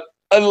right.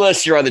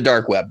 Unless you're on the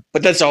dark web,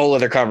 but that's a whole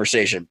other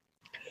conversation.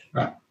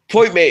 Right.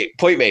 Point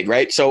made,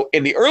 right? So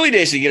in the early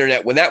days of the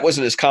internet, when that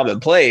wasn't as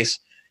commonplace,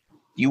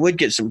 you would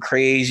get some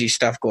crazy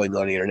stuff going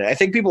on the internet. I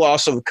think people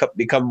also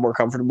become more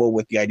comfortable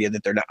with the idea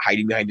that they're not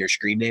hiding behind their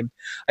screen name.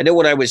 I know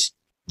when I was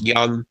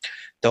young,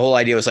 the whole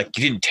idea was like,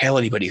 you didn't tell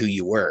anybody who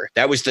you were.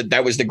 That was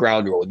the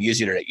ground rule when you use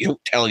the internet. You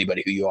don't tell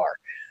anybody who you are.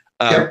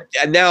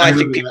 And now I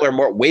think people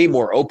are way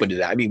more open to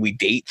that. I mean, we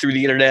date through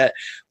the internet.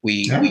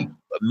 We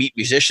meet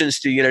musicians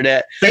through the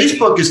internet.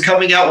 Facebook is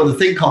coming out with a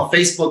thing called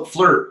Facebook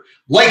Flirt.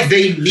 Like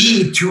they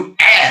need to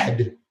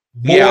add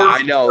more. Yeah,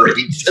 I know.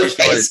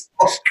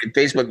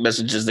 Facebook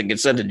messages that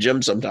get sent to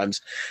Jim sometimes.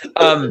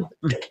 Oh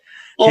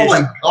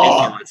my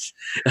God.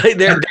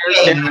 They're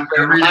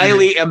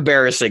highly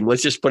embarrassing.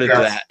 Let's just put it to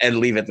that and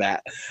leave it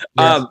that.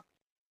 Yes.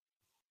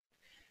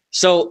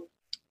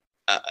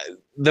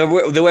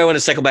 The way I want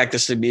to cycle back to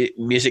the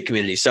music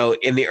community. So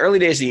in the early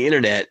days of the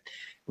internet,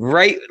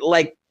 right,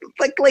 like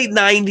late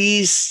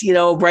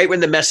 90s, right when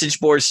the message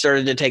boards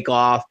started to take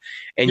off,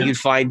 and you'd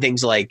find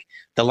things like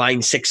the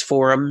Line 6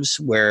 forums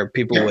where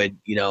people would,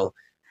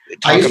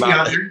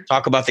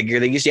 talk about the gear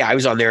they used. Yeah, I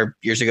was on there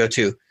years ago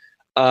too.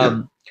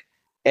 And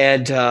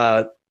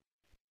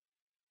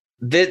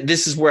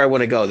this is where I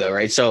want to go though,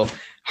 right? So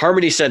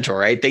Harmony Central,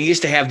 right? They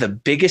used to have the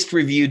biggest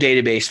review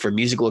database for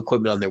musical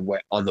equipment on the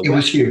web. It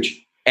was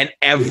huge. And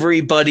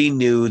everybody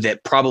knew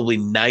that probably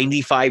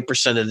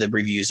 95% of the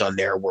reviews on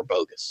there were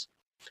bogus.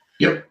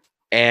 Yep.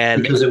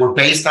 And because they were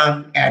based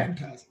on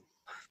advertising.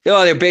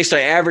 No, they're based on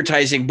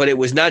advertising, but it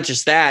was not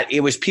just that.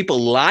 It was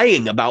people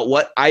lying about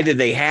what either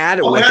they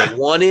had or what they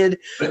wanted,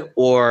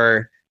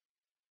 or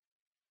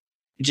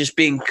just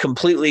being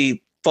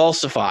completely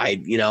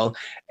falsified,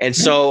 And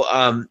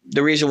so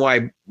the reason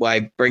why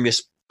I bring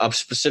this up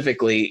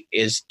specifically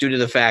is due to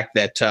the fact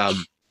that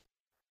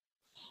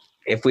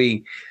if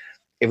we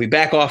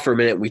back off for a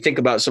minute, we think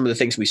about some of the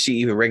things we see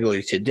even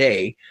regularly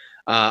today.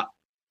 I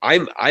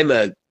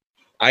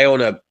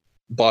own a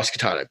Boss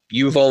Katana.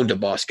 You've owned a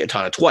Boss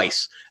Katana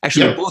twice.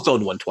 Actually, we both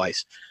owned one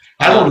twice.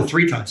 I owned it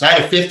 3 times. I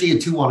had a 50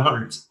 and 2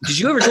 100s. Did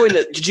you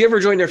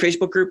ever join their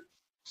Facebook group?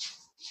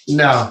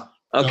 No.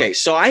 Okay,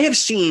 so I have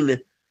seen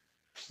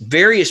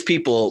various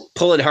people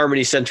pulling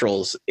Harmony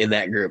Centrals in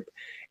that group,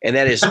 and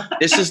that is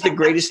this is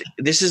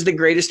the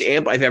greatest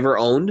amp I've ever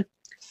owned.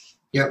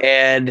 Yep.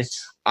 And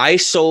I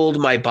sold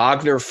my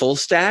Bogner full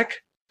stack.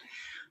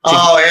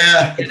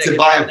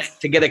 To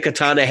get a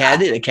Katana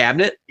head in a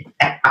cabinet.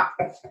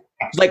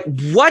 Like,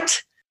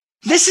 what?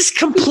 This is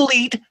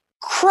complete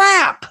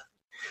crap.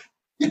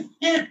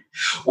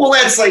 Well,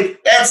 that's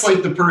like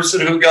the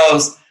person who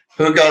goes,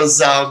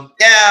 I've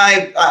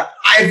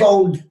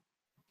owned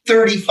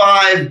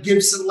 35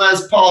 Gibson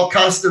Les Paul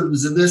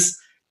Customs, and this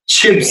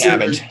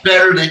chipset is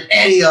better than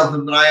any of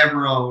them that I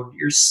ever owned.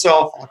 You're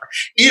so far.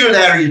 Either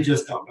that or you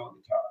just don't know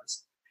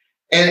guitars.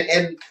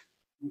 And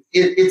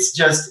it's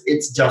just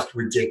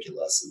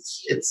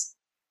ridiculous.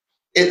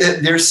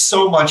 There's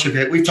so much of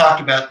it. We've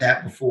talked about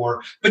that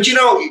before. But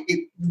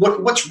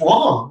what's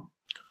wrong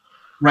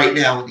right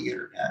now with the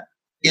internet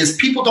is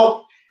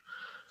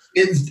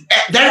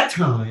at that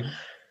time,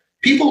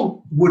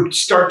 people would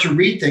start to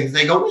read things.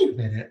 They go, wait a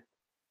minute.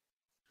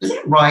 Is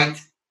that right?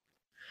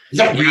 Is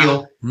that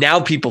real?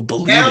 Now people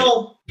believe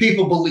it.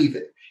 People believe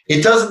it.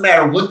 It doesn't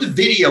matter what the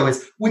video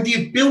is. With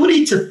the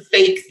ability to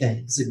fake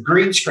things and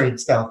green screen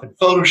stuff and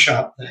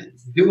Photoshop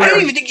things. I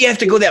don't even think you have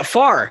to go that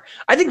far.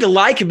 I think the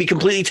lie can be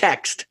completely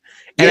text.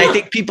 And Yeah. I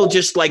think people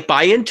just like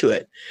buy into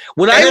it.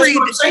 When And I that's read,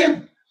 what I'm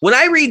saying. when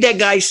I read that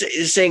guy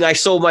saying I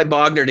sold my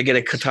Bogner to get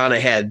a katana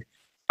head,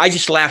 I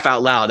just laugh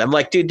out loud. I'm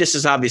like, dude, this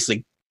is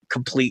obviously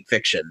complete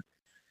fiction.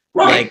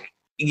 Right.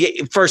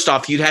 Like, first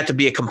off, you'd have to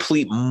be a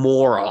complete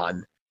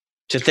moron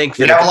to think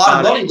that You have a lot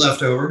of money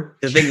left over.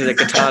 to think that a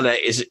katana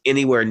is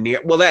anywhere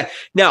near. Well, that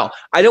now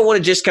I don't want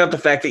to discount the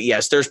fact that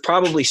yes, there's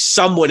probably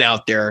someone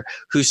out there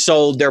who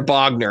sold their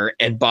Bogner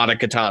and bought a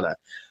katana.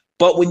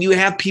 But when you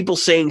have people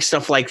saying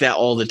stuff like that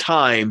all the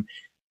time,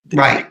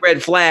 Right.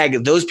 red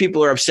flag, those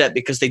people are upset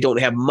because they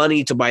don't have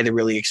money to buy the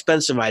really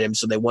expensive items,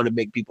 so they want to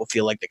make people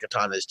feel like the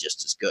katana is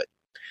just as good.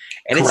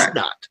 And Correct. it's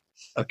not.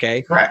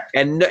 Okay? Correct.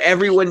 And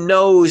everyone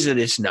knows that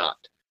it's not.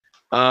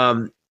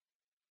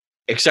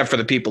 Except for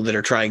the people that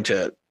are trying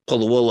to pull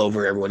the wool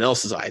over everyone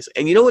else's eyes.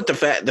 And you know what the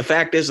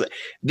fact is?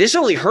 This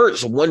only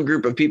hurts one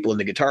group of people in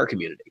the guitar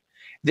community.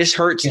 This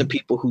hurts the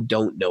people who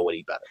don't know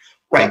any better.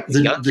 Right.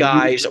 The young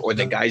guys or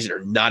the guys that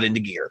are not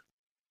into gear.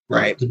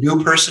 Right. The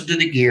new person to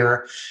the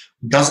gear,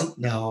 who doesn't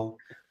know,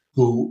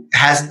 who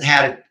hasn't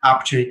had an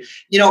opportunity.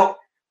 You know,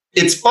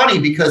 it's funny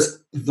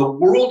because the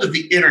world of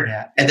the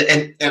internet, and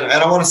I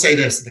don't want to say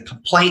this, the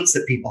complaints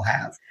that people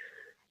have.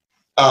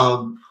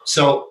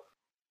 So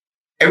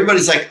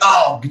everybody's like,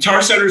 oh,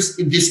 Guitar Center's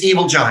this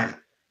evil giant.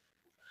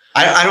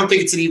 I don't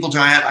think it's an evil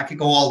giant. I could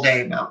go all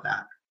day about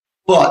that.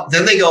 But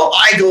then they go,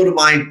 I go to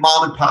my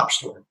mom and pop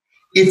store.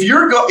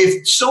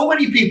 If so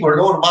many people are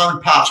going to mom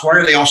and pops, why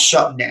are they all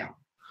shutting down?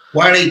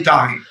 Why are they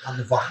dying on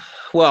the vine?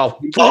 Well,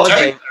 for one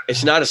thing,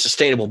 it's not a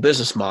sustainable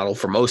business model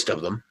for most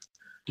of them.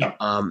 No.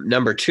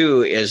 Number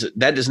two is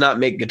that does not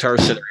make Guitar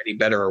Center any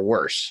better or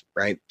worse,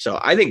 right? So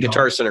I think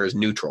Guitar Center is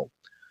neutral.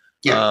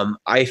 Yeah.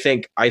 I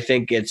think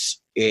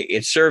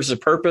it serves a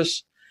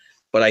purpose,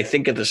 but I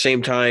think at the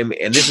same time,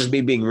 and this is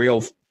me being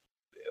real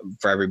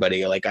for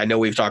everybody. Like I know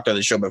we've talked on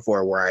the show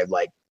before where I've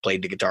like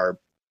played the Guitar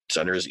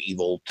Center's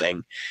evil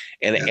thing,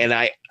 and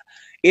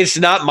it's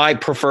not my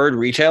preferred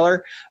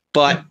retailer,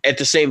 but at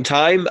the same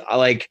time,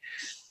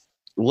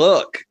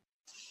 look,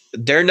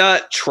 they're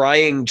not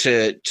trying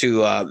to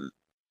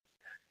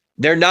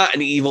they're not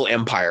an evil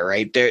empire,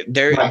 right?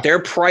 They're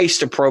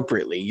priced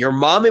appropriately. Your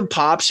mom and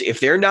pops, if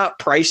they're not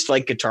priced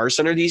like Guitar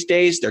Center these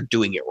days, they're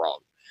doing it wrong,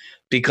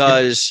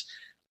 because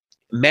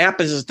MAP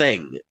is a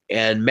thing,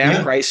 and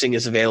MAP pricing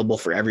is available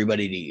for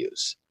everybody to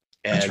use.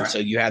 And so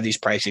you have these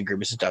pricing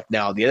agreements and stuff.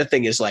 Now, the other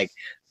thing is like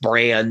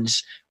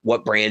brands,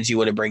 what brands you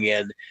want to bring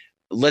in.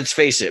 Let's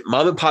face it,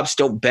 mom and pops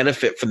don't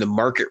benefit from the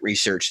market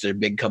research that a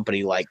big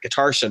company like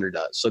Guitar Center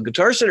does. So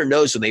Guitar Center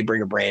knows when they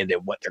bring a brand in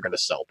what they're going to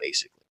sell,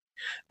 basically.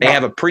 They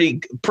have a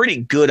pretty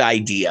good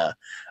idea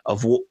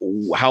of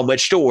how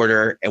much to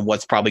order and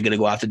what's probably going to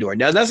go out the door.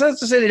 Now, that's not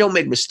to say they don't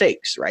make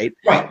mistakes, right?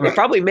 They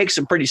probably make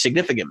some pretty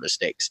significant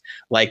mistakes,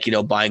 like,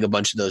 buying a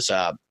bunch of those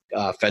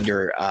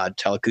Fender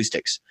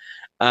teleacoustics.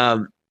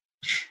 But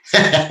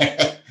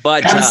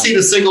haven't seen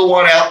a single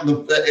one out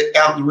in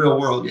the real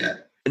world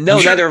yet. No,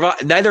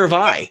 neither have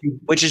I.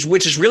 Which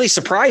is really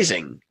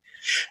surprising.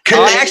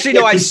 Actually,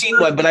 no, I've seen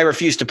one, but I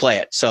refuse to play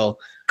it. So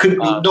I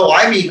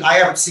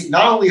haven't seen.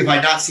 Not only have I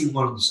not seen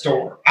one in the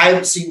store, I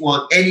haven't seen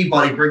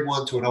anybody bring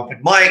one to an open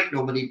mic.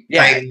 Nobody.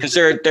 Yeah, because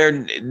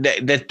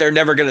they're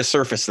never going to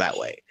surface that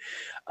way.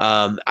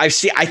 I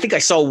think I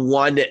saw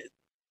one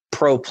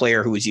pro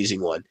player who was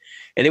using one,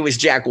 and it was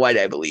Jack White,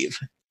 I believe.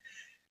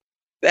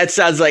 That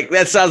sounds like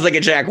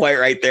a Jack White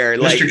right there.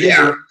 Mr. Like,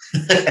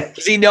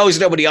 because he knows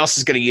nobody else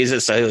is going to use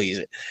it, so he'll use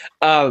it.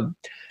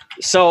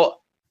 So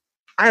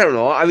I don't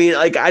know. I mean,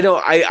 like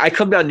I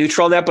come down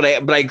neutral on that, but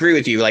I agree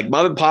with you. Like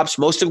mom and pops,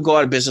 most of them go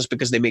out of business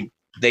because they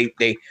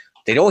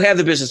don't have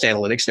the business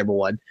analytics. Number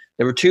one.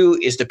 Number two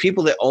is the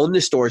people that own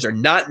the stores are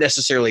not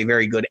necessarily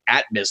very good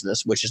at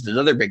business, which is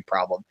another big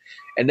problem.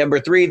 And number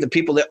three, the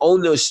people that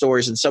own those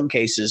stores in some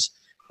cases,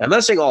 I'm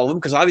not saying all of them,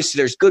 because obviously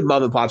there's good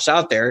mom and pops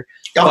out there,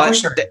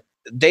 but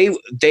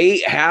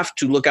they have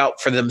to look out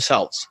for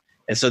themselves.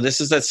 And so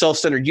this is that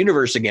self-centered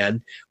universe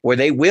again, where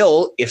they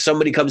will, if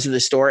somebody comes in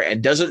the store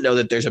and doesn't know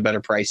that there's a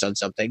better price on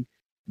something,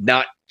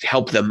 not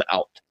help them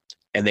out.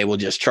 And they will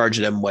just charge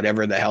them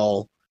whatever the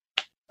hell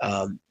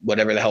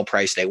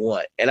price they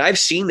want. And I've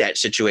seen that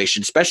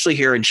situation, especially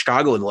here in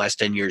Chicago in the last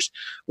 10 years,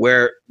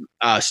 where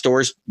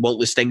stores won't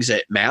list things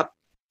at MAP.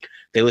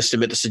 They list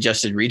them at the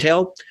suggested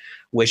retail,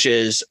 which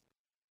is,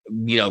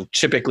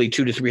 typically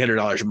 $200 to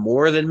 $300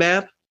 more than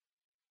MAP.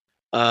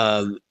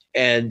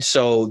 And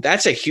so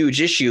that's a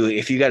huge issue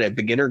if you got a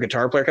beginner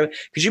guitar player coming.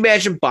 Could you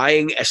imagine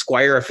buying a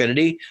Squier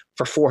Affinity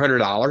for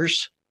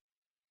 $400?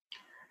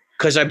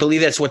 Because I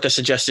believe that's what the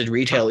suggested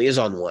retail is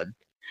on one.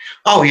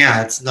 Oh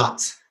yeah, it's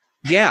nuts.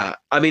 Yeah,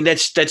 I mean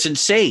that's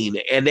insane,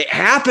 and it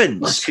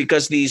happens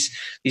because these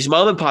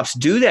mom and pops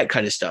do that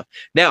kind of stuff.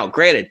 Now,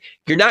 granted,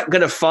 you're not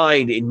going to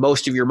find in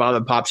most of your mom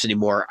and pops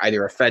anymore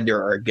either a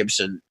Fender or a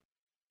Gibson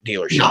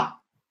dealership. No.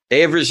 They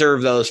have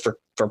reserved those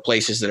for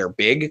places that are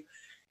big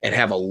and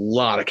have a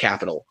lot of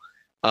capital.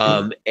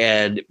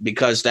 And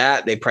because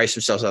that, they price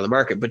themselves out of the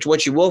market. But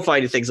what you will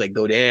find in things like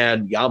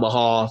Godin,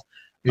 Yamaha,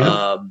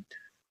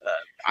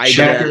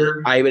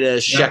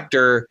 Ibanez,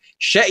 Schecter.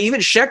 Even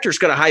Schecter's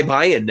got a high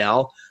buy-in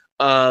now.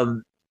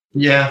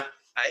 Yeah.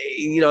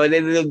 And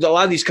then a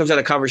lot of these comes out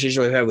of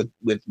conversation we've had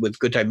with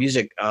Good Time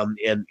Music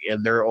and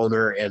their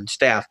owner and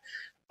staff.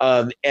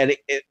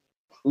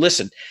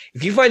 Listen,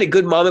 if you find a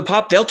good mom and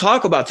pop, they'll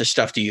talk about this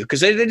stuff to you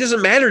because it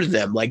doesn't matter to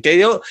them. Like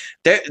they're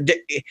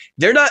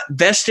not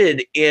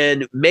vested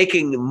in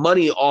making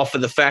money off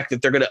of the fact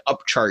that they're going to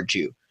upcharge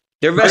you.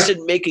 They're vested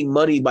in making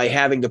money by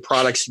having the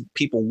products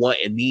people want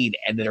and need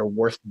and that are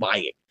worth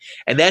buying.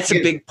 And that's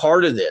a big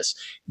part of this.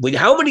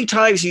 How many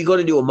times you go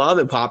to do a mom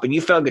and pop and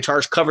you found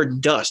guitars covered in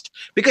dust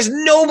because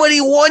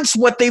nobody wants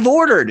what they've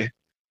ordered?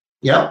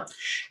 Yeah.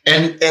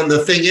 And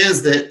the thing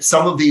is that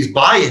some of these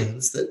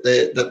buy-ins that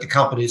the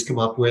companies come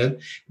up with,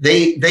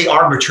 they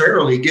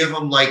arbitrarily give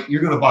them like,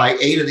 you're going to buy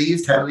 8 of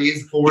these, 10 of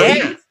these, 4 of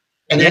these.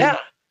 And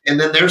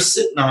then they're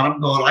sitting on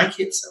them going, I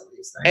can't sell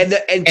these things.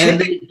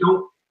 And they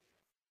don't.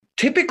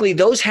 Typically,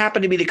 those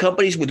happen to be the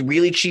companies with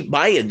really cheap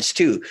buy-ins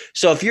too.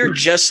 So if you're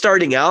just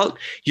starting out,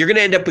 you're going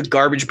to end up with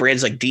garbage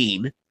brands like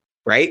Dean,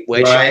 right?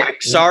 Which I'm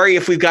sorry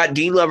if we've got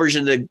Dean lovers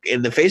in the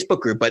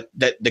Facebook group, but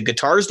the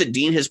guitars that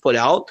Dean has put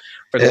out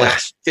for the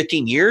last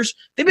 15 years,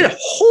 they've been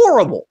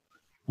horrible.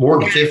 More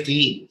than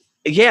 15.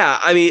 Yeah,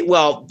 I mean,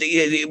 well,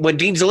 when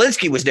Dean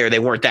Zielinski was there, they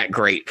weren't that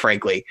great,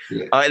 frankly.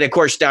 Yeah. And of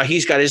course, now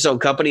he's got his own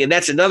company, and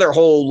that's another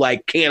whole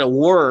like can of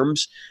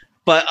worms.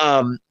 But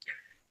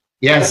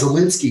yeah,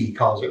 Zielinski he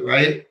calls it,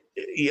 right?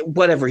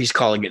 Whatever he's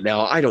calling it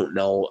now, I don't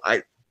know.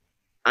 I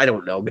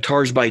don't know.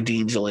 Guitars by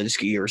Dean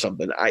Zielinski or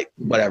something.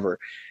 Whatever.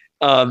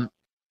 I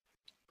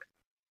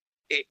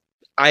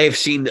have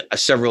seen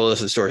several of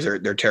those stores.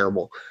 They're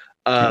terrible.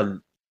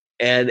 And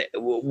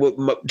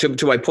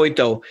to my point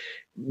though,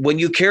 when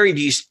you carry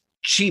these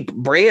cheap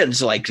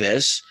brands like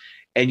this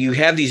and you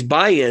have these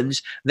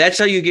buy-ins, that's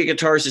how you get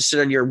guitars that sit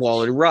on your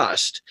wall and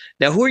rust.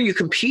 Now, who are you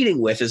competing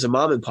with as a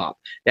mom and pop?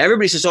 Now,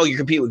 everybody says, oh, you're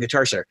competing with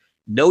Guitar Center.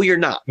 No, you're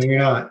not. You're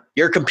not.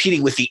 You're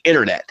competing with the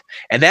internet.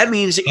 And that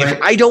means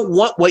if I don't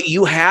want what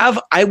you have,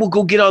 I will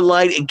go get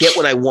online and get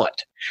what I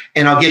want.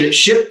 And I'll get it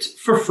shipped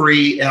for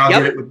free, and I'll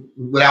get it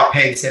without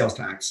paying sales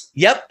tax.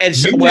 Yep. And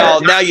so,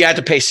 now you have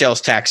to pay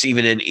sales tax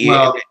even in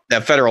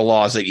the federal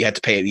laws that you have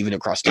to pay it even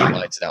across state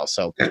lines now.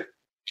 So, but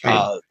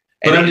I'm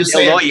just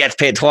saying, you have to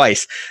pay it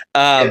twice.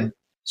 So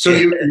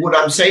what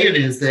I'm saying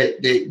is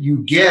that you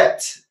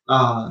get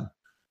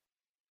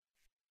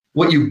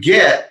what you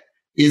get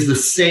is the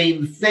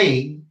same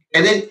thing,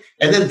 and then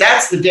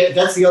that's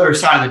the other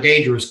side of the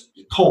dangerous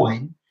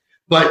coin.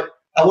 But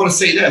I want to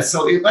say this.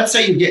 So let's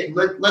say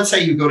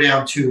you go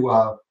down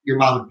to your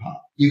mom and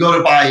pop. You go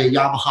to buy a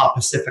Yamaha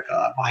Pacifica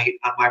on my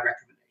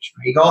recommendation.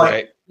 Right? You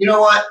go, you know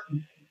what?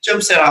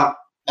 Jim said I'll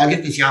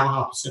get this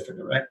Yamaha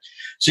Pacifica, right?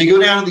 So you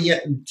go down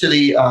to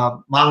the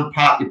mom and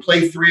pop. You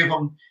play 3 of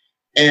them,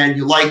 and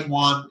you like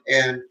one,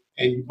 and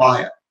you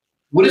buy it.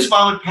 What is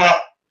mom and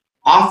pop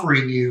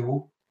offering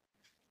you?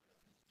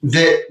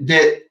 But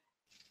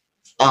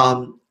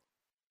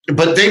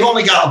they've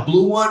only got a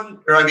blue one,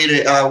 or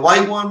a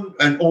white one,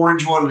 an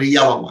orange one, and a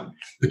yellow one.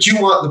 But you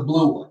want the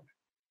blue one.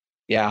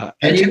 Yeah,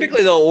 and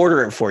typically they'll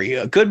order it for you.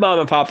 A good mom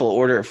and pop will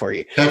order it for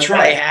you. That's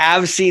right. I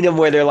have seen them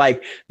where they're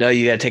like, "No,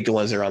 you got to take the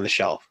ones that are on the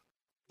shelf."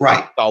 Right.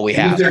 That's all we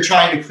have. They're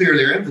trying to clear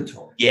their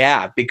inventory.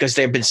 Yeah, because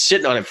they've been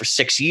sitting on it for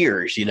 6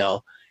 years, And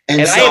so,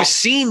 I have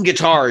seen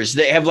guitars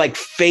that have like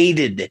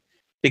faded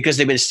because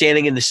they've been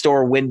standing in the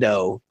store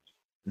window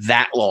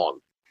that long.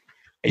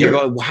 And you're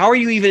going, well, how are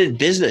you even in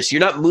business? You're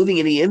not moving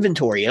any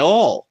inventory at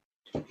all.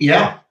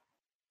 Yeah.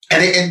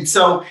 And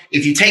so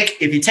if you take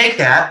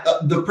that,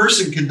 the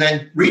person can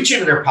then reach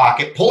into their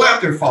pocket, pull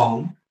out their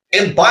phone,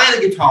 and buy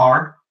the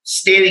guitar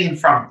standing in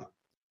front of them.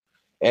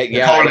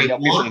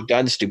 People have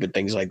done stupid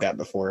things like that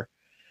before.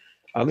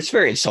 It's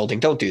very insulting.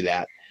 Don't do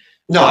that.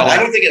 No, I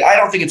don't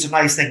think it's a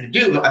nice thing to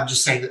do. I'm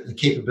just saying that the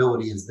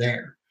capability is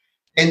there.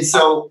 And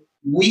so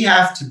we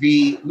have to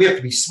be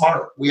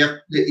smart. We have,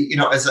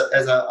 as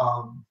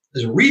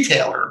a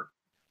retailer,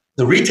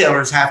 the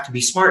retailers have to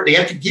be smart. They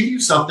have to give you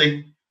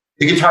something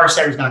the Guitar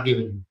Center's not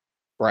giving you.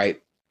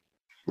 Right.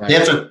 They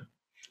have to.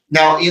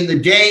 Now, in the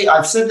day,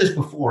 I've said this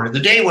before, in the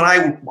day when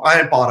I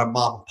bought a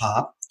mom and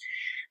pop,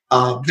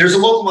 there's a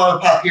local mom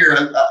and pop here.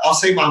 I'll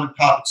say mom and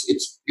pop.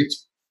 It's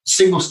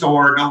single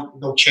store,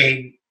 no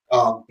chain.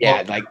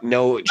 Like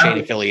no chain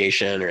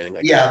affiliation or anything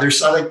like that. Yeah,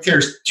 there's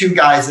 2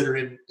 guys that are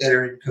in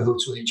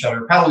cahoots with each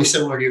other, probably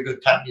similar to your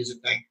Good Time Music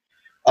thing.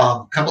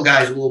 A couple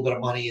guys with a little bit of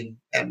money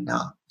and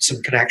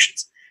some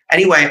connections.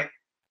 Anyway,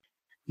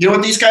 you know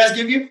what these guys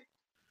give you?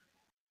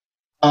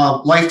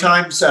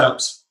 Lifetime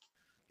setups.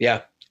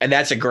 Yeah, and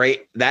that's a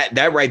great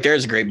that right there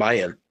is a great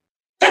buy-in.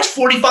 That's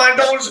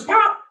 $45 a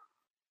pop.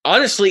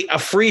 Honestly, a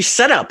free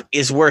setup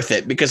is worth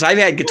it because I've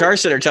had Guitar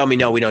Center tell me,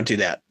 no, we don't do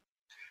that.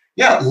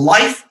 Yeah,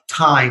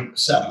 lifetime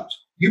setups.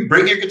 You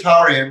bring your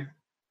guitar in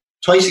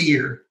twice a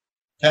year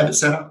to have it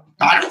set up.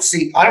 I don't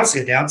see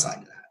a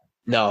downside to that.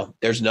 No,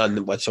 there's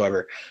none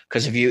whatsoever.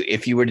 Because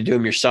if you were to do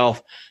them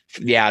yourself,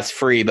 yeah, it's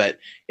free. But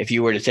if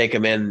you were to take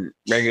them in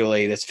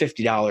regularly, that's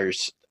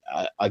 $50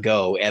 a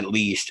go at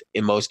least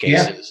in most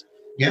cases.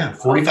 Yeah,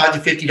 $45 to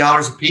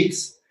 $50 a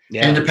piece.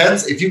 Yeah. And it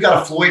depends. If you've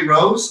got a Floyd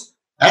Rose,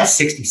 that's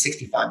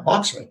 $60-$65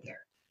 right there.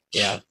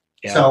 Yeah.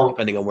 So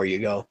depending on where you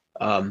go.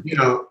 You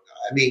know,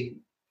 I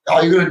mean,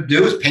 all you're going to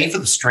do is pay for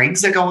the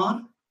strings that go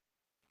on.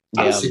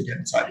 I would sit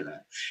inside of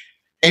that.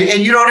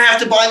 And you don't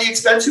have to buy the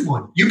expensive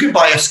one. You can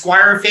buy a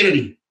Squire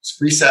Affinity. It's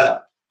free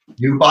setup.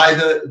 You buy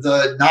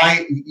the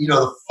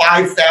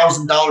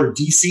 $5,000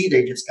 DC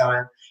they just got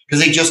in, because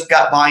they just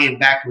got buy-in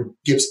back with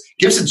Gibson.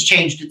 Gibson's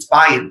changed its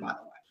buy-in, by the way.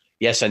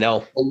 Yes, I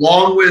know.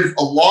 Along with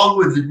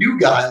the new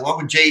guy,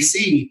 along with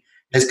JC,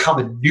 has come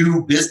a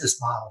new business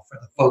model for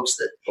the folks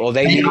that. Well,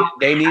 they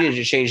needed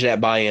to change that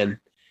buy-in,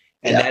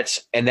 and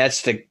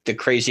that's the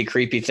crazy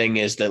creepy thing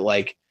is that,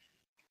 like,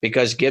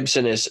 because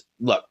Gibson is,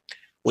 look,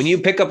 when you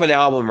pick up an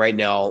album right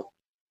now,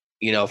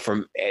 you know,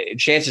 from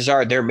chances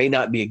are there may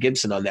not be a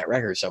Gibson on that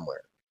record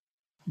somewhere,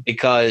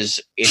 because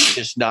it's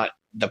just not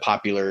the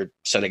popular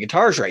set of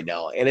guitars right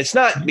now. And it's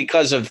not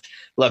because of,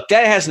 look,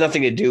 that has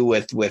nothing to do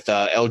with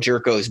El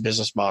Jerko's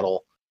business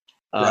model.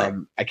 Right.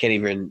 I can't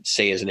even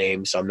say his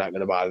name, so I'm not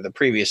going to bother. The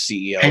previous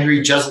CEO,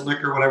 Henry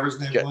Jeselnik or whatever his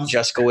name was.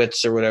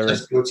 Juskowitz or whatever.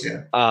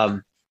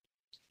 Juskowitz,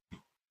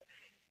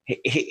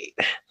 yeah.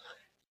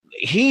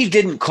 He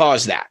didn't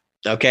cause that.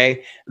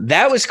 Okay.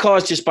 That was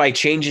caused just by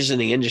changes in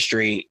the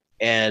industry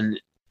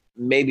and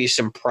maybe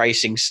some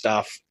pricing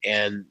stuff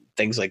and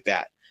things like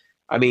that.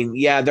 I mean,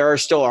 yeah, there are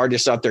still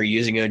artists out there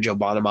using it. Joe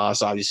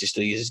Bonamassa obviously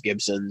still uses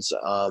Gibsons.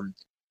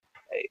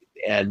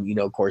 And, you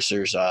know, of course,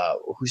 there's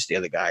who's the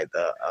other guy?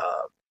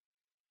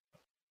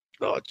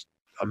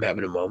 I'm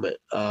having a moment.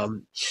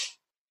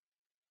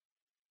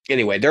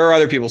 Anyway, there are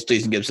other people still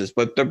using Gibsons,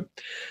 but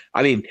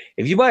I mean,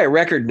 if you buy a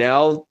record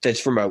now that's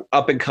from an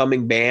up and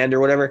coming band or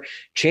whatever,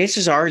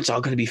 chances are it's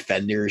all going to be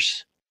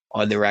Fenders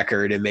on the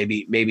record, and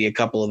maybe a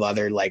couple of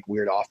other like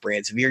weird off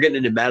brands. If you're getting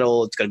into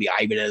metal, it's going to be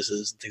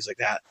Ibanez's and things like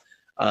that.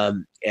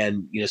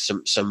 And you know,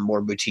 some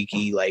more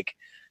boutiquey like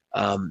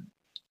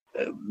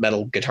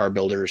metal guitar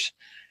builders,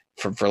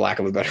 for lack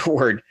of a better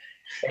word.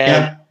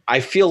 And I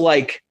feel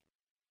like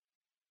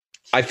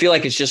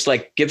it's just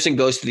like Gibson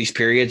goes through these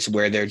periods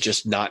where they're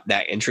just not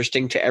that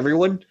interesting to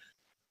everyone.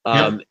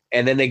 And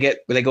then they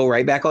go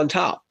right back on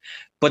top.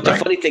 But the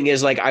funny thing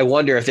is, like, I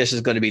wonder if this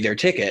is going to be their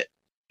ticket,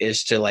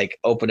 is to like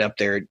open up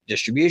their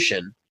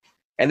distribution.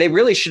 And they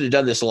really should have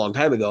done this a long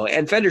time ago.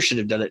 And Fender should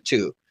have done it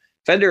too.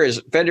 Fender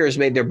has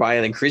made their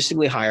buy-in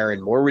increasingly higher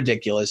and more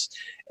ridiculous.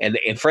 And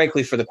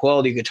frankly, for the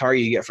quality of guitar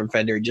you get from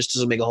Fender, it just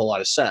doesn't make a whole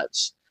lot of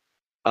sense.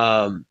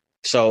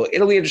 So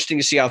it'll be interesting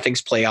to see how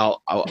things play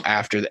out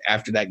after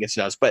that gets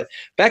announced. But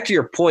back to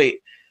your point.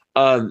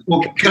 Well,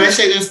 can I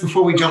say this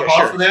before we jump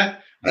off of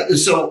that?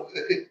 So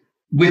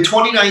with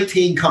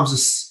 2019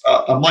 comes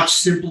a much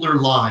simpler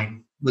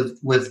line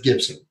with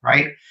Gibson,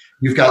 right?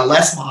 You've got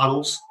less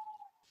models.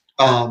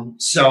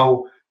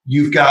 So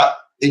you've got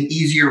an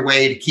easier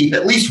way to keep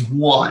at least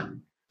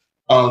one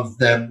of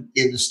them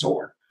in the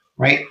store,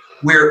 right?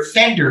 Where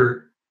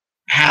Fender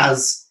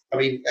has, I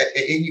mean,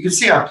 and you can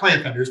see our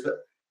plan Fenders, but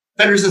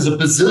Fenders has a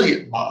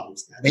bazillion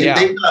models now. They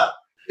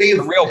have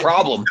a real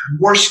problem.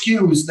 More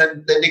SKUs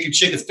than they can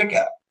shake a stick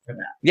at for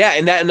that. Yeah,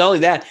 and not only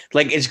that,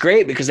 like, it's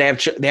great because they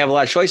have a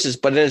lot of choices,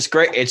 but then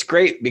it's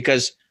great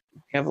because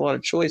they have a lot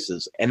of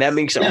choices, and that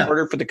makes it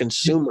harder for the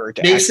consumer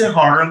to. Makes it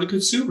harder on the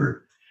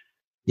consumer.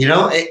 You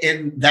know,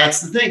 and that's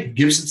the thing.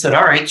 Gibson said,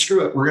 "All right,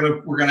 screw it.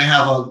 We're gonna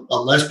have a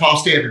Les Paul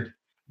standard.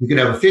 You can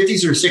have a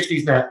 50s or a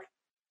 60s neck.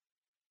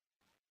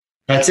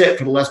 That's it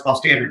for the Les Paul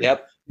standard.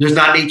 Yep. There's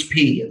not an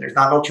HP and there's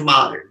not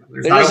ultramodern.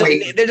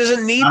 There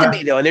doesn't need to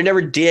be though, and there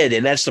never did,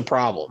 and that's the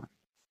problem.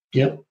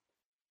 Yep.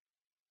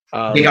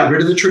 They got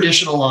rid of the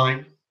traditional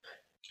line,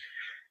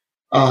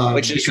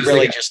 which is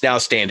really just now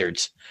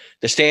standards.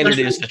 The standard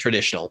is the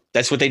traditional.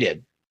 That's what they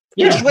did.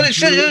 Yeah. Which is what it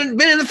should have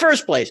been in the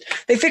first place.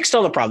 They fixed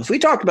all the problems. We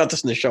talked about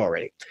this in the show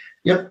already.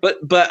 Yep.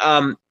 But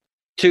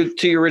to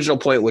your original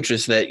point, which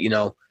is that, you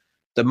know,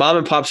 the mom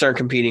and pops aren't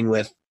competing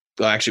with.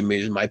 Well, actually,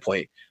 maybe this is my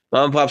point.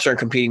 Mom and pops aren't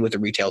competing with the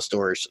retail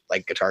stores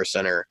like Guitar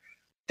Center.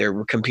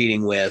 They're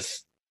competing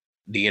with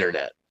the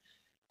internet.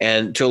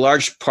 And to a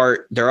large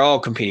part, they're all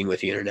competing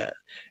with the internet.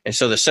 And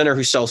so the center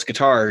who sells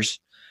guitars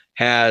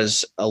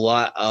has a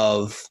lot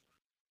of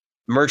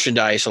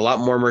merchandise, a lot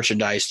more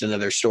merchandise than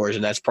other stores.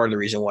 And that's part of the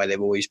reason why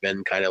they've always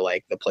been kind of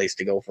like the place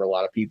to go for a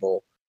lot of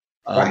people.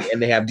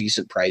 And they have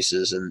decent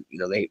prices, and, you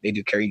know, they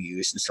do carry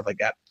used and stuff like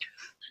that.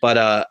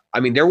 But I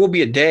mean, there will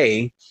be a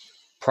day,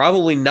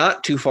 probably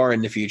not too far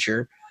in the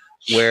future,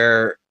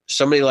 where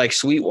somebody like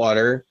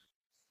Sweetwater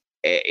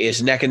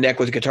is neck and neck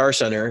with Guitar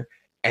Center,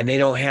 and they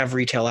don't have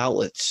retail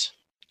outlets.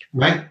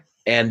 Right.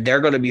 And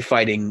they're going to be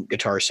fighting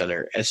Guitar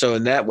Center. And so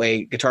in that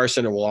way, Guitar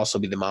Center will also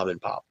be the mom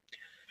and pop.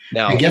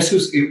 Now, and guess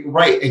who's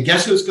right? And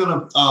guess who's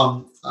going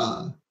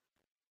to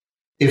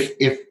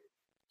if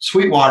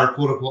Sweetwater,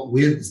 quote unquote,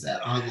 wins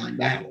that online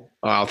battle?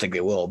 I don't think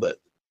they will, but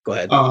go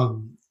ahead.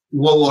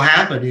 What will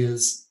happen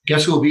is,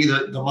 guess who will be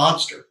the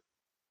monster?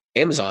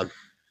 Amazon.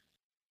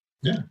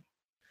 Yeah.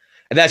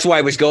 And that's why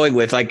I was going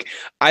with, like,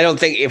 I don't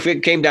think if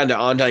it came down to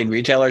online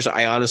retailers,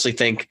 I honestly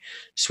think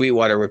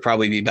Sweetwater would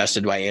probably be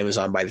bested by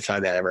Amazon by the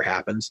time that ever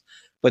happens.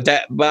 But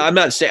I'm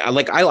not saying,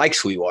 like, I like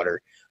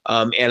Sweetwater.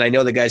 And I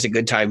know the guys at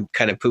Good Time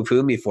kind of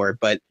poo-poo me for it,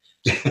 but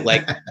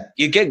like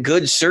you get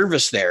good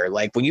service there.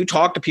 Like when you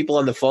talk to people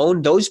on the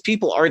phone, those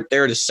people aren't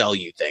there to sell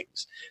you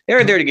things.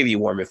 They're there to give you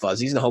warm and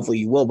fuzzies, and hopefully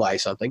you will buy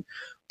something.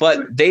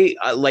 But they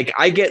like,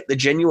 I get the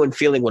genuine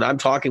feeling when I'm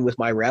talking with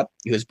my rep,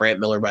 who is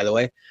Brant Miller, by the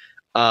way,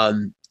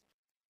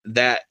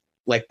 that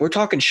like we're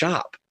talking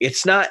shop.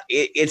 It's not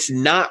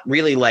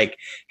really like,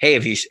 hey,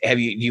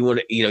 you want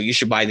to, you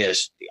should buy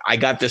this. I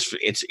got this.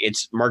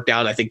 It's marked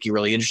down. I think you're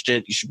really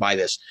interested. You should buy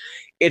this.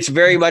 It's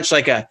very much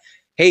like a,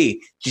 hey,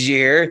 did you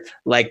hear?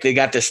 Like they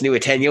got this new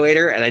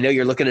attenuator, and I know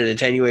you're looking at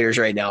attenuators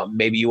right now.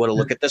 Maybe you want to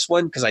look at this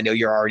one because I know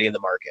you're already in the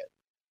market.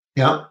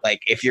 Yeah.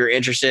 Like if you're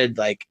interested,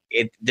 like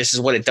this is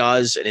what it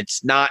does, and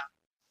it's not,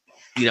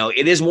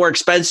 it is more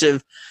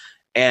expensive.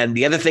 And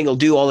the other thing will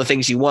do all the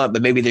things you want,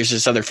 but maybe there's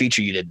this other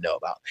feature you didn't know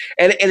about.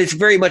 And it's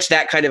very much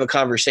that kind of a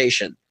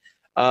conversation.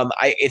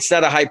 It's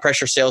not a high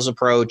pressure sales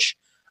approach.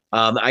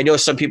 I know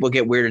some people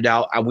get weirded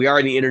out. We are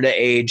in the internet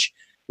age.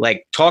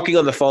 Like talking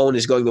on the phone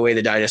is going the way of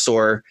the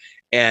dinosaur.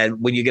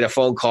 And when you get a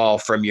phone call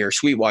from your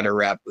Sweetwater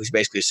rep, who's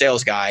basically a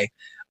sales guy,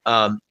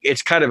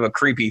 it's kind of a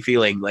creepy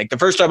feeling. Like the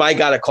first time I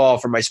got a call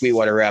from my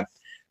Sweetwater rep,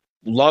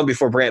 long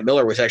before Brant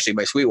Miller was actually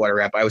my Sweetwater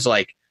rep, I was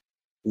like,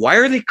 why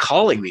are they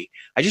calling me?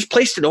 I just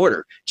placed an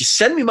order. Just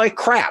send me my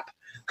crap.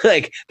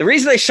 Like the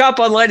reason I shop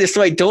online is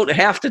so I don't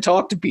have to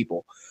talk to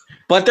people.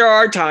 But there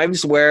are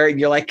times where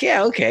you're like,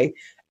 yeah, okay.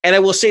 And I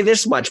will say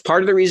this much.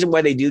 Part of the reason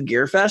why they do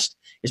GearFest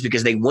is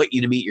because they want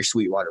you to meet your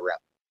Sweetwater rep.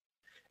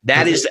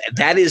 That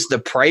is the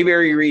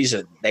primary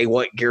reason they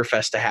want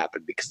GearFest to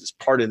happen, because it's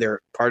part of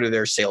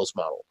their sales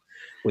model,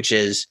 which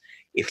is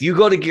if you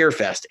go to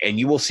GearFest, and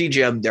you will see,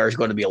 Jim, there's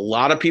going to be a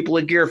lot of people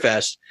at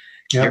GearFest.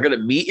 Yep. You're going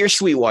to meet your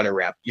Sweetwater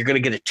rep. You're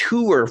going to get a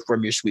tour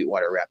from your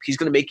Sweetwater rep. He's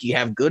going to make you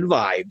have good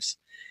vibes.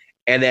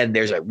 And then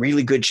there's a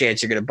really good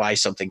chance you're going to buy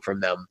something from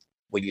them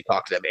when you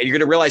talk to them. And you're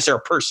going to realize they're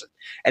a person.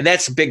 And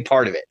that's a big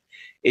part of it,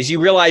 is you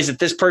realize that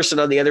this person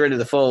on the other end of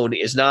the phone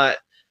is not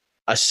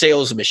a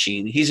sales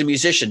machine. He's a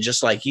musician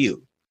just like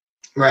you.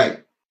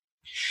 Right.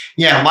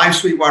 Yeah, my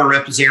Sweetwater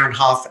rep is Aaron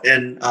Huff.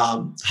 And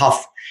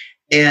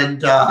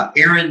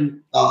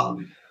Aaron,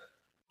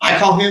 I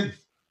call him.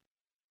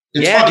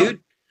 It's funny. Dude.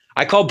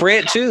 I call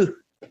Brant too.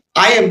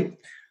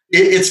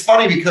 It's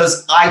funny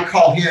because I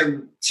call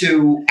him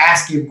to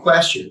ask him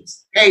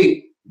questions.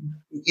 Hey,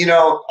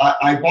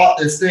 I bought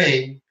this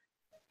thing.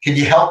 Can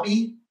you help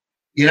me?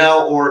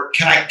 Or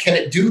can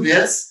it do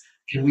this?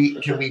 Can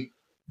we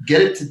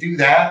get it to do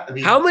that? I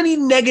mean, how many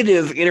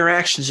negative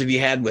interactions have you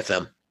had with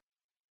them?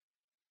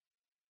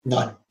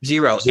 None.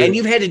 Zero. And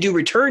you've had to do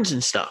returns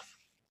and stuff.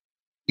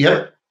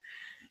 Yep.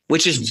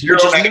 Which is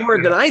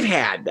more than I've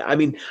had. I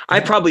mean, I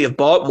probably have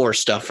bought more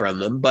stuff from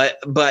them, but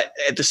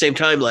at the same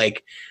time,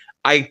 like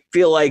I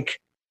feel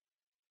like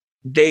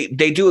they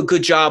do a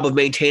good job of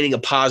maintaining a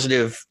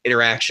positive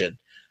interaction.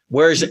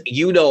 Whereas,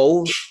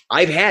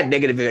 I've had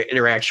negative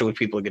interaction with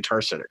people at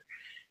Guitar Center.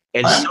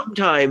 And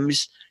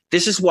sometimes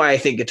this is why I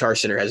think Guitar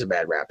Center has a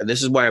bad rap. And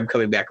this is why I'm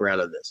coming back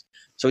around on this.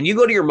 So when you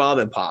go to your mom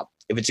and pop,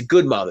 if it's a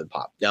good mom and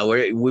pop, now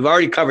we've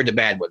already covered the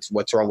bad ones.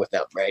 What's wrong with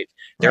them, right?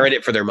 They're in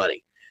it for their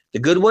money. The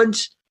good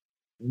ones,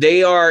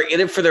 they are in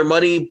it for their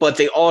money, but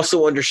they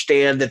also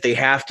understand that they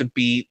have to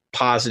be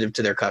positive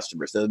to their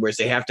customers. In other words,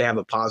 they have to have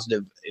a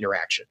positive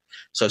interaction.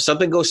 So if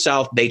something goes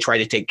south, they try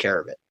to take care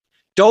of it.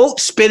 Don't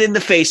spit in the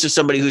face of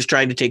somebody who's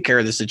trying to take care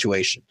of the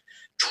situation.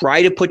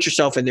 Try to put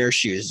yourself in their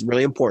shoes. It's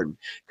really important,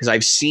 because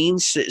I've seen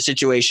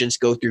situations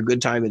go through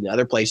Good Time in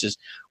other places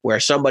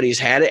where somebody's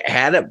had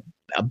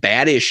a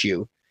bad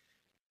issue,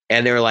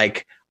 and they're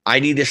like, I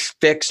need this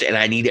fixed, and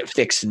I need it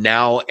fixed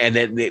now. And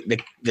then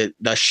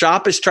the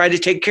shop is trying to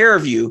take care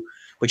of you,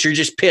 but you're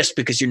just pissed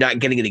because you're not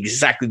getting it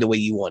exactly the way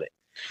you want it.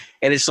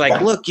 And it's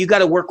like, look, you got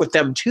to work with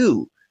them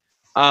too.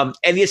 And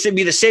it's going to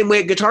be the same way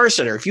at Guitar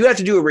Center. If you have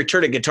to do a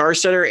return at Guitar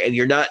Center and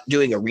you're not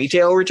doing a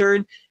retail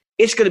return,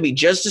 it's going to be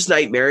just as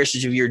nightmarish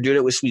as if you're doing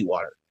it with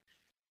Sweetwater.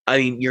 I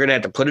mean, you're going to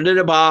have to put it in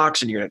a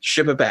box, and you're going to have to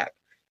ship it back.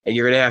 And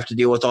you're going to have to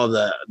deal with all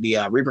the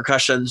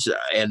repercussions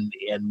and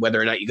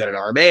whether or not you got an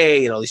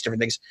RMA and all these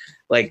different things.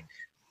 Like,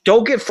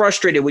 don't get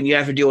frustrated when you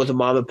have to deal with a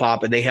mom and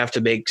pop and they have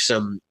to make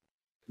something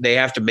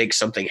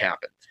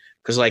happen.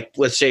 Because, like,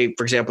 let's say,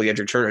 for example, you have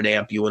to return an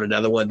amp, you want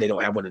another one, they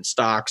don't have one in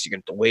stock, so you're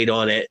going to have to wait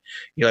on it.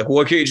 You're like, well,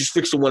 okay, you just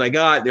fix the one I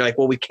got. And they're like,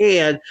 well, we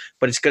can,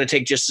 but it's going to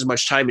take just as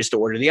much time as to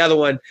order the other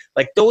one.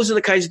 Like, those are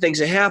the kinds of things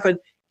that happen.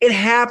 It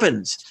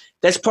happens.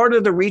 That's part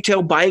of the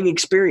retail buying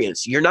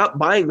experience. You're not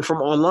buying from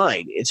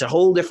online. It's a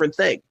whole different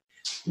thing.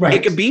 Right.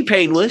 It can be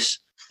painless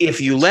if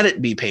you let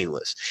it be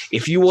painless.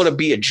 If you want to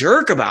be a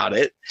jerk about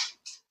it,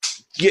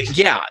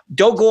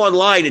 don't go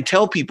online and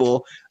tell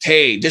people,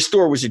 hey, this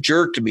store was a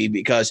jerk to me,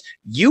 because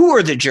you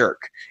were the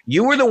jerk.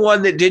 You were the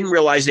one that didn't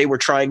realize they were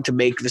trying to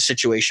make the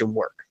situation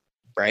work,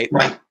 right?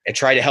 And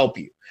try to help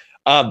you.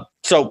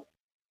 So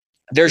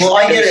there's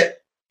I get it.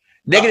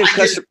 Negative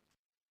customer.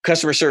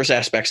 customer service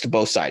aspects to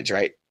both sides,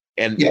 right?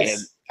 And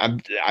Yes.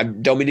 and I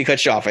don't mean to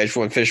cut you off. I just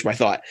want to finish my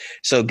thought.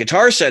 So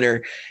Guitar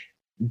Center,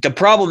 the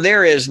problem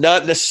there is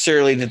not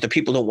necessarily that the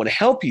people don't want to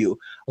help you.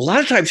 A lot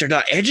of times they're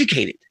not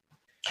educated.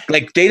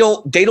 Like they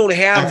don't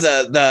have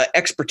the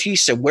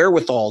expertise and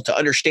wherewithal to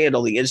understand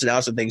all the ins and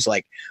outs of things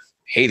like,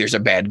 hey, there's a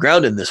bad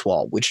ground in this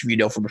wall, which you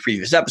know from a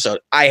previous episode,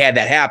 I had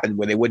that happen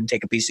where they wouldn't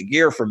take a piece of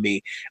gear from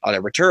me on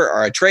a return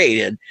or a trade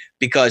in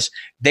because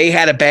they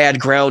had a bad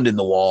ground in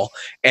the wall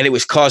and it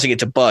was causing it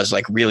to buzz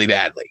like really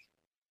badly.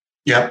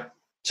 Yep.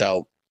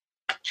 So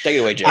take it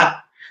away, Jim.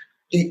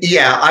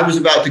 I was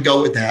about to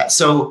go with that.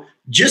 So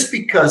just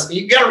because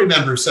you got to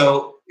remember,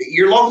 so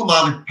your local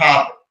mom and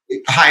pop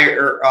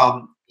hire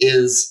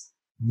is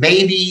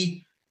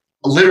maybe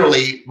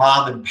literally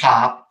mom and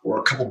pop or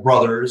a couple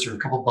brothers or a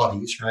couple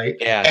buddies, right?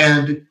 Yeah.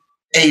 And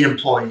 8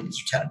 employees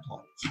or 10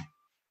 employees.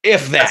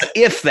 If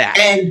that.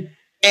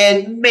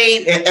 And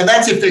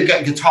that's if they've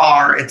got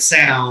guitar and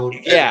sound.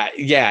 Yeah.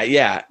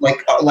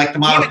 Like the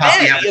mom and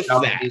pop.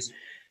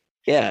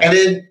 Yeah.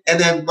 And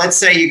then let's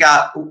say you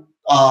got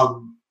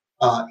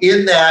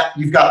in that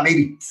you've got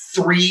maybe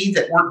 3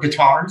 that work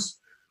guitars,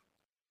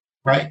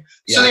 right?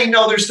 Yeah. So they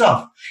know their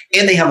stuff,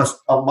 and they have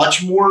a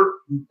much more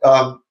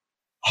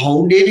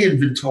honed in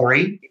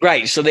inventory,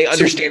 right? So they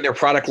understand their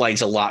product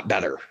lines a lot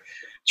better.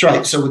 That's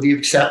right. So with the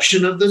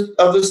exception of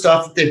the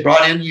stuff that they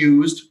brought in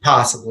used,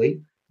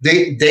 possibly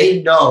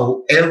they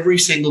know every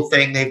single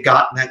thing they've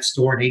got in that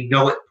store. And they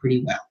know it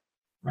pretty well,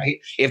 right?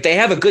 If they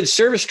have a good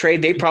service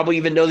trade, they probably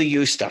even know the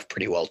used stuff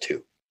pretty well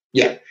too.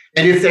 Yeah,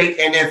 and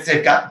if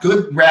they've got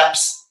good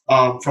reps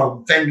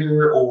from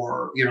Fender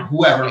or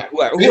whoever,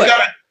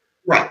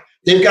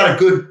 they've got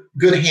a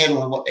good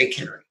handle on what they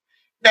carry.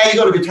 Now you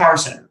go to Guitar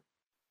Center.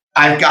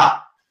 I've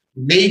got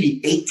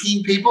maybe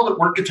 18 people that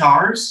work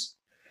guitars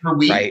per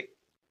week,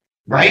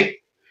 right?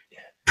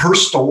 Per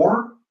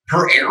store,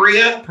 per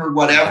area, per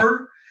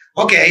whatever.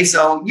 Okay,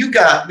 so you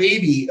got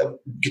maybe a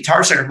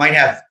Guitar Center might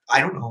have,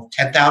 I don't know,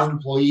 10,000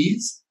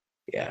 employees.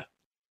 Yeah.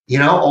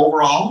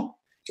 Overall.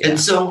 Yeah. And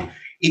so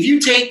if you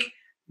take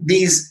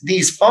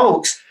these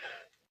folks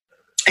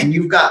and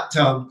you've got,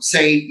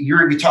 say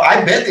you're a guitar,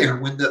 I've been there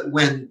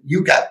when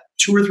you got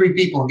 2 or 3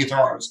 people in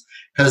guitars,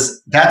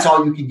 because that's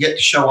all you can get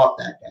to show up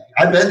that day.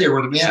 I've been there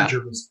where the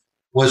manager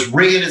was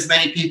ringing as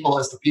many people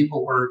as the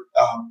people were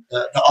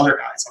the other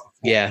guys on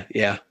the floor.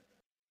 Yeah.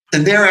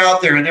 And they're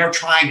out there and they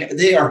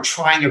are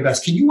trying their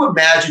best. Can you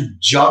imagine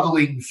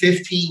juggling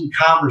 15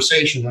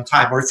 conversations at a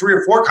time, or 3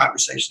 or 4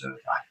 conversations at a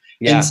time?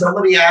 Yeah. And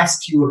somebody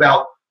asks you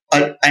about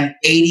an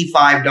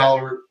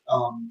 $85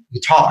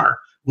 guitar.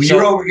 When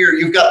you're over here,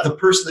 you've got the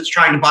person that's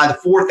trying to buy the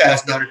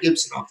 $4,000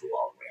 Gibson off the wall.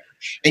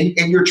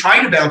 And you're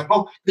trying to balance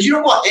both, because you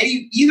don't want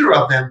either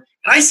of them.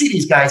 And I see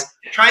these guys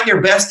trying their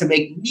best to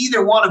make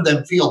neither one of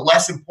them feel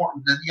less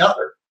important than the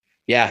other.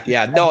 Yeah.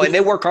 No, and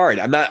they work hard.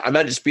 I'm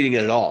not disputing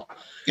it at all.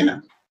 Yeah.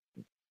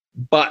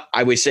 But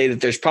I would say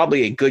that there's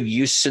probably a good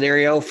use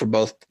scenario for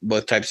both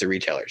types of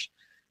retailers.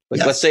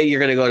 Like let's say you're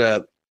going to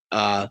go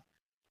to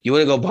you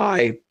want to go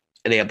buy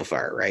an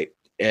amplifier, right?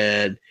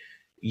 And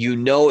you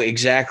know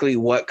exactly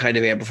what kind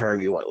of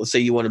amplifier you want. Let's say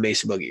you want a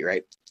Mesa Boogie,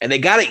 right? And they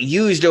got it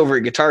used over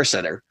at Guitar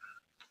Center,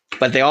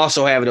 but they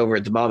also have it over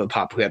at the mom and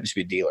pop who happens to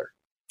be a dealer.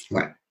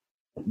 Right.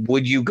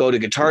 Would you go to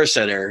Guitar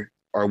Center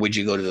or would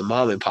you go to the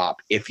mom and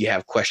pop if you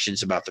have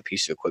questions about the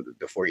piece of equipment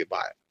before you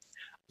buy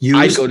it?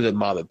 I'd go to the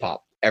mom and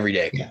pop every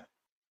day. Yeah.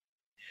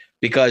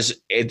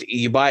 Because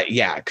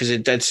because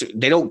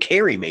they don't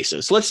carry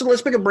Mesas. So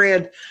let's pick a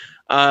brand.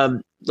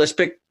 Let's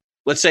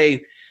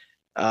say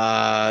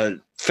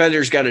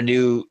Fender's got a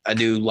new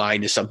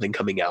line of something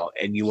coming out,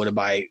 and you want to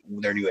buy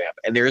their new amp.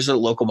 And there is a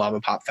local mom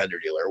and pop Fender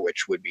dealer,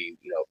 which would be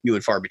few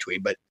and far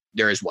between, but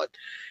there is one.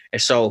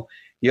 And so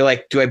you're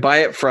like, do I buy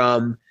it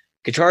from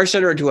Guitar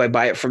Center or do I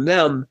buy it from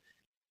them?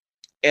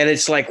 And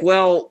it's like,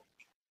 well,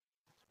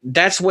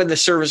 that's when the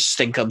service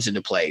thing comes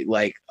into play.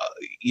 Like,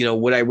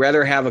 would I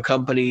rather have a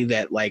company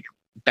that like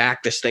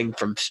back this thing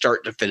from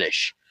start to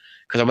finish?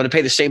 Because I'm going to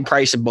pay the same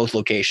price in both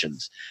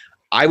locations.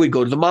 I would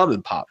go to the mom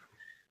and pop.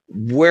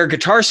 Where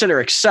Guitar Center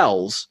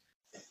excels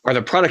are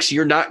the products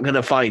you're not going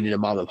to find in a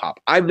mom and pop.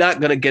 I'm not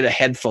going to get a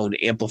headphone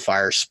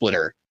amplifier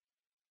splitter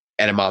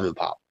at a mom and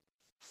pop.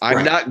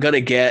 I'm not going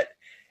to get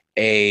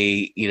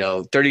a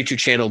 32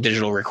 channel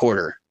digital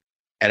recorder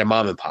at a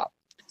mom and pop.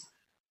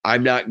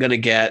 I'm not going to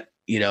get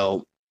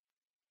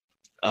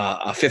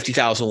a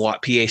 50,000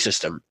 watt PA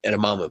system at a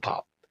mom and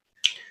pop.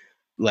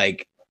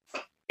 Like,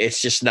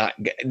 it's just not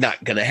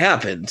going to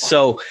happen.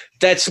 So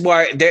that's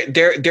why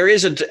there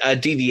is a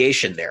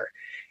deviation there.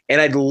 And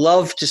I'd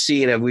love to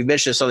see, and we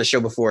mentioned this on the show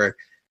before,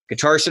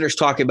 Guitar Center's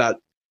talking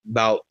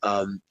about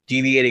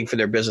deviating from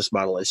their business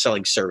model and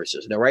selling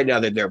services. Now, right now,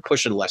 they're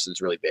pushing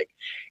lessons really big.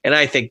 And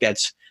I think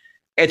it's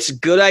a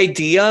good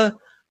idea,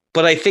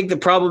 but I think the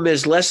problem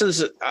is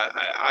lessons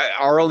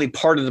are only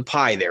part of the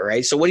pie there,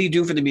 right? So what do you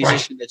do for the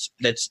musician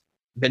that's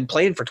been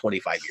playing for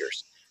 25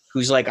 years?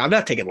 Who's like, I'm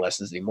not taking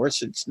lessons anymore.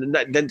 It's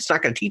not going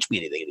to teach me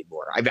anything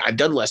anymore. I've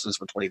done lessons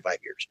for 25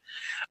 years.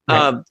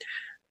 Right.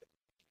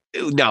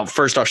 now,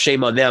 first off,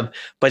 shame on them.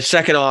 But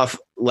second off,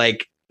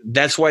 like,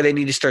 that's why they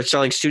need to start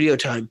selling studio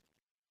time.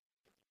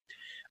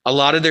 A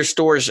lot of their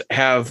stores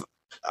have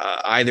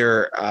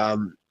either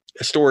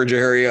a storage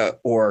area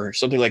or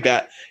something like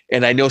that.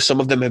 And I know some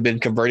of them have been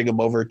converting them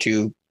over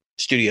to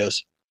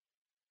studios.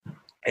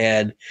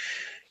 And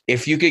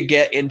if you could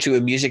get into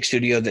a music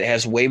studio that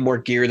has way more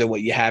gear than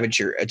what you have at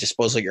your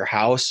disposal at your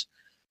house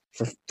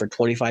for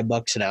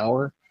 $25 an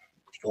hour,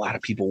 I think a lot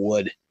of people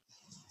would,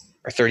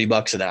 or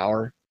 $30 an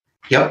hour.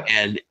 Yep.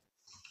 And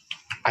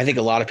I think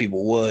a lot of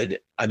people would.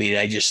 I mean,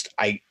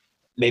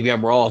 maybe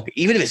I'm wrong.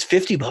 Even if it's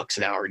 $50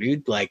 an hour,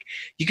 dude, like,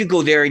 you could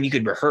go there and you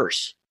could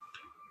rehearse.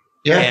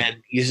 Yeah. And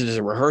use it as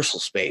a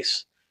rehearsal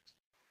space.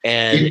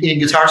 And in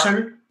Guitar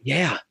Center?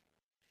 Yeah.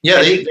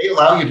 Yeah, they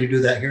allow you to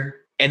do that here.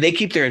 And they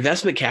keep their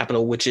investment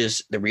capital, which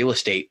is the real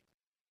estate,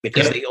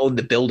 because they own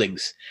the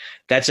buildings.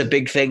 That's a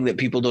big thing that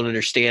people don't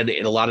understand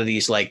in a lot of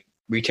these like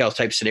retail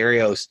type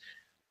scenarios.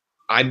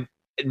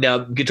 Now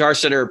Guitar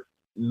Center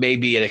may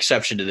be an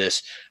exception to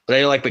this, but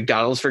I know like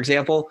McDonald's, for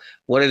example,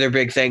 one of their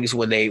big things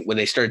when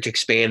they started to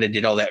expand and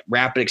did all that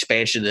rapid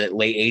expansion in the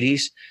late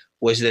 80s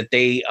was that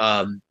they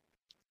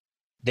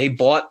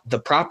bought the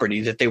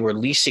property that they were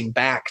leasing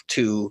back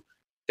to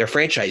their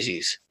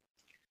franchisees.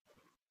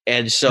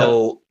 And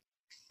so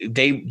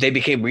they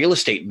became real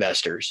estate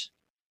investors.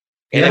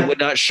 And it would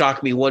not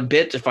shock me one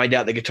bit to find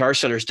out the Guitar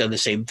Center's done the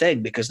same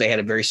thing, because they had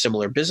a very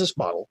similar business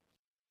model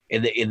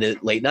in the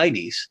late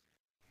 90s.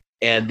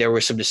 And there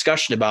was some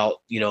discussion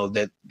about,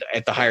 that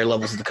at the higher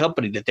levels of the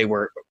company that they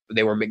were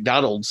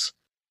McDonald's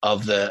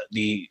of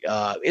the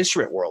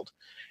instrument world.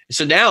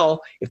 So now,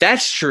 if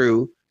that's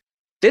true,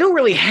 they don't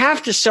really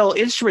have to sell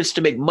instruments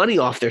to make money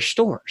off their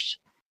stores.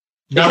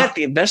 They got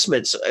the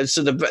investments.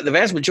 So the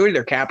vast majority of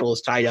their capital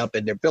is tied up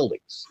in their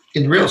buildings.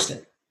 In real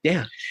estate.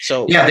 Yeah.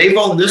 So they've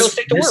owned real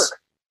estate to work.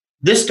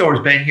 This store's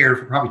been here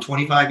for probably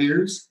 25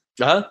 years.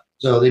 Uh-huh.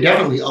 So they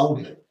definitely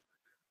own it.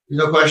 There's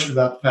no question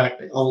about the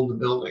fact they own the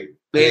building.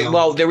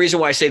 Well, the reason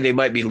why I say they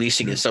might be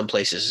leasing in some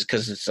places is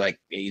because it's like,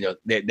 they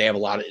have a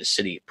lot of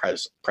city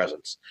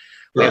presence.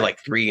 We have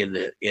like 3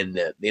 in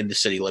the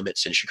city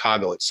limits in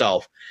Chicago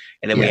itself.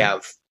 And then we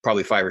have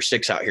probably 5 or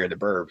 6 out here in the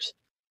burbs.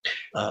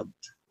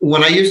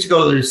 When I used to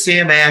go to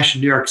Sam Ash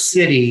in New York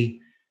City,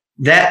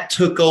 that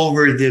took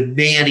over the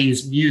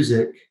Manny's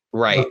Music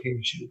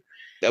location.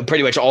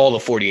 Pretty much all the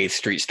 48th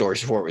Street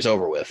stores before it was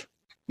over with.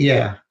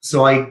 Yeah.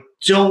 So I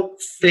don't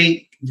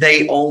think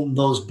they own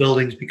those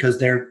buildings, because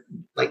they're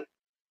like,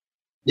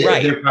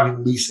 they're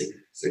probably leasing.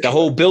 The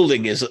whole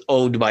building is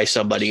owned by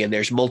somebody, and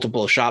there's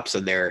multiple shops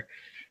in there.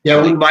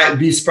 Yeah, we might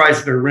be surprised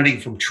if they're renting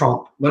from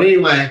Trump. But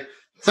anyway.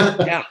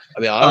 Yeah. I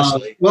mean,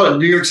 honestly. Well, in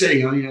New York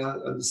City,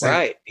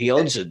 right. He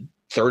owns a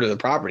third of the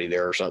property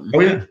there or something. Oh,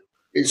 yeah.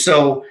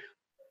 So,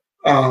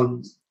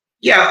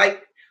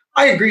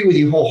 I agree with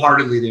you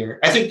wholeheartedly there.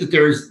 I think that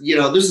there's,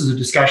 this is a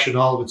discussion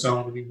all of its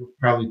own. I mean, we're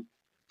probably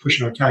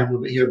pushing our time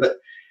limit here, but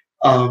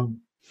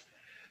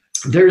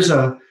there's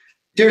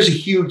a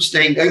huge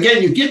thing.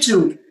 Again, you get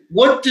to,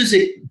 what does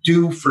it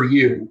do for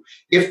you?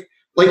 If,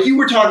 like you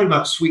were talking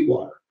about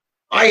Sweetwater,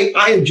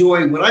 I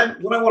enjoy, when I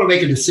want to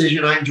make a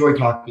decision, I enjoy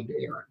talking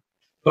to Aaron.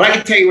 But I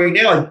can tell you right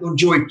now, I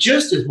enjoy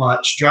just as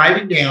much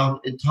driving down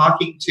and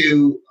talking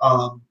to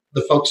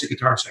the folks at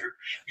Guitar Center,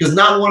 because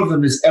not one of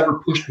them has ever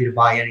pushed me to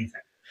buy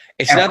anything.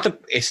 It's not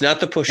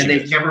the pushing.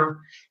 And they've never.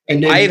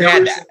 I've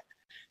had that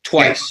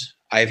twice.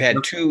 Yeah. I've had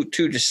two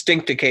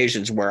distinct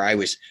occasions where I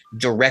was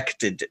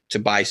directed to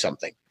buy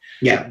something.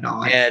 Yeah,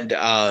 no. And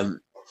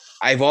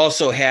I've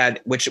also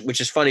had, which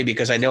is funny,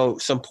 because I know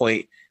at some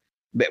point,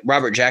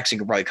 Robert Jackson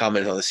could probably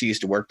comment on this. He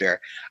used to work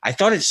there. I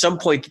thought at some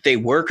point that they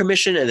were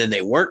commissioned, and then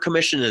they weren't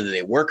commissioned, and then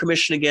they were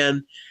commissioned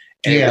again.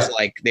 And it was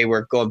like they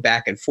were going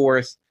back and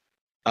forth.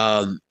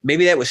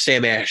 Maybe that was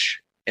Sam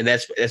Ash, and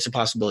that's a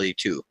possibility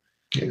too.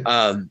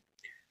 Yeah.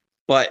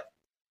 But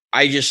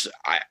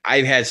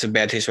I've had some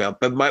bad taste about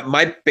it. But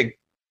my big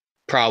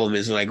problem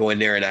is when I go in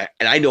there and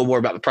I know more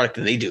about the product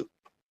than they do.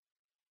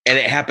 And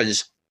it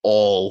happens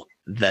all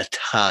the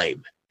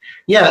time.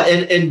 Yeah,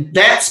 and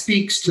that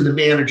speaks to the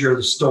manager of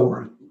the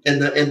store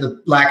and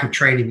the lack of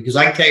training, because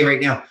I can tell you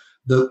right now,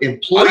 the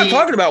employee. I'm not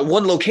talking about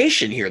one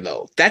location here,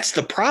 though. That's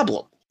the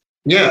problem.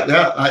 Yeah,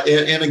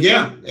 and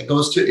again,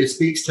 it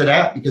speaks to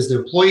that, because the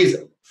employees,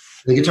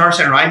 the Guitar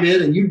Center I'm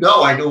in, and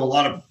I know a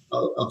lot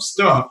of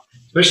stuff,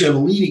 especially on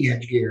the leading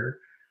edge gear.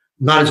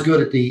 Not as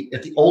good at the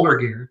older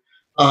gear.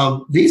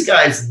 These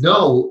guys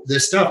know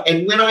this stuff,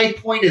 and when I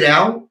pointed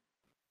out,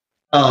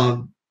 they're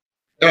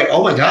like,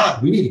 "Oh my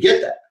God, we need to get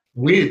that.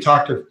 We need to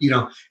talk to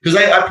because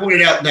I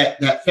pointed out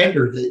that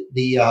Fender,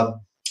 the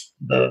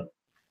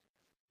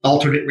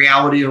alternate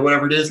reality or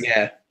whatever it is,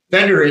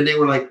 Fender, and they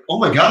were like, "Oh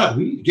my God,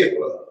 we need to get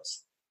one of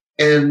those."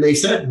 And they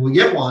said, "We'll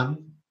get one.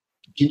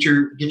 Get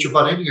your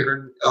butt in here,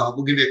 and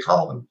we'll give you a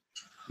call, and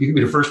you can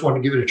be the first one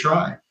to give it a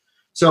try."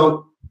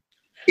 So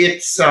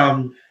it's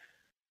one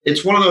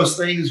of those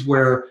things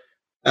where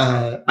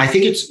I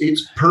think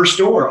it's per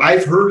store.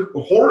 I've heard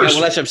horror. Yeah,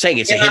 well, that's what I'm saying.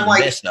 It's a hit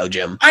and miss, though,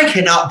 Jim. I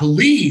cannot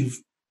believe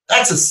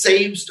That's the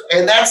same,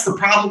 and that's the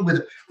problem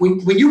with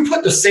when you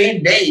put the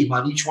same name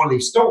on each one of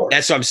these stores.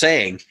 That's what I'm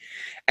saying,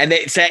 and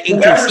it's that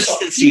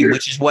inconsistency,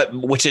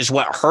 which is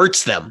what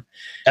hurts them.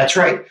 That's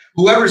right.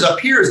 Whoever's up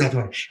here is not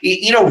doing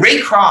it.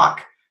 Ray Kroc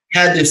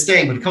had this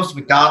thing when it comes to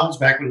McDonald's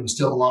back when he was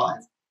still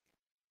alive.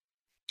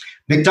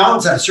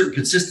 McDonald's had a certain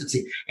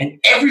consistency, and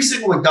every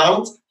single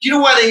McDonald's. Do you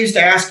know why they used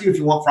to ask you if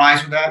you want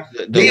fries with that?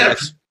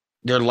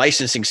 Their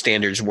licensing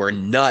standards were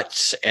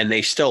nuts, and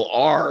they still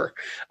are.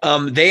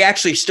 They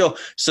actually so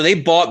they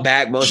bought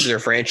back most of their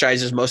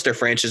franchises. Most of their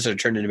franchises are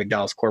turned into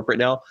McDonald's corporate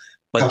now,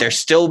 but there's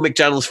still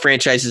McDonald's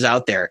franchises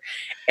out there,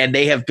 and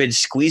they have been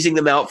squeezing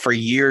them out for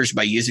years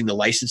by using the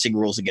licensing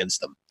rules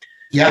against them.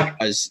 Yeah,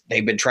 because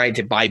they've been trying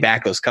to buy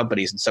back those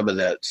companies, and some of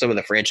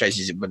the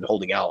franchises have been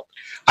holding out.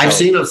 I've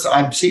seen them.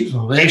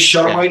 They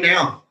shut them right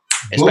down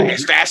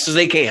as fast as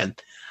they can.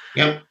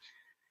 Yep.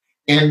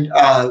 And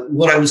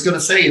what I was going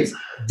to say is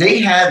they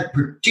had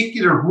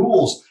particular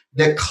rules,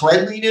 the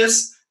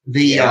cleanliness,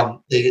 the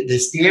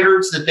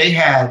standards that they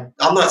had.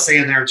 I'm not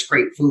saying it's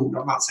great food.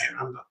 I'm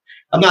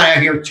not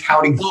out here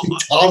touting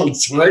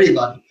McDonald's for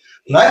anybody,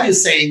 but I'm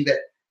just saying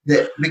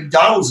that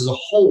McDonald's as a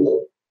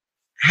whole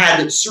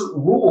had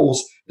certain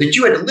rules that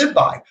you had to live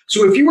by.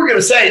 So if you were going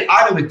to say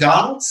I'm a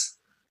McDonald's,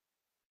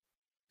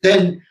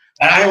 and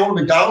I own a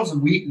McDonald's,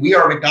 and we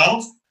are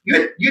McDonald's, you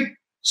had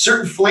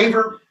certain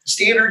flavor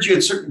standards, you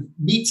had certain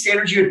meat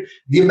standards, you had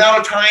the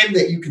amount of time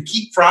that you could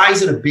keep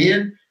fries in a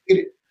bin.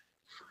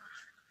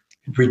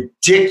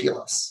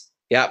 Ridiculous.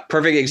 Yeah,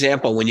 perfect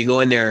example. When you go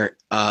in there,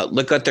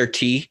 look at their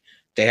tea.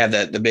 They have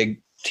the big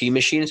tea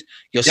machines.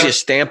 You'll see a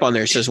stamp on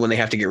there that says when they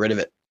have to get rid of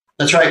it.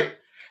 That's right.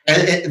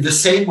 And the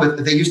same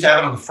with, they used to have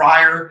it on the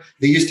fryer.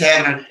 They used to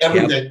have it on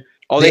everything. Yep.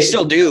 Oh, they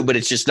still do, but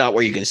it's just not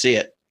where you can see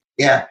it.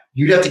 Yeah,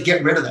 you'd have to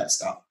get rid of that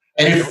stuff.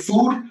 And if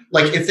food,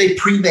 like if they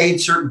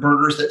pre-made certain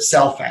burgers that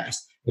sell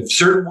fast, if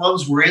certain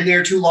ones were in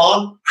there too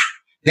long,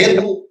 they had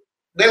little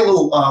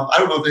I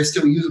don't know if they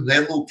still use them. They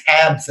had little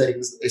tab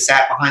things that they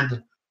sat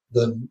behind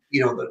the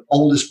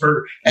oldest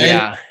burger. And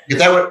then if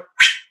that would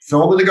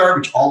throw them in the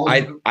garbage.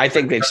 I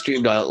think they've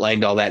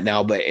streamlined all that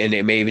now, and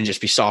it may even just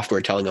be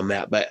software telling them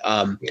that. But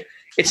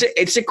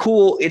it's a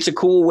cool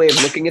way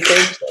of looking at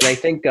things, and I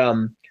think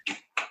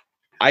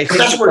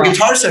that's where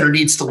Guitar Center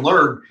needs to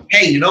learn.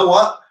 Hey, you know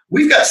what?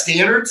 We've got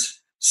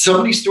standards. Some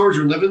of these stores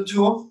are living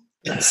to them,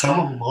 and some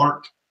of them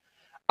aren't.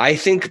 I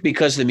think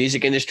because the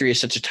music industry is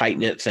such a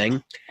tight-knit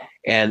thing,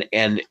 and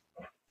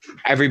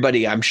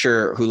everybody, I'm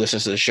sure, who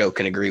listens to the show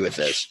can agree with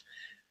this.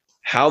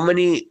 How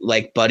many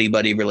like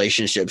buddy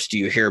relationships do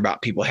you hear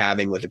about people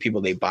having with the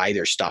people they buy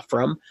their stuff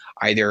from,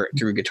 either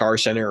through Guitar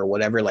Center or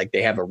whatever? Like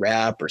they have a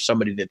rep or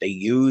somebody that they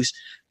use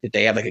that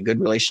they have like a good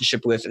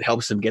relationship with and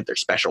helps them get their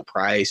special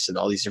price and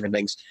all these different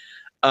things.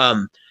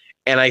 And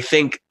I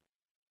think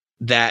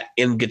that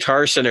in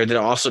Guitar Center, that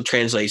also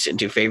translates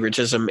into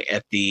favoritism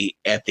at the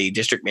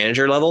district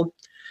manager level,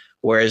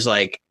 whereas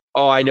like,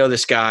 oh, I know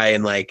this guy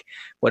and like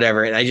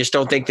whatever, and I just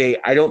don't think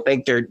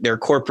their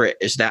corporate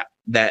is that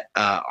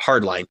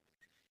hard line.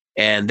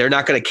 And they're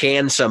not going to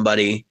can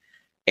somebody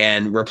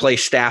and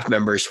replace staff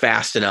members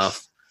fast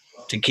enough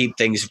to keep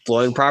things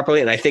flowing properly.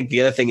 And I think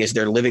the other thing is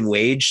their living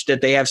wage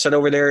that they have set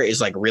over there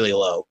is like really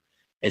low.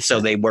 And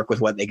so they work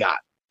with what they got.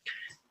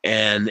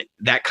 And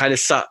that kind of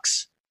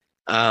sucks.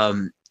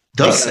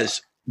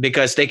 Because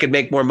they could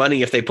make more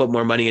money if they put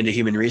more money into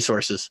human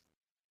resources.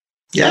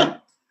 Yeah,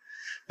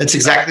 that's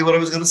exactly what I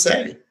was going to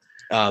say.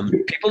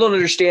 People don't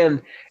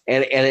understand.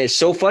 And it's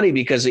so funny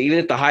because even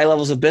at the high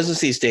levels of business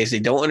these days, they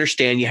don't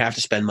understand you have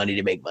to spend money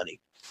to make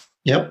money.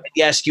 Yep. And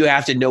yes, you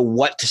have to know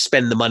what to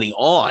spend the money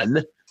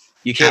on.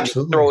 You can't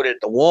just throw it at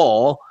the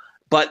wall.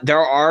 But there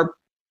are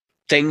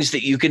things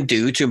that you can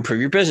do to improve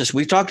your business.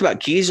 We've talked about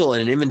Kiesel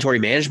and an inventory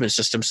management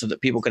system so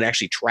that people can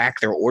actually track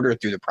their order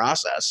through the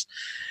process.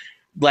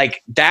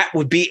 Like that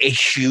would be a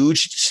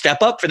huge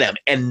step up for them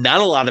and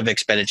not a lot of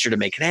expenditure to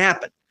make it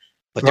happen.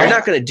 But they're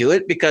not going to do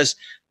it because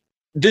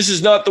this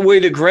is not the way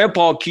that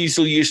Grandpa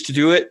Kiesel used to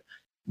do it.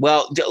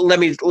 Well, let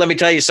me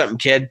tell you something,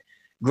 kid.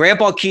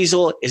 Grandpa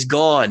Kiesel is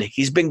gone.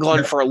 He's been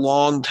gone for a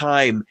long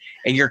time,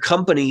 and your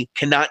company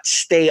cannot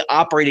stay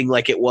operating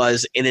like it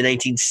was in the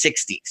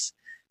 1960s.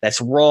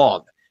 That's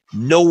wrong.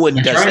 No one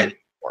does that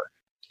anymore.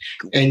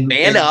 And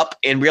man up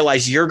and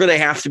realize you're going to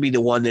have to be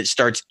the one that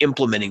starts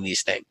implementing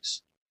these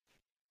things.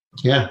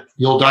 Yeah,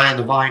 you'll die on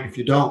the vine if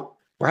you don't.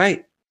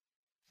 Right.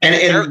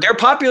 And they're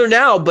popular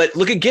now, but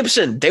look at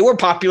Gibson. They were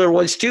popular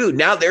once too.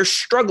 Now they're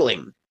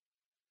struggling.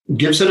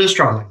 Gibson is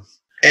struggling.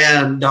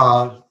 And,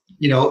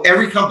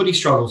 every company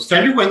struggles.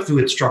 Fender went through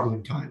its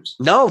struggling times.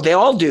 No, they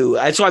all do.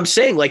 That's what I'm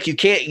saying. Like you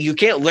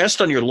can't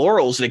rest on your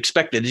laurels and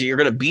expect that you're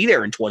going to be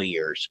there in 20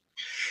 years.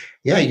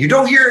 Yeah, you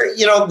don't hear,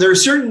 there are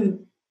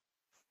certain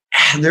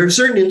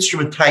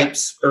instrument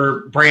types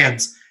or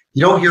brands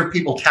you don't hear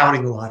people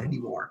touting a lot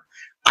anymore.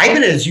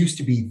 Ibanez used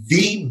to be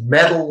the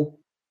metal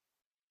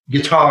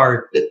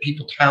guitar that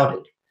people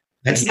touted.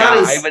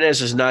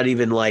 Ibanez is not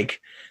even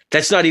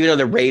that's not even on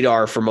the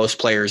radar for most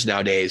players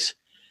nowadays.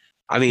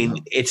 I mean,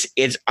 it's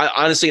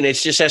honestly, and it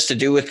just has to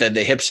do with the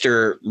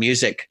hipster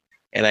music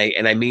And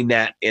I mean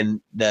that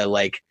in the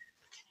like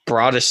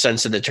broadest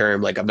sense of the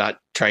term. Like, I'm not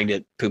trying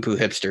to poo-poo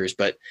hipsters,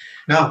 but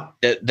No.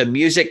 the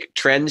music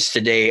trends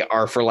today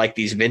are for like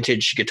these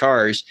vintage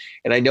guitars.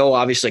 And I know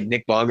obviously like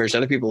Nick Bongers,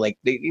 other people, like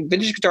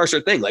vintage guitars are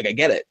a thing. Like, I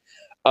get it.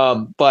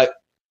 But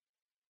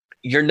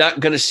you're not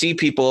going to see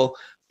people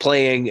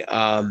playing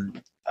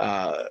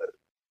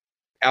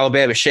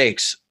Alabama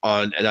Shakes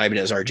on an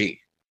Ibanez RG.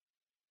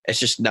 It's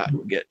just not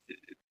good.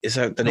 Is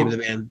that the name of the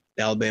band?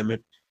 Alabama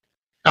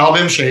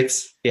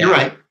Shakes. Yeah. You're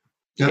right.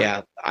 Yep.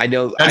 Yeah, I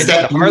know. That's I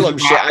know that the Harlem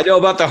bluesy Shake. rock. I know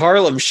about the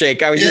Harlem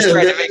Shake. I was just Yeah,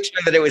 trying to yeah. make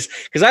sure that it was,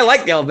 because I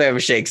like the Alabama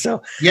Shake.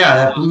 So Yeah,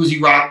 that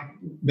bluesy rock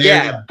band.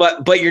 yeah,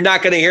 but you're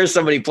not going to hear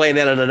somebody playing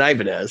that on an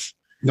Ibanez.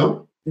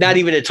 Nope. Not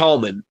even a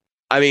Tallman.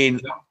 I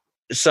mean,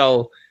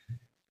 so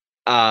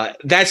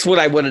that's what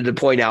I wanted to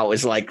point out,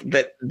 was like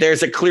that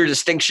there's a clear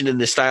distinction in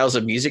the styles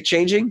of music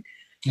changing.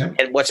 Yep.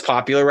 And what's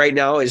popular right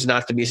now is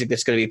not the music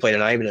that's going to be played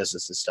on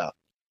Ibanez's and stuff.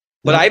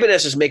 But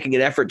Ibanez is making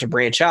an effort to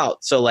branch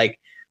out. So like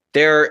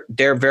they're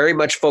very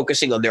much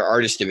focusing on their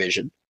artist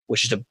division,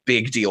 which is a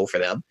big deal for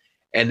them.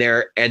 And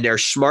they're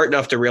smart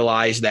enough to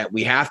realize that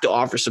we have to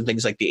offer some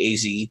things like the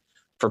AZ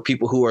for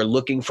people who are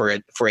looking for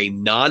a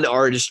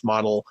non-artist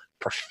model,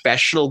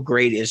 professional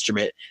grade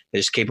instrument that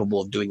is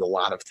capable of doing a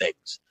lot of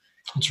things.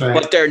 That's right.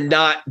 But they're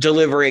not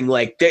delivering,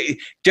 like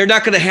they're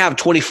not going to have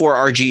 24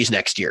 RGs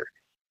next year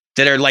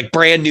that are like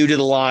brand new to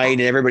the line,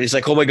 and everybody's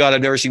like, oh my God,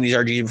 I've never seen these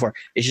RGs before.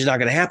 It's just not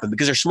going to happen,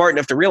 because they're smart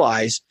enough to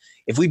realize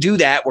if we do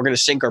that, we're going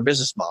to sink our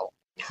business model.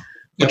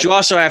 But you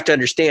also have to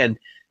understand,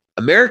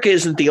 America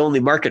isn't the only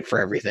market for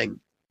everything.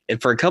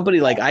 And for a company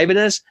like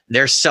Ibanez,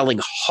 they're selling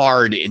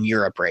hard in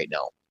Europe right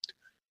now.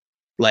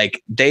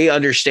 Like, they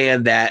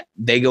understand that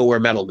they go where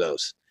metal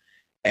goes.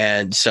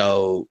 And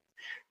so.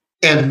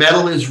 And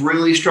metal is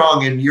really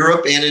strong in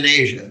Europe and in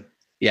Asia.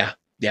 Yeah.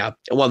 Yeah.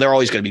 Well, they're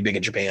always going to be big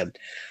in Japan.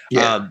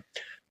 Yeah.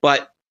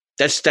 But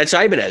that's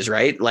Ibanez,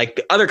 right? Like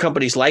the other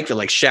companies like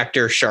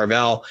Schecter,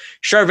 Charvel.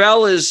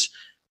 Charvel is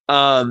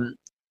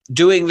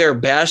doing their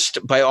best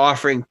by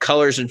offering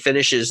colors and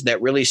finishes that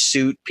really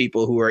suit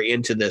people who are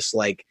into this,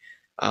 like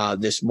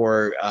this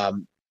more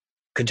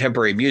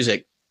contemporary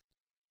music,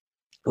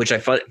 which I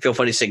feel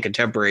funny saying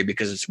contemporary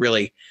because it's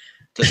really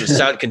doesn't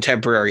sound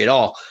contemporary at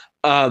all.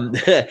 But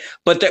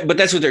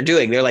that's what they're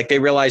doing. They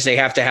realize they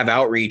have to have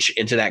outreach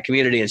into that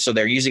community. And so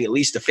they're using at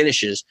least the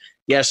finishes.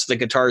 Yes, the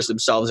guitars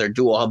themselves are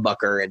dual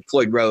humbucker and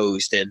Floyd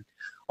Rose and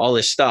all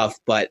this stuff,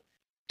 but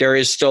there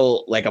is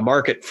still like a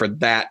market for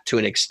that to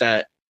an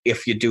extent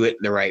if you do it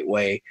in the right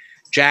way.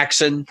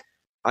 Jackson,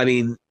 I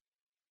mean,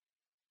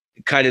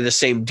 kind of the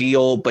same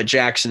deal, but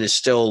Jackson is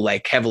still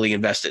like heavily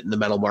invested in the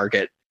metal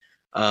market.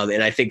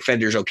 And I think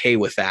Fender's okay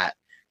with that,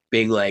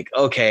 being like,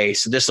 okay,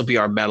 so this will be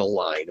our metal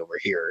line over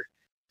here.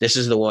 This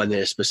is the one that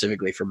is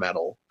specifically for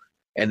metal.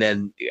 And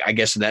then I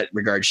guess in that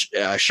regard,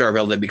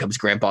 Charvel then becomes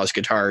Grandpa's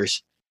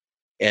Guitars.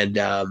 And,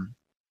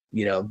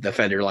 the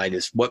Fender line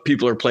is what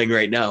people are playing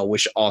right now,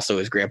 which also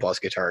is Grandpa's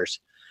Guitars.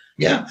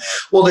 Yeah.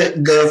 Well,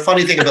 the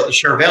funny thing about the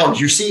Charvel is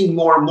you're seeing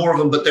more and more of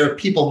them, but there are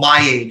people my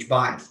age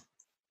buying.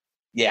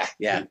 Yeah.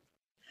 Yeah.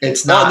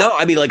 It's not. Well, no,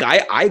 I mean, like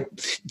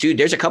dude,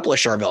 there's a couple of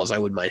Charvels I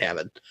wouldn't mind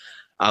having.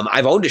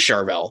 I've owned a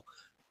Charvel.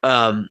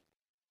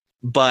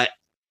 But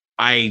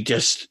I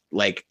just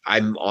like,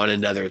 I'm on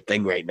another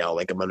thing right now.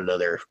 Like I'm on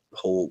another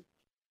whole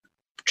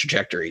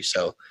trajectory.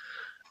 So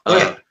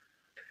I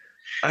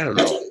don't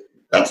know.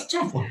 That's a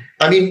tough one.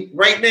 I mean,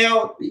 right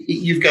now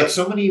you've got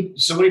so many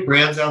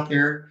brands out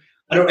there.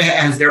 I don't.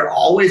 Has there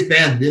always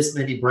been this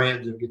many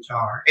brands of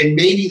guitar? And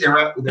maybe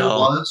there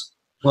was,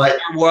 but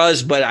there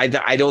was, but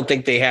I don't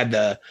think they had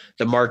the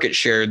market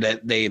share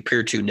that they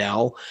appear to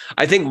now.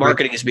 I think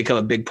marketing has become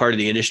a big part of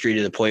the industry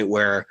to the point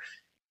where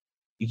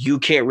you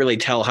can't really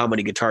tell how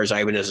many guitars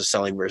Ibanez is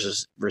selling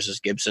versus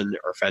Gibson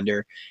or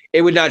Fender.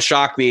 It would not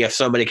shock me if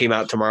somebody came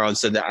out tomorrow and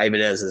said that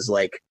Ibanez is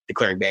like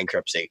declaring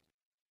bankruptcy,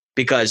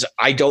 because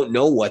I don't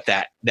know what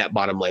that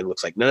bottom line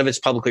looks like. None of it's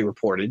publicly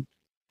reported.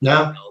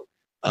 No.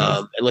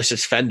 Unless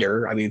it's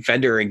Fender. I mean,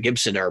 Fender and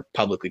Gibson are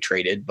publicly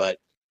traded, but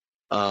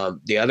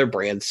the other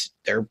brands,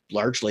 they're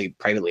largely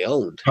privately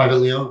owned.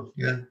 Privately owned,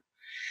 yeah.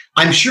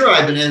 I'm sure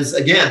Ibanez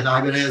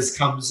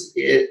comes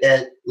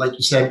at, like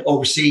you said,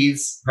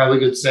 overseas, probably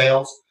good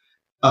sales.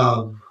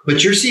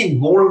 But you're seeing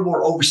more and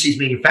more overseas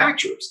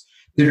manufacturers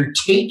that are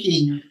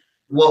taking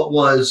what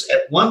was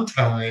at one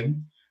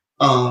time,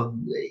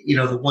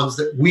 the ones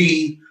that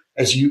we,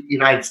 as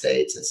United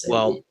States, let's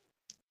say,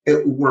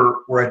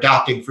 we're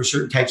adopting for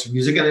certain types of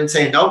music, and then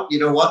saying, no, you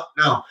know what?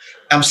 No,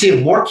 I'm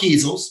seeing more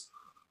Kiesels.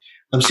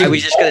 I was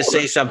just going to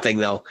say something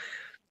though,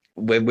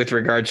 with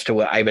regards to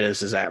what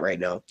Ibanez is at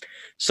right now.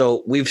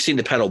 So we've seen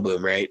the pedal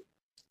boom, right?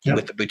 Yep.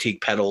 With the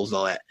boutique pedals and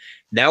all that.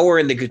 Now we're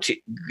in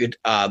the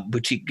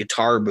boutique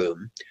guitar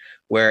boom,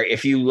 where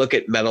if you look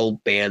at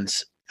metal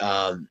bands,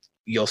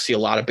 you'll see a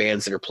lot of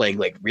bands that are playing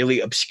like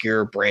really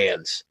obscure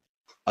brands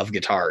of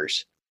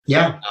guitars.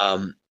 Yeah.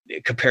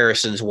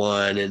 Comparisons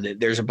one, and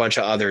there's a bunch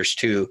of others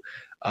too.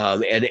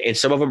 And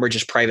some of them are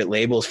just private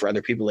labels for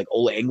other people. Like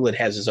Ola Englund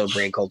has his own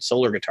brand called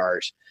Solar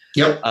Guitars.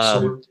 Yep.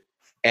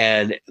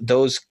 And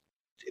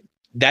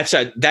that's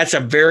a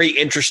very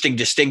interesting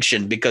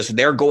distinction, because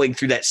they're going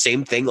through that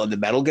same thing on the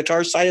metal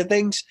guitar side of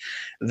things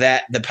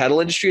that the pedal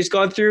industry has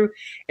gone through.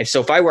 And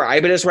so if I were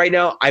Ibanez right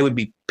now, I would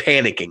be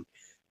panicking,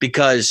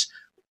 because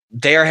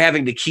they're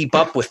having to keep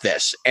up with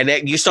this. And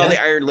you saw the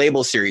Iron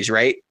Label series,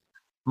 right?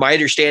 My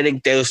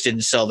understanding, those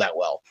didn't sell that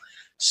well.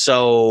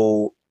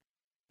 So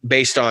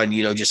based on,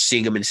 just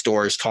seeing them in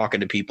stores, talking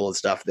to people and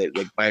stuff,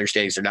 my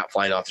understanding is they're not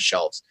flying off the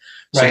shelves.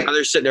 So now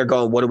they're sitting there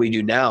going, what do we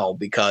do now?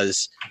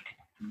 Because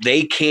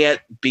they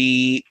can't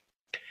be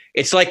 –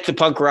 it's like the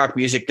punk rock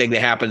music thing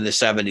that happened in the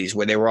 70s,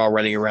 where they were all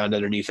running around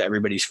underneath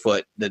everybody's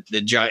foot, the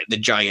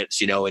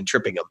giants, and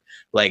tripping them.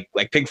 Like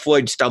Pink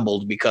Floyd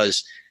stumbled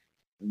because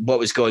what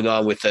was going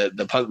on with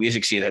the punk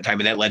music scene at that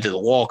time, and that led to the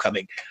Wall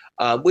coming,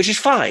 which is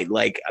fine.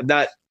 Like,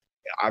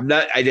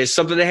 there's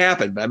something that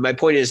happened, but my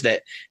point is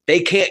that they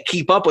can't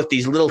keep up with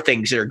these little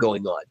things that are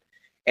going on.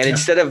 And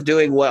instead of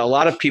doing what a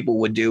lot of people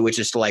would do, which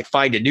is to like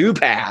find a new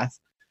path,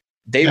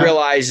 they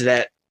realize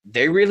that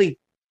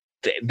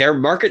their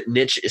market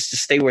niche is to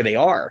stay where they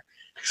are.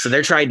 So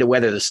they're trying to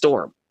weather the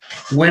storm.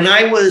 When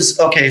I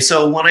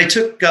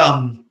took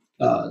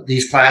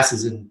these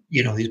classes in,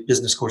 these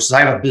business courses,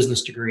 I have a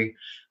business degree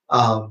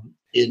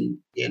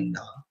in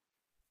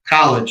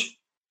college.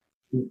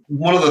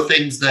 One of the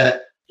things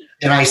that,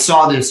 and I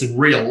saw this in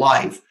real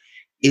life,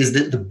 is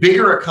that the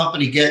bigger a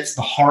company gets,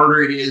 the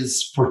harder it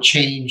is for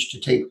change to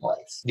take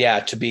place. Yeah,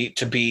 to be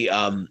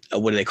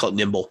what do they call it?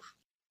 Nimble.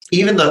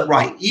 Even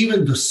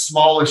the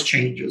smallest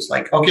changes,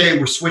 like, okay,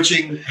 we're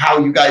switching how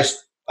you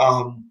guys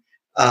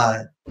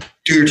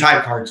do your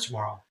time cards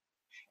tomorrow.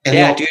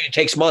 And dude, it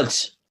takes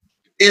months.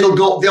 They'll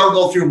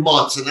go through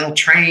months, and they'll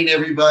train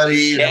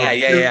everybody.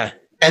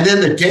 And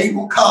then the day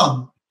will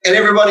come, and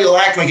everybody will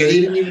act like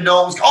they didn't even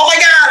know it was. Oh my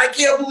God, I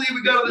can't believe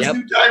we got this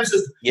new time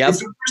system. It's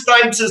the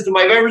first time system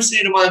I've ever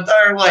seen in my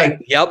entire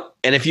life. Yep.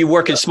 And if you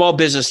work in small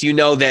business, you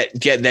know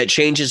that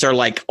changes are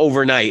like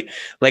overnight.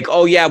 Like,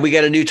 oh yeah, we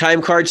got a new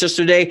time card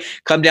system today.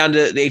 Come down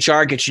to the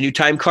HR, get your new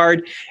time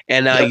card,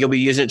 and you'll be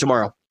using it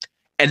tomorrow.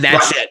 And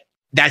that's it.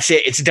 That's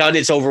it. It's done.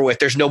 It's over with.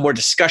 There's no more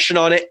discussion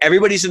on it.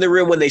 Everybody's in the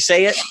room when they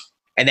say it,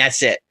 and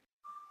that's it.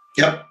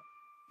 Yep.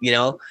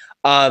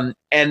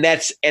 And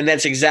that's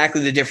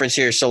exactly the difference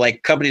here. So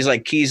like companies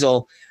like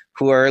Kiesel,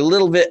 who are a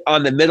little bit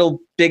on the middle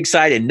big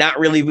side and not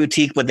really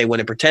boutique, but they want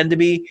to pretend to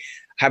be,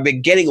 have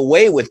been getting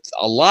away with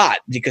a lot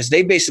because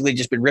they've basically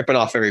just been ripping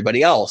off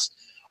everybody else.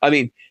 I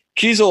mean,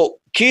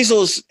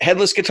 Kiesel's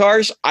headless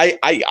guitars, I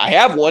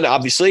have one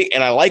obviously,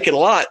 and I like it a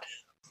lot,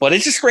 but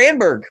it's a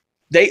Strandberg.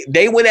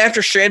 They went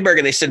after Strandberg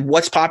and they said,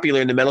 what's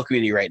popular in the metal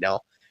community right now?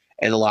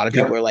 And a lot of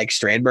people are like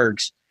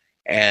Strandbergs.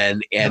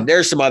 And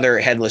there's some other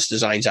headless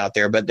designs out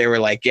there, but they were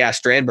like, yeah,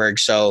 Strandberg.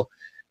 So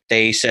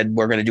they said,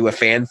 we're going to do a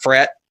fan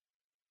fret,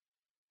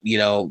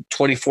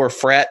 24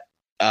 fret,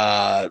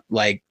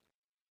 like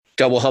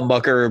double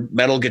humbucker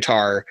metal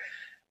guitar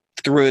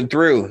through and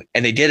through.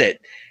 And they did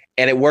it,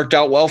 and it worked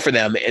out well for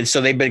them. And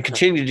so they've been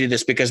continuing to do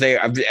this because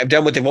I've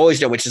done what they've always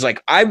done, which is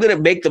like, I'm going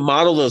to make the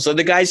model those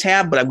other guys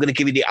have, but I'm going to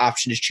give you the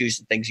option to choose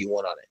the things you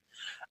want on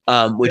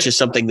it, which is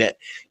something that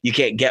you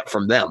can't get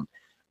from them.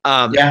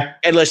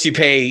 Unless you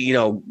pay,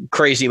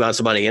 crazy amounts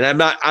of money. And I'm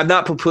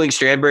not poo-pooing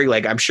Strandberg.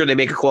 Like, I'm sure they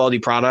make a quality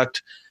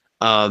product.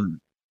 And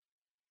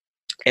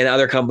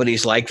other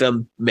companies like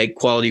them make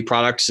quality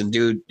products and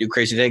do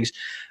crazy things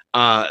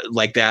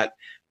like that.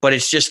 But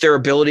it's just their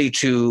ability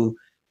to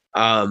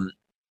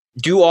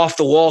do off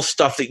the wall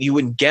stuff that you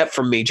wouldn't get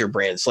from major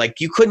brands. Like,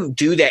 you couldn't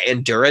do that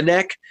Endura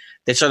neck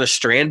that's on a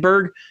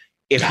Strandberg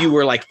if you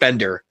were like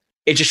Fender.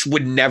 It just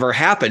would never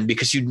happen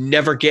because you'd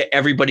never get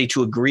everybody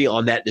to agree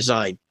on that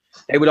design.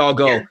 They would all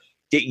go,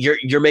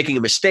 you're making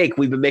a mistake.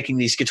 We've been making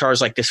these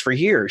guitars like this for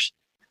years.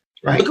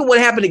 Right. Look at what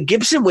happened to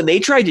Gibson when they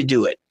tried to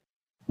do it.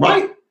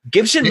 Right.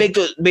 Gibson made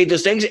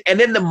those things, and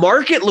then the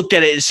market looked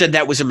at it and said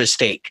that was a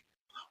mistake.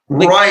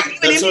 Like, right.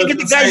 Even if you get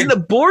the guys in the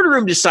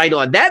boardroom to sign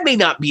on, that may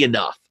not be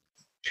enough.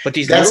 But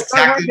these little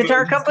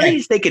guitar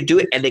companies, they could do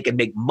it, and they can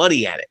make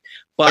money at it.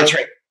 But that's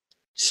right.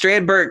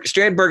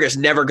 Strandberg is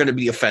never going to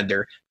be a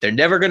Fender. They're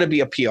never going to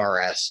be a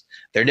PRS.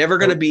 They're never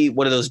going to be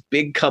one of those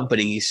big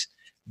companies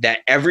that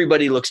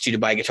everybody looks to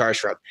buy guitars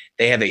from.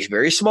 They have a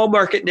very small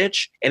market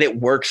niche, and it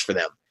works for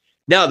them.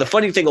 Now, the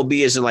funny thing will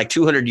be is in like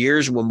 200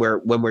 years when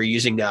we're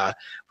using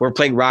we're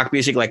playing rock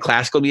music like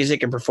classical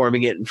music and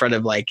performing it in front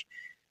of like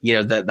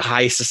the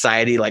high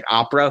society like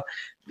opera.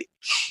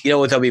 You know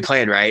what they'll be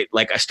playing, right?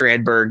 Like a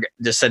Strandberg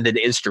descended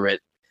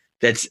instrument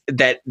that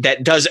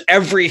does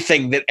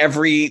everything that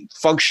every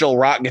functional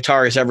rock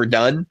guitar has ever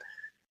done,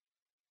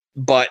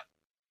 but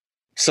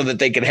so that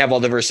they can have all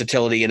the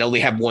versatility and only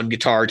have one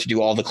guitar to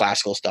do all the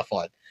classical stuff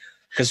on,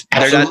 because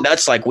they're not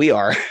nuts like we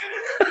are.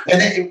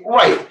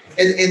 Right.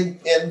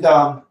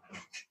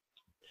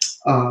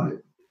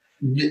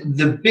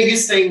 The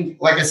biggest thing,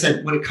 like I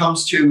said, when it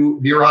comes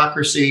to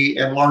bureaucracy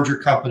and larger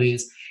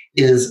companies,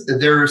 is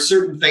there are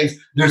certain things.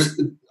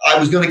 I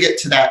was going to get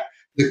to that.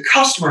 the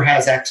customer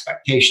has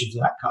expectations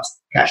of that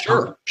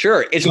customer.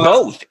 Sure. It's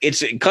both.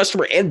 It's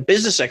customer and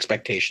business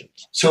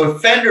expectations. So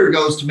if Fender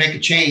goes to make a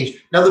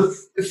change, now the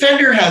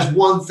Fender has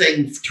one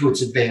thing to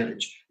its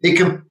advantage. It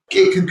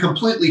can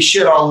completely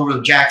shit all over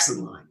the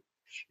Jackson line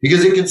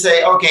because it can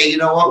say, okay, you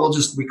know what? We'll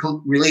just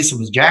release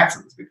them as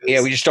Jacksons.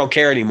 Yeah, we just don't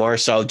care anymore.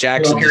 So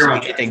Jackson doesn't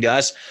mean anything to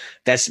us.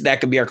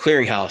 That could be our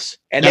clearinghouse,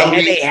 and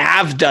they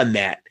have done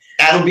that.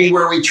 That'll be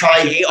where we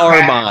try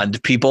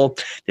DeArmond, people.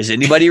 Does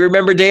anybody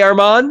remember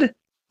DeArmond?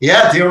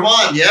 Yeah,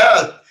 DeArmond.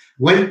 Yeah.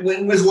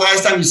 When was the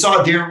last time you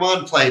saw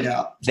DeArmond played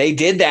out? They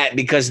did that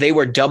because they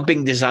were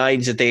dumping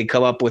designs that they had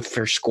come up with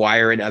for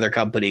Squier and other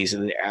companies.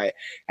 And I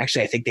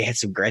think they had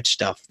some Gretsch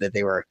stuff that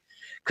they were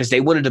 – because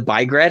they wanted to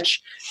buy Gretsch.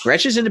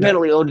 Gretsch is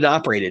independently owned and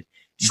operated.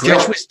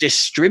 Gretsch was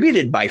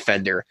distributed by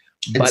Fender,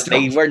 but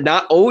they were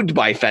not owned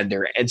by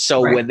Fender. And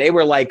so when they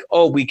were like,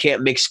 oh, we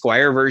can't make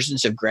Squier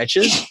versions of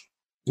Gretsch's,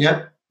 they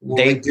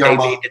made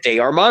the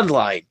DeArmond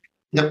line.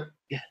 Yep.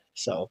 Yeah.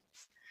 So –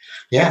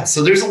 yeah,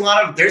 so there's a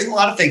lot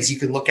of things you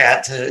can look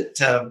at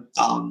to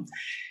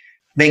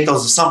make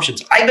those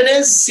assumptions.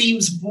 Ibanez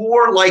seems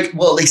more like,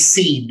 well, they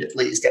seemed at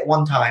least at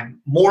one time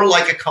more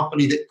like a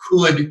company that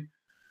could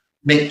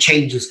make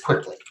changes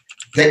quickly,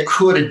 that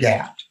could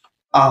adapt.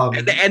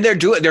 And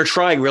they're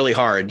trying really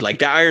hard. Like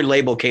the Iron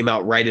Label came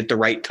out right at the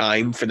right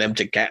time for them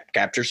to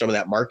capture some of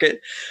that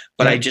market.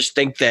 But I just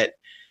think that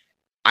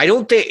I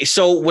don't think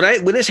so.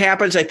 When this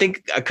happens, I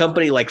think a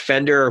company like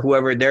Fender or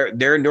whoever,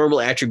 their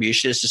normal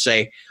attribution is to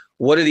say,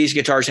 what do these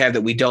guitars have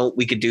that we don't?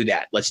 We could do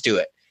that. Let's do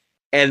it.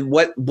 And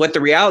what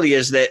the reality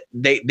is that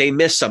they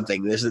miss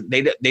something.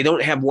 They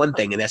don't have one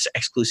thing, and that's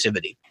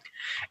exclusivity.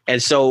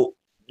 And so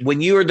when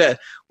you want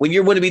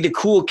to be the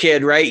cool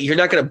kid, right? You're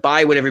not going to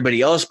buy what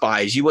everybody else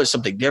buys. You want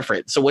something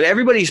different. So when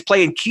everybody's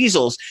playing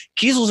Kiesels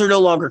are no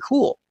longer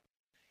cool,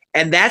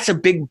 and that's a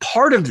big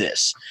part of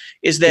this.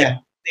 Is that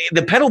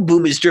the pedal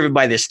boom is driven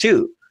by this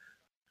too.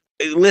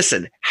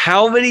 Listen,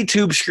 how many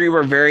Tube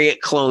Screamer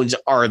variant clones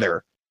are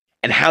there?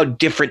 And how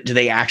different do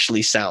they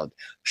actually sound?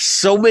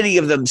 So many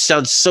of them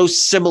sound so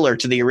similar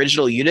to the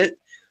original unit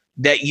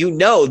that you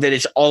know that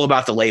it's all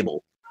about the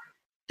label.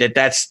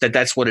 That's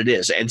what it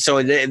is. And so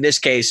in this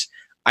case,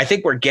 I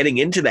think we're getting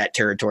into that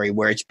territory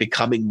where it's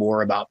becoming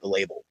more about the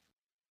label.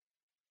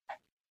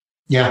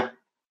 Yeah,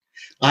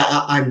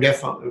 I'm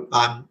definitely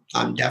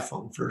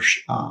for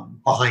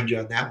behind you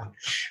on that one.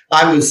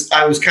 I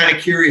was kind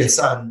of curious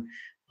on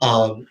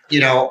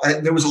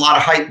there was a lot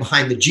of hype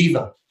behind the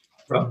Jiva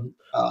from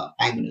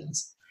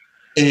Ibanez,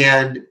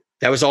 and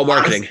that was all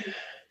marketing.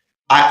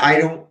 Honestly, I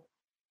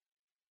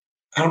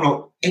don't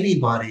know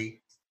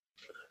anybody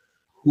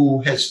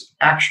who has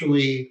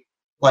actually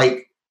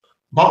like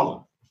bought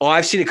one. Oh,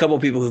 I've seen a couple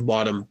of people who've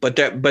bought them, but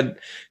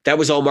that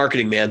was all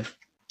marketing, man.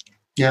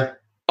 Yeah.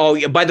 Oh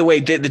yeah. By the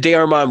way, the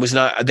DeArmond was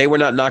not. They were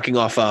not knocking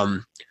off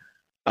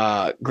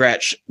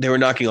Gretsch. They were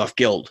knocking off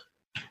Guild.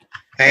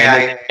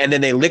 And then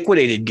they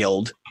liquidated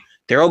Guild.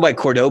 They're owned by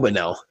Cordoba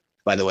now,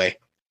 by the way.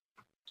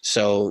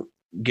 So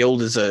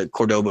Guild is a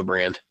Cordoba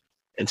brand,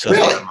 and so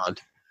really? DeArmond.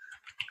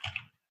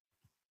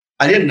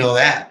 I didn't know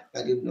that. I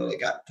didn't know they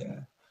got.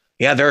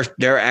 Yeah,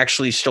 they're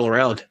actually still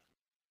around.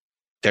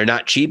 They're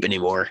not cheap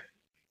anymore.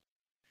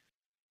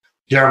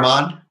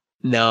 DeArmond?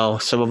 No,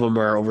 some of them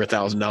are over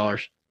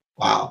 $1,000.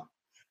 Wow.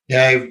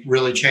 Yeah, they've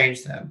really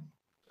changed them.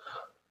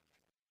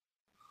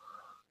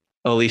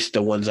 At least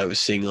the ones I was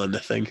seeing on the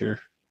thing here.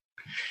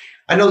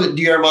 I know that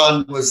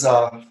DeArmond was.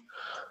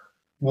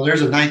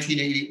 There's a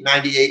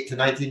 1998 to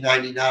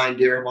 1999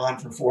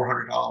 DeArmond for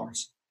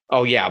 $400.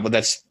 Oh yeah, but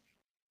that's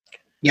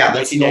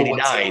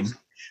 1999.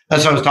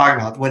 That's what I was talking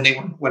about. When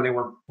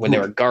they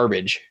were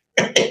garbage.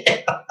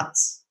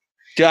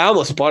 Dude, I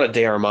almost bought a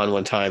DeArmond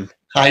one time.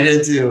 I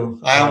did too.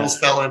 I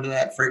almost fell into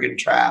that friggin'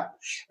 trap.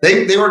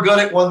 They were good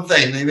at one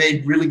thing. They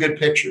made really good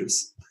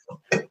pictures.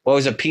 Well, it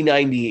was a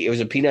P90. It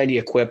was a P90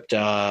 equipped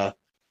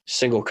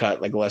single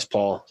cut like Les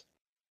Paul.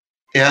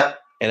 Yeah,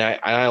 and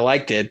I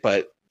liked it,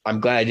 but I'm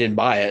glad I didn't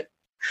buy it.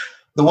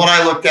 The one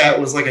I looked at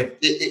was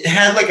it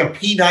had like a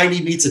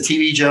P90 meets a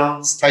TV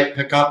Jones type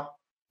pickup.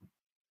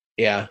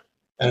 Yeah.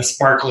 And a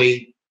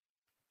sparkly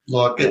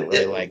look. I don't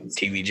really like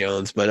TV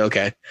Jones, but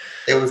okay.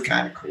 It was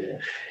kind of cool.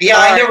 Yeah,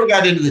 I never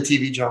got into the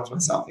TV Jones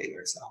myself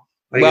either. So.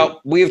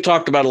 Well, we have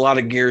talked about a lot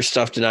of gear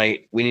stuff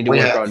tonight. We need to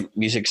work on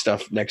music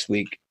stuff next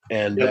week.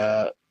 And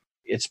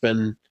it's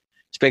been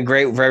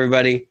great for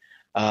everybody.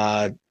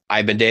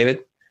 I've been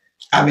David.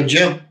 I've been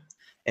Jim.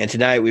 And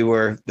tonight we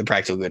were the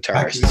Practical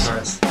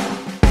Guitarists.